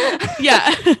 why?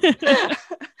 Yeah.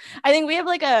 I think we have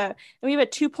a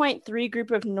 2.3 group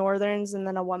of northerns and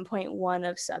then a 1.1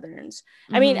 of southerns.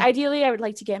 I mean, ideally I would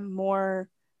like to get more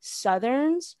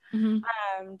southerns,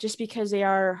 just because they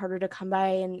are harder to come by,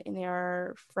 and they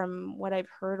are, from what I've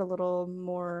heard, a little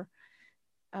more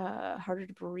harder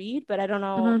to breed, but I don't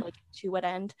know like to what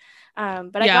end.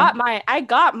 But Yeah. I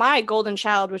got my golden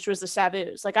child, which was the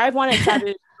Savus. Like I've wanted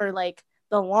Savus for like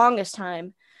the longest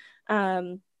time.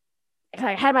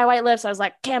 I had my white lips. I was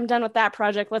like, okay, I'm done with that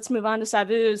project. Let's move on to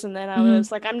Savus. And then I was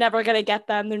like, I'm never gonna get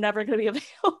them. They're never gonna be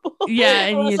available. Yeah,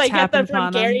 and unless you I get them from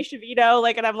upon Gary them. Shavito.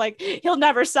 Like, and I'm like, he'll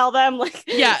never sell them. Like,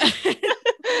 yeah.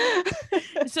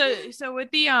 So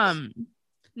with the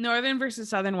northern versus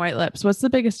southern white lips, what's the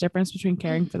biggest difference between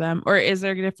caring for them, or is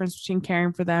there a difference between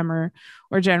caring for them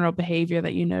or general behavior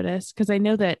that you notice? Because I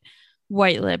know that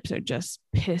white lips are just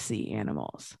pissy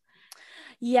animals.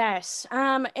 Yes.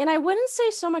 And I wouldn't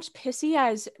say so much pissy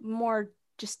as more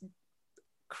just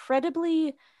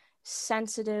incredibly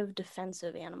sensitive,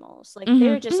 defensive animals. Like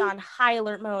they're just on high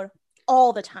alert mode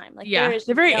all the time. Like they're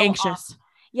very anxious. Off.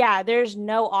 Yeah, there's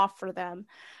no off for them.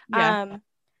 Yeah.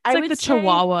 It's like the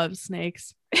Chihuahua of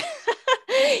snakes.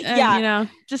 Yeah,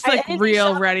 just like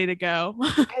real ready to go.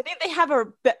 I think they have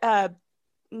a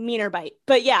meaner bite,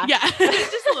 but yeah,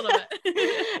 just a little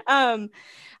bit.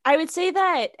 I would say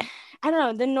that, I don't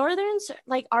know, the northerns,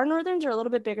 like our northerns are a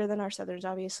little bit bigger than our southerns,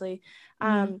 obviously.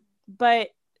 But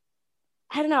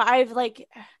I don't know, I've like,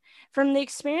 from the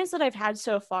experience that I've had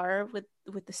so far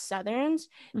with the southerns,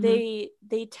 they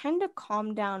tend to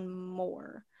calm down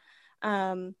more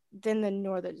than the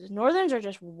northerns. Northerns are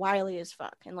just wily as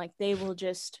fuck, and like they will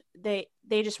just they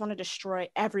just want to destroy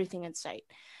everything in sight,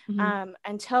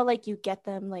 until like you get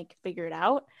them like figured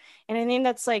out. And I think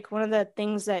that's like one of the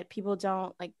things that people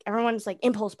don't like. Everyone's like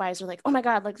impulse buys, are like, oh my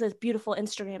god, like this beautiful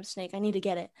Instagram snake, I need to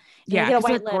get it. And yeah, because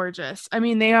they're gorgeous. I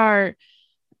mean, they are.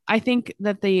 I think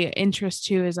that the interest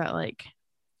too is that like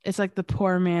it's like the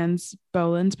poor man's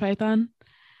Boelen's python.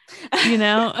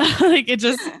 Like it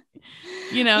just,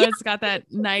 it's got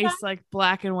that nice like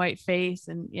black and white face,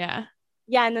 and yeah,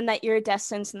 and then that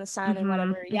iridescence in the sun and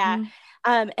whatever.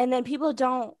 And then people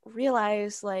don't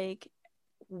realize like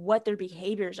what their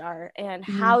behaviors are and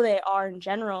how they are in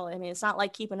general. I mean, it's not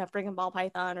like keeping a freaking ball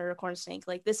python or a corn snake.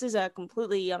 Like this is a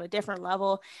completely on a different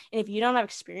level, and if you don't have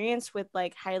experience with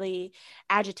like highly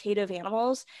agitative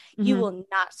animals, you will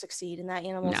not succeed, and that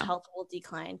animal's health will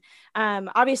decline.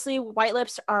 Obviously white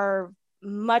lips are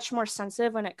much more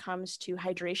sensitive when it comes to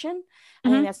hydration. I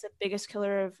think that's the biggest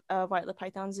killer of white lip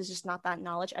pythons, is just not that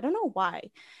knowledge. I don't know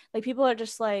why. Like people are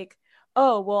just like,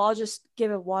 oh, well, I'll just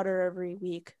give it water every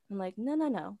week. I'm like,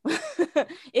 no.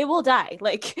 It will die.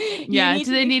 Like, do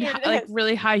they need like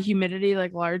really high humidity,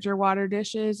 like larger water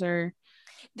dishes, or?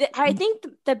 I think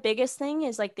the biggest thing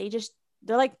is like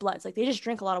they're like bloods. Like they just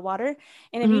drink a lot of water,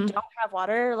 and if you don't have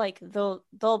water, like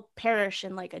they'll perish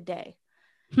in like a day.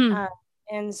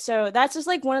 And so that's just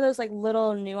like one of those like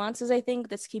little nuances, I think,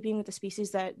 that's keeping with the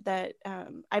species that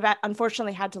I've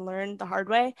unfortunately had to learn the hard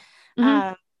way.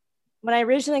 When I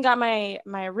originally got my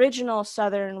original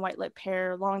southern white lip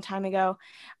pair a long time ago,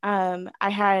 I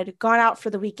had gone out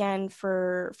for the weekend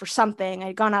for something.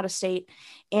 I'd gone out of state,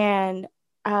 and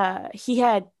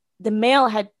the male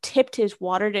had tipped his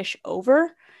water dish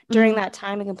over during that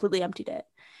time and completely emptied it.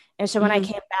 And so when I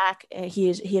came back,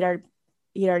 he'd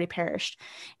already perished.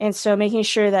 And so making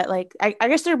sure that like I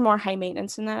guess they're more high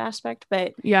maintenance in that aspect,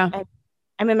 but I'm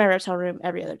in my reptile room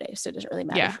every other day, so it doesn't really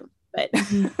matter for me.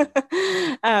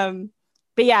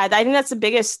 But yeah, I think that's the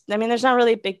biggest. I mean, there's not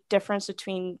really a big difference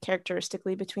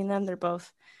characteristically between them. They're both,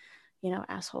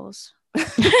 assholes.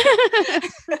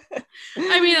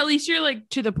 I mean, at least you're like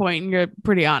to the point and you're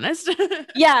pretty honest.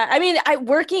 Yeah, I mean,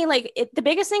 the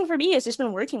biggest thing for me has just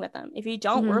been working with them. If you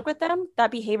don't work with them, that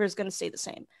behavior is going to stay the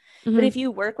same. But if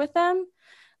you work with them,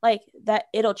 like that,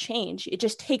 it'll change. It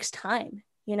just takes time.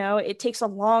 It takes a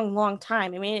long, long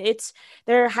time. I mean,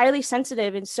 they're highly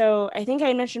sensitive. And so I think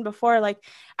I mentioned before, like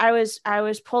I was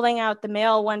pulling out the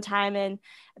male one time, and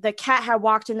the cat had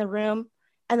walked in the room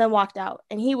and then walked out,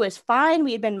 and he was fine.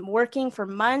 We had been working for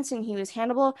months and he was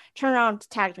handleable. Turned around,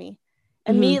 tagged me.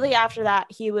 Immediately after that,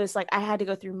 he was like, I had to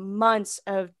go through months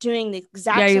of doing the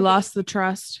exact same you lost the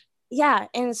trust. Yeah.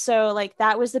 And so like,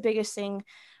 that was the biggest thing,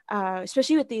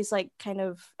 especially with these like kind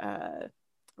of,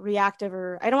 reactive,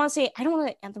 or I don't want to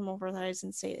anthropomorphize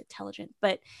and say intelligent,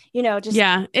 but just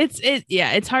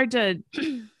it's hard to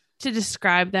to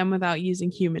describe them without using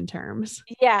human terms.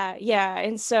 Yeah.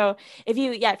 And so if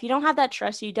you don't have that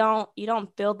trust, you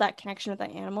don't build that connection with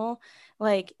that animal,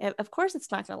 like of course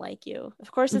it's not going to like you.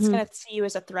 Of course it's Mm-hmm. going to see you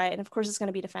as a threat, and of course it's going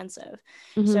to be defensive.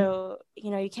 Mm-hmm. So,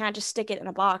 you can't just stick it in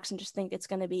a box and just think it's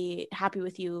going to be happy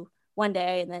with you one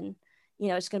day and then,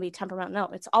 it's going to be temperamental. No,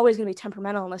 it's always going to be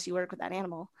temperamental unless you work with that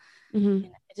animal. Mm-hmm. And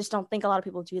I just don't think a lot of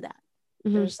people do that.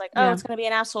 They're Mm-hmm. just like, oh, Yeah. it's going to be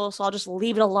an asshole, so I'll just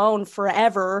leave it alone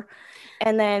forever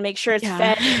and then make sure it's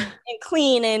fed and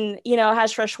clean and,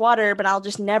 has fresh water, but I'll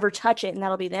just never touch it and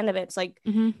that'll be the end of it. It's like,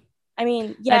 Mm-hmm. I mean,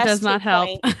 That yes, does not help.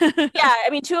 yeah, I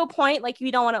mean, to a point, like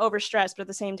you don't want to overstress, but at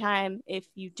the same time, if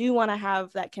you do want to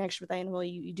have that connection with the animal,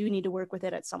 you do need to work with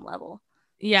it at some level.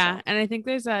 Yeah. So. And I think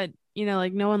there's a,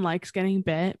 like no one likes getting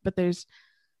bit, but there's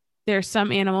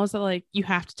some animals that like you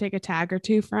have to take a tag or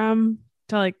two from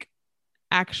to like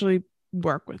actually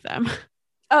work with them.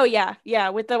 Oh yeah.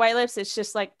 With the white lips, it's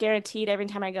just like guaranteed every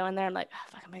time I go in there, I'm like,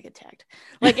 oh, fuck, I'm gonna get tagged.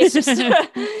 Like it's just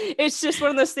it's just one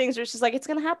of those things where it's just like it's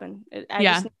gonna happen.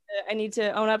 I need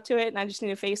to own up to it, and I just need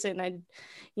to face it. And I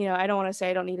don't want to say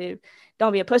I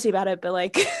don't be a pussy about it, but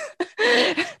like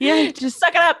yeah, just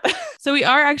suck it up. So we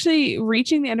are actually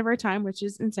reaching the end of our time, which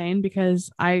is insane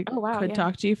because I could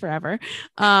talk to you forever.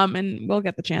 And we'll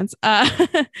get the chance.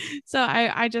 So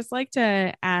I just like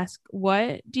to ask,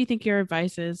 what do you think your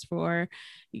advice is for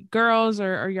girls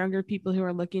or younger people who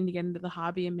are looking to get into the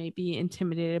hobby and may be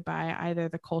intimidated by either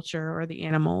the culture or the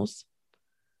animals?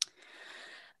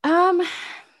 I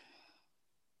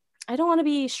don't want to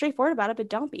be straightforward about it, but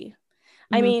don't be.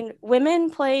 Mm-hmm. I mean,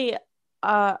 women play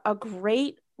a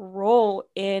great role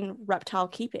in reptile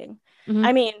keeping. Mm-hmm.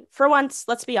 I mean, for once,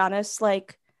 let's be honest,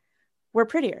 like we're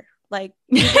prettier. Like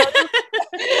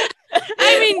I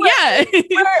mean,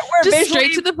 we're just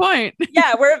straight to the point.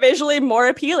 Yeah, we're visually more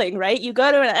appealing, right? You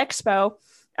go to an expo.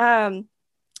 I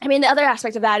mean, the other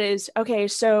aspect of that is, okay,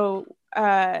 so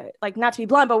like not to be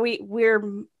blunt, but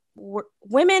we're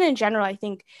women in general, I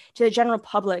think, to the general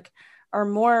public are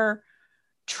more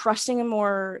trusting and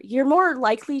you're more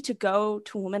likely to go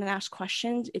to a woman and ask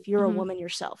questions if you're a woman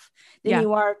yourself than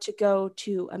you are to go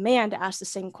to a man to ask the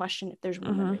same question if there's a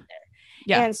woman right there.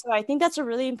 Yeah. And so I think that's a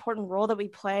really important role that we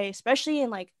play, especially in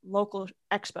like local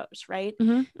expos, right?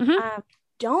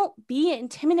 Don't be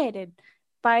intimidated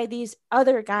by these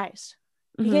other guys.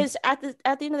 Because at the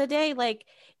end of the day, like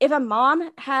if a mom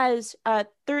has a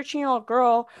 13-year-old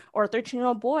girl or a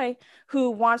 13-year-old boy who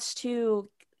wants to,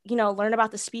 learn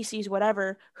about the species,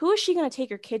 whatever, who is she going to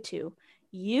take her kid to?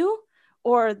 You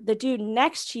or the dude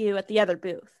next to you at the other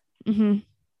booth? Mm-hmm.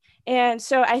 And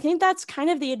so I think that's kind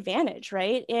of the advantage,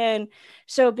 right? And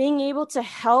so being able to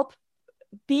help,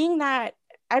 being that,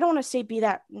 I don't want to say be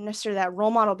that necessarily that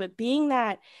role model, but being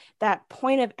that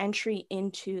point of entry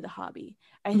into the hobby,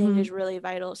 I think is really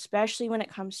vital, especially when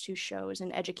it comes to shows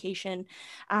and education,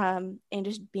 and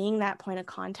just being that point of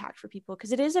contact for people,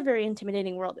 because it is a very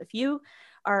intimidating world. If you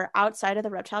are outside of the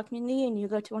reptile community and you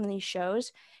go to one of these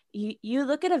shows, you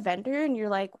look at a vendor and you're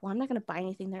like, well, I'm not going to buy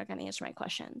anything. They're going to answer my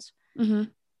questions. Mm-hmm.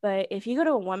 But if you go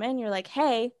to a woman, you're like,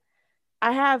 hey,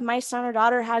 I have my son or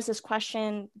daughter has this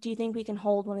question. Do you think we can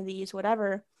hold one of these?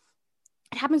 Whatever.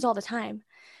 It happens all the time.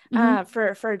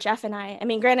 For Jeff and I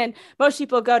mean, granted, most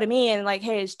people go to me and like,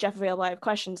 hey, is Jeff available? I have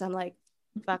questions. I'm like,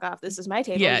 fuck off. This is my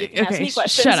table. Yeah. You can ask me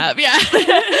questions. Shut up. Yeah.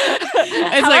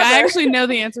 It's like, I actually know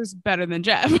the answers better than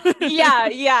Jeff.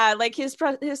 Yeah. Like his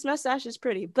mustache is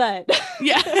pretty, but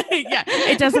yeah.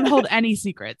 It doesn't hold any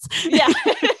secrets. Yeah.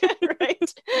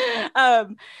 Right.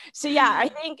 So yeah, I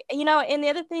think, and the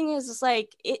other thing is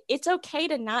like, it's okay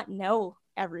to not know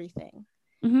everything.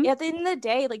 At the end of the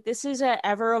day, like this is a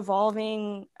ever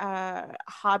evolving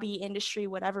hobby industry,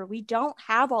 whatever. We don't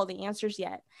have all the answers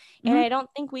yet. And I don't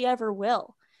think we ever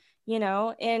will,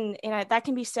 and that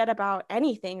can be said about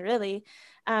anything really.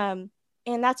 And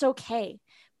that's okay,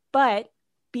 but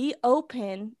be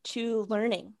open to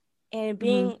learning and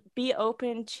be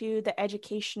open to the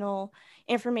educational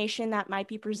information that might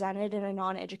be presented in a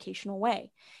non-educational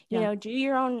way. Do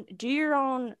your own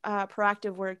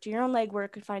proactive work, do your own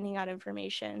legwork of finding out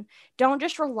information. Don't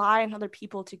just rely on other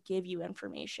people to give you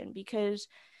information, because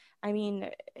I mean,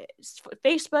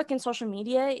 Facebook and social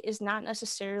media is not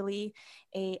necessarily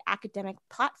a academic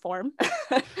platform,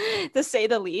 to say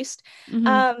the least.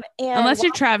 And unless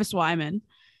you're Travis Wyman.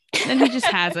 Then he just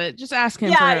has it. Just ask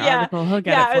him for an article. He'll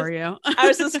get it for you. I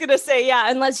was just gonna say,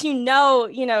 unless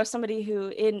somebody who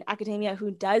in academia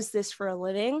who does this for a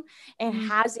living and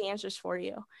has the answers for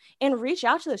you, and reach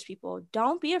out to those people.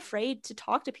 Don't be afraid to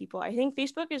talk to people. I think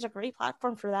Facebook is a great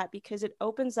platform for that, because it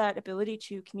opens that ability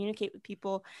to communicate with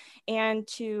people and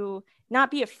to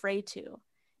not be afraid to.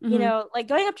 You know, like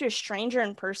going up to a stranger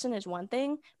in person is one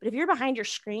thing, but if you're behind your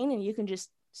screen and you can just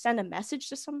send a message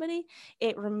to somebody,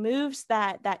 it removes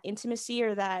that intimacy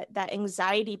or that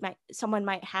anxiety someone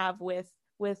might have with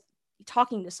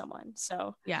talking to someone.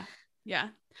 So yeah.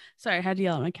 Sorry, I had to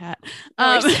yell at my cat.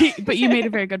 But you made a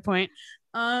very good point.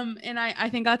 And I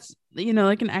think that's, you know,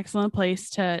 like an excellent place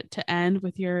to end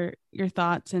with your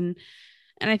thoughts, and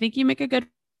I think you make a good.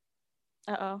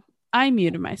 I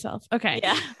muted myself. Okay.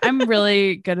 Yeah. I'm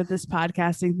really good at this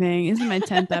podcasting thing. This is my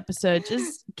 10th episode.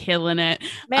 Just killing it.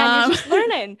 Man, you're just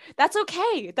learning. That's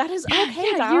okay. That is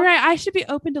okay. Yeah, you're right. I should be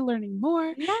open to learning more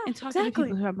and talking to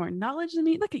people who have more knowledge than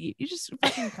me. Look at you. You're just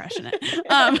fucking crushing it.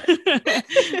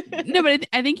 No, but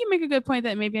I think you make a good point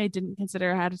that maybe I didn't consider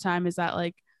ahead of time, is that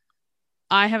like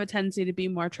I have a tendency to be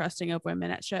more trusting of women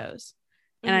at shows,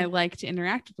 and I like to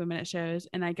interact with women at shows.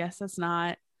 And I guess that's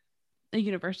not a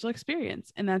universal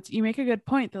experience. And that's, you make a good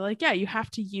point that like, yeah, you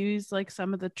have to use like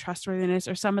some of the trustworthiness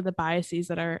or some of the biases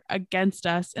that are against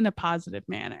us in a positive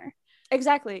manner.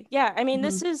 Exactly. Yeah. I mean,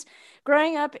 this is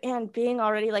growing up and being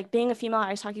already like being a female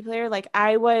ice hockey player. Like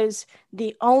I was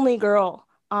the only girl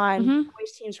on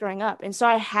boys teams growing up. And so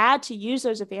I had to use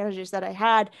those advantages that I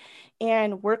had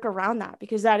and work around that,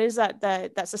 because that is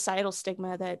that societal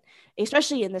stigma that,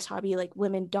 especially in this hobby, like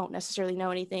women don't necessarily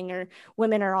know anything, or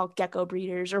women are all gecko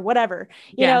breeders or whatever,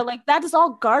 you know, like that is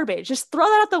all garbage. Just throw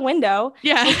that out the window.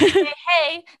 Yeah. And say,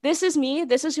 hey, this is me.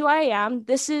 This is who I am.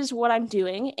 This is what I'm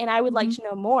doing. And I would like to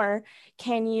know more.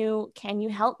 Can you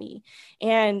help me?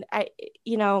 And I,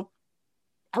 you know,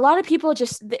 a lot of people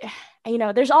just, you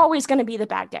know, there's always going to be the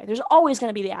bad guy. There's always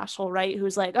going to be the asshole, right?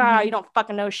 Who's like, you don't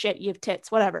fucking know shit. You have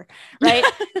tits, whatever. Right.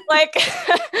 Like,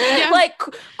 like,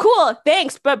 cool.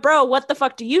 Thanks. But bro, what the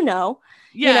fuck do you know?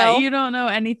 Yeah. You don't know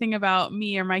anything about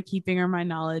me or my keeping or my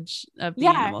knowledge of the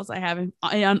animals I have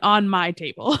on my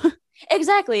table.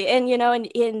 Exactly. And, you know,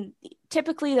 in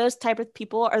typically those type of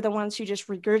people are the ones who just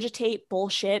regurgitate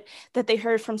bullshit that they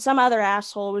heard from some other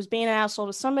asshole who was being an asshole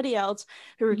to somebody else,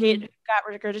 who got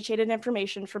regurgitated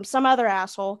information from some other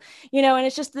asshole, you know, and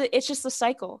it's just the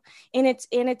cycle. And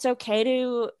it's okay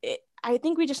to, I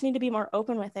think we just need to be more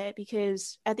open with it,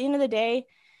 because at the end of the day,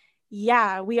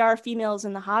 yeah, we are females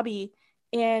in the hobby,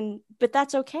 but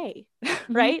that's okay.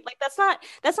 Right? Like that's not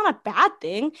a bad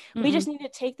thing. We just need to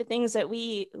take the things that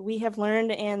we have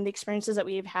learned and the experiences that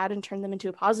we've had and turn them into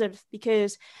a positive,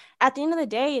 because at the end of the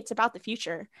day, it's about the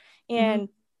future. And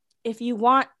if you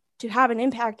want to have an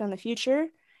impact on the future,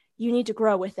 you need to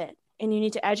grow with it, and you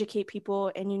need to educate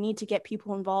people, and you need to get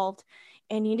people involved,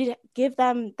 and you need to give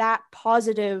them that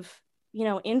positive, you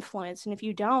know, influence. And if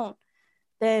you don't,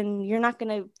 then you're not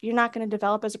going to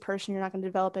develop as a person. You're not going to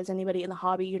develop as anybody in the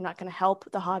hobby. You're not going to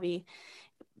help the hobby,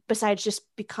 besides just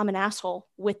become an asshole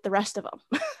with the rest of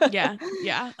them. Yeah.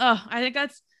 Oh, I think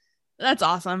that's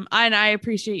awesome. And I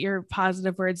appreciate your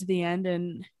positive words at the end.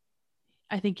 And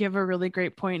I think you have a really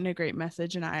great point and a great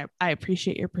message. And I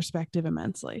appreciate your perspective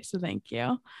immensely. So thank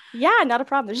you. Yeah, not a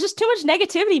problem. There's just too much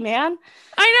negativity, man.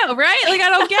 I know, right? Like, I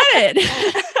don't get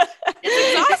it.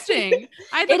 It's exhausting.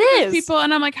 I think of people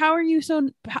and I'm like, how are you so,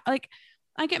 like,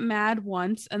 I get mad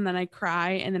once and then I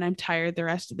cry and then I'm tired the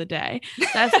rest of the day.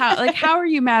 That's how, like, how are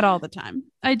you mad all the time?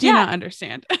 I do not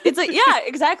understand. It's like, yeah,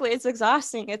 exactly. It's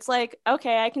exhausting. It's like,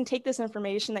 okay, I can take this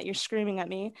information that you're screaming at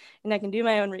me and I can do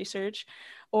my own research,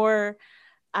 or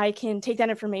I can take that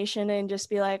information and just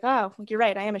be like, oh, you're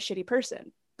right, I am a shitty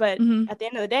person. But at the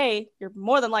end of the day, you're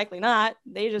more than likely not.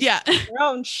 They just have their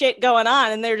own shit going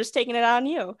on and they're just taking it on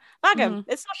you. Fuck them.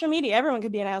 It's social media. Everyone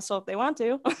could be an asshole if they want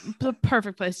to. The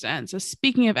perfect place to end. So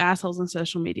speaking of assholes on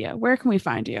social media, where can we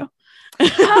find you?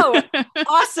 Oh,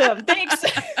 awesome. Thanks.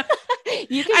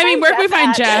 You can where can we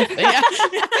find Jeff?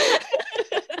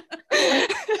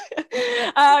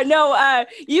 No,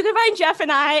 you can find Jeff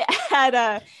and I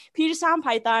at Puget Sound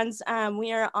Pythons.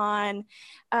 We are on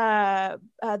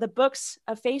the Books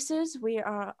of Faces. We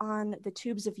are on the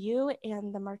Tubes of You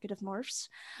and the Market of Morphs,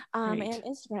 and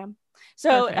Instagram.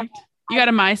 So you got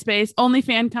a MySpace,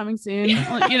 OnlyFans coming soon.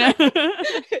 You know,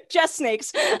 just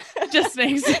snakes, just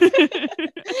snakes,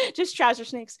 just trouser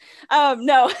snakes.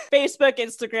 No, Facebook,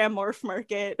 Instagram, Morph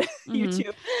Market,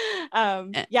 YouTube.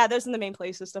 Yeah, those are the main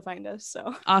places to find us.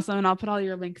 So awesome, and I'll put all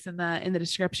your links in the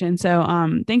description.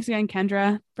 So thanks again,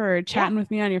 Kendra, for chatting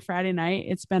with me on your Friday night.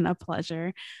 It's been a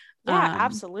pleasure. Yeah,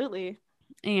 absolutely.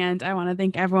 And I want to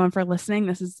thank everyone for listening.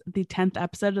 This is the 10th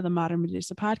episode of the Modern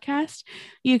Medusa podcast.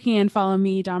 You can follow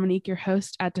me, Dominique, your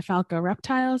host, at DeFalco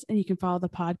Reptiles, and you can follow the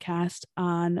podcast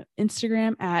on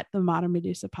Instagram at the Modern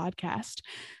Medusa podcast.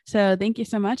 So thank you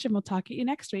so much, and we'll talk to you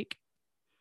next week.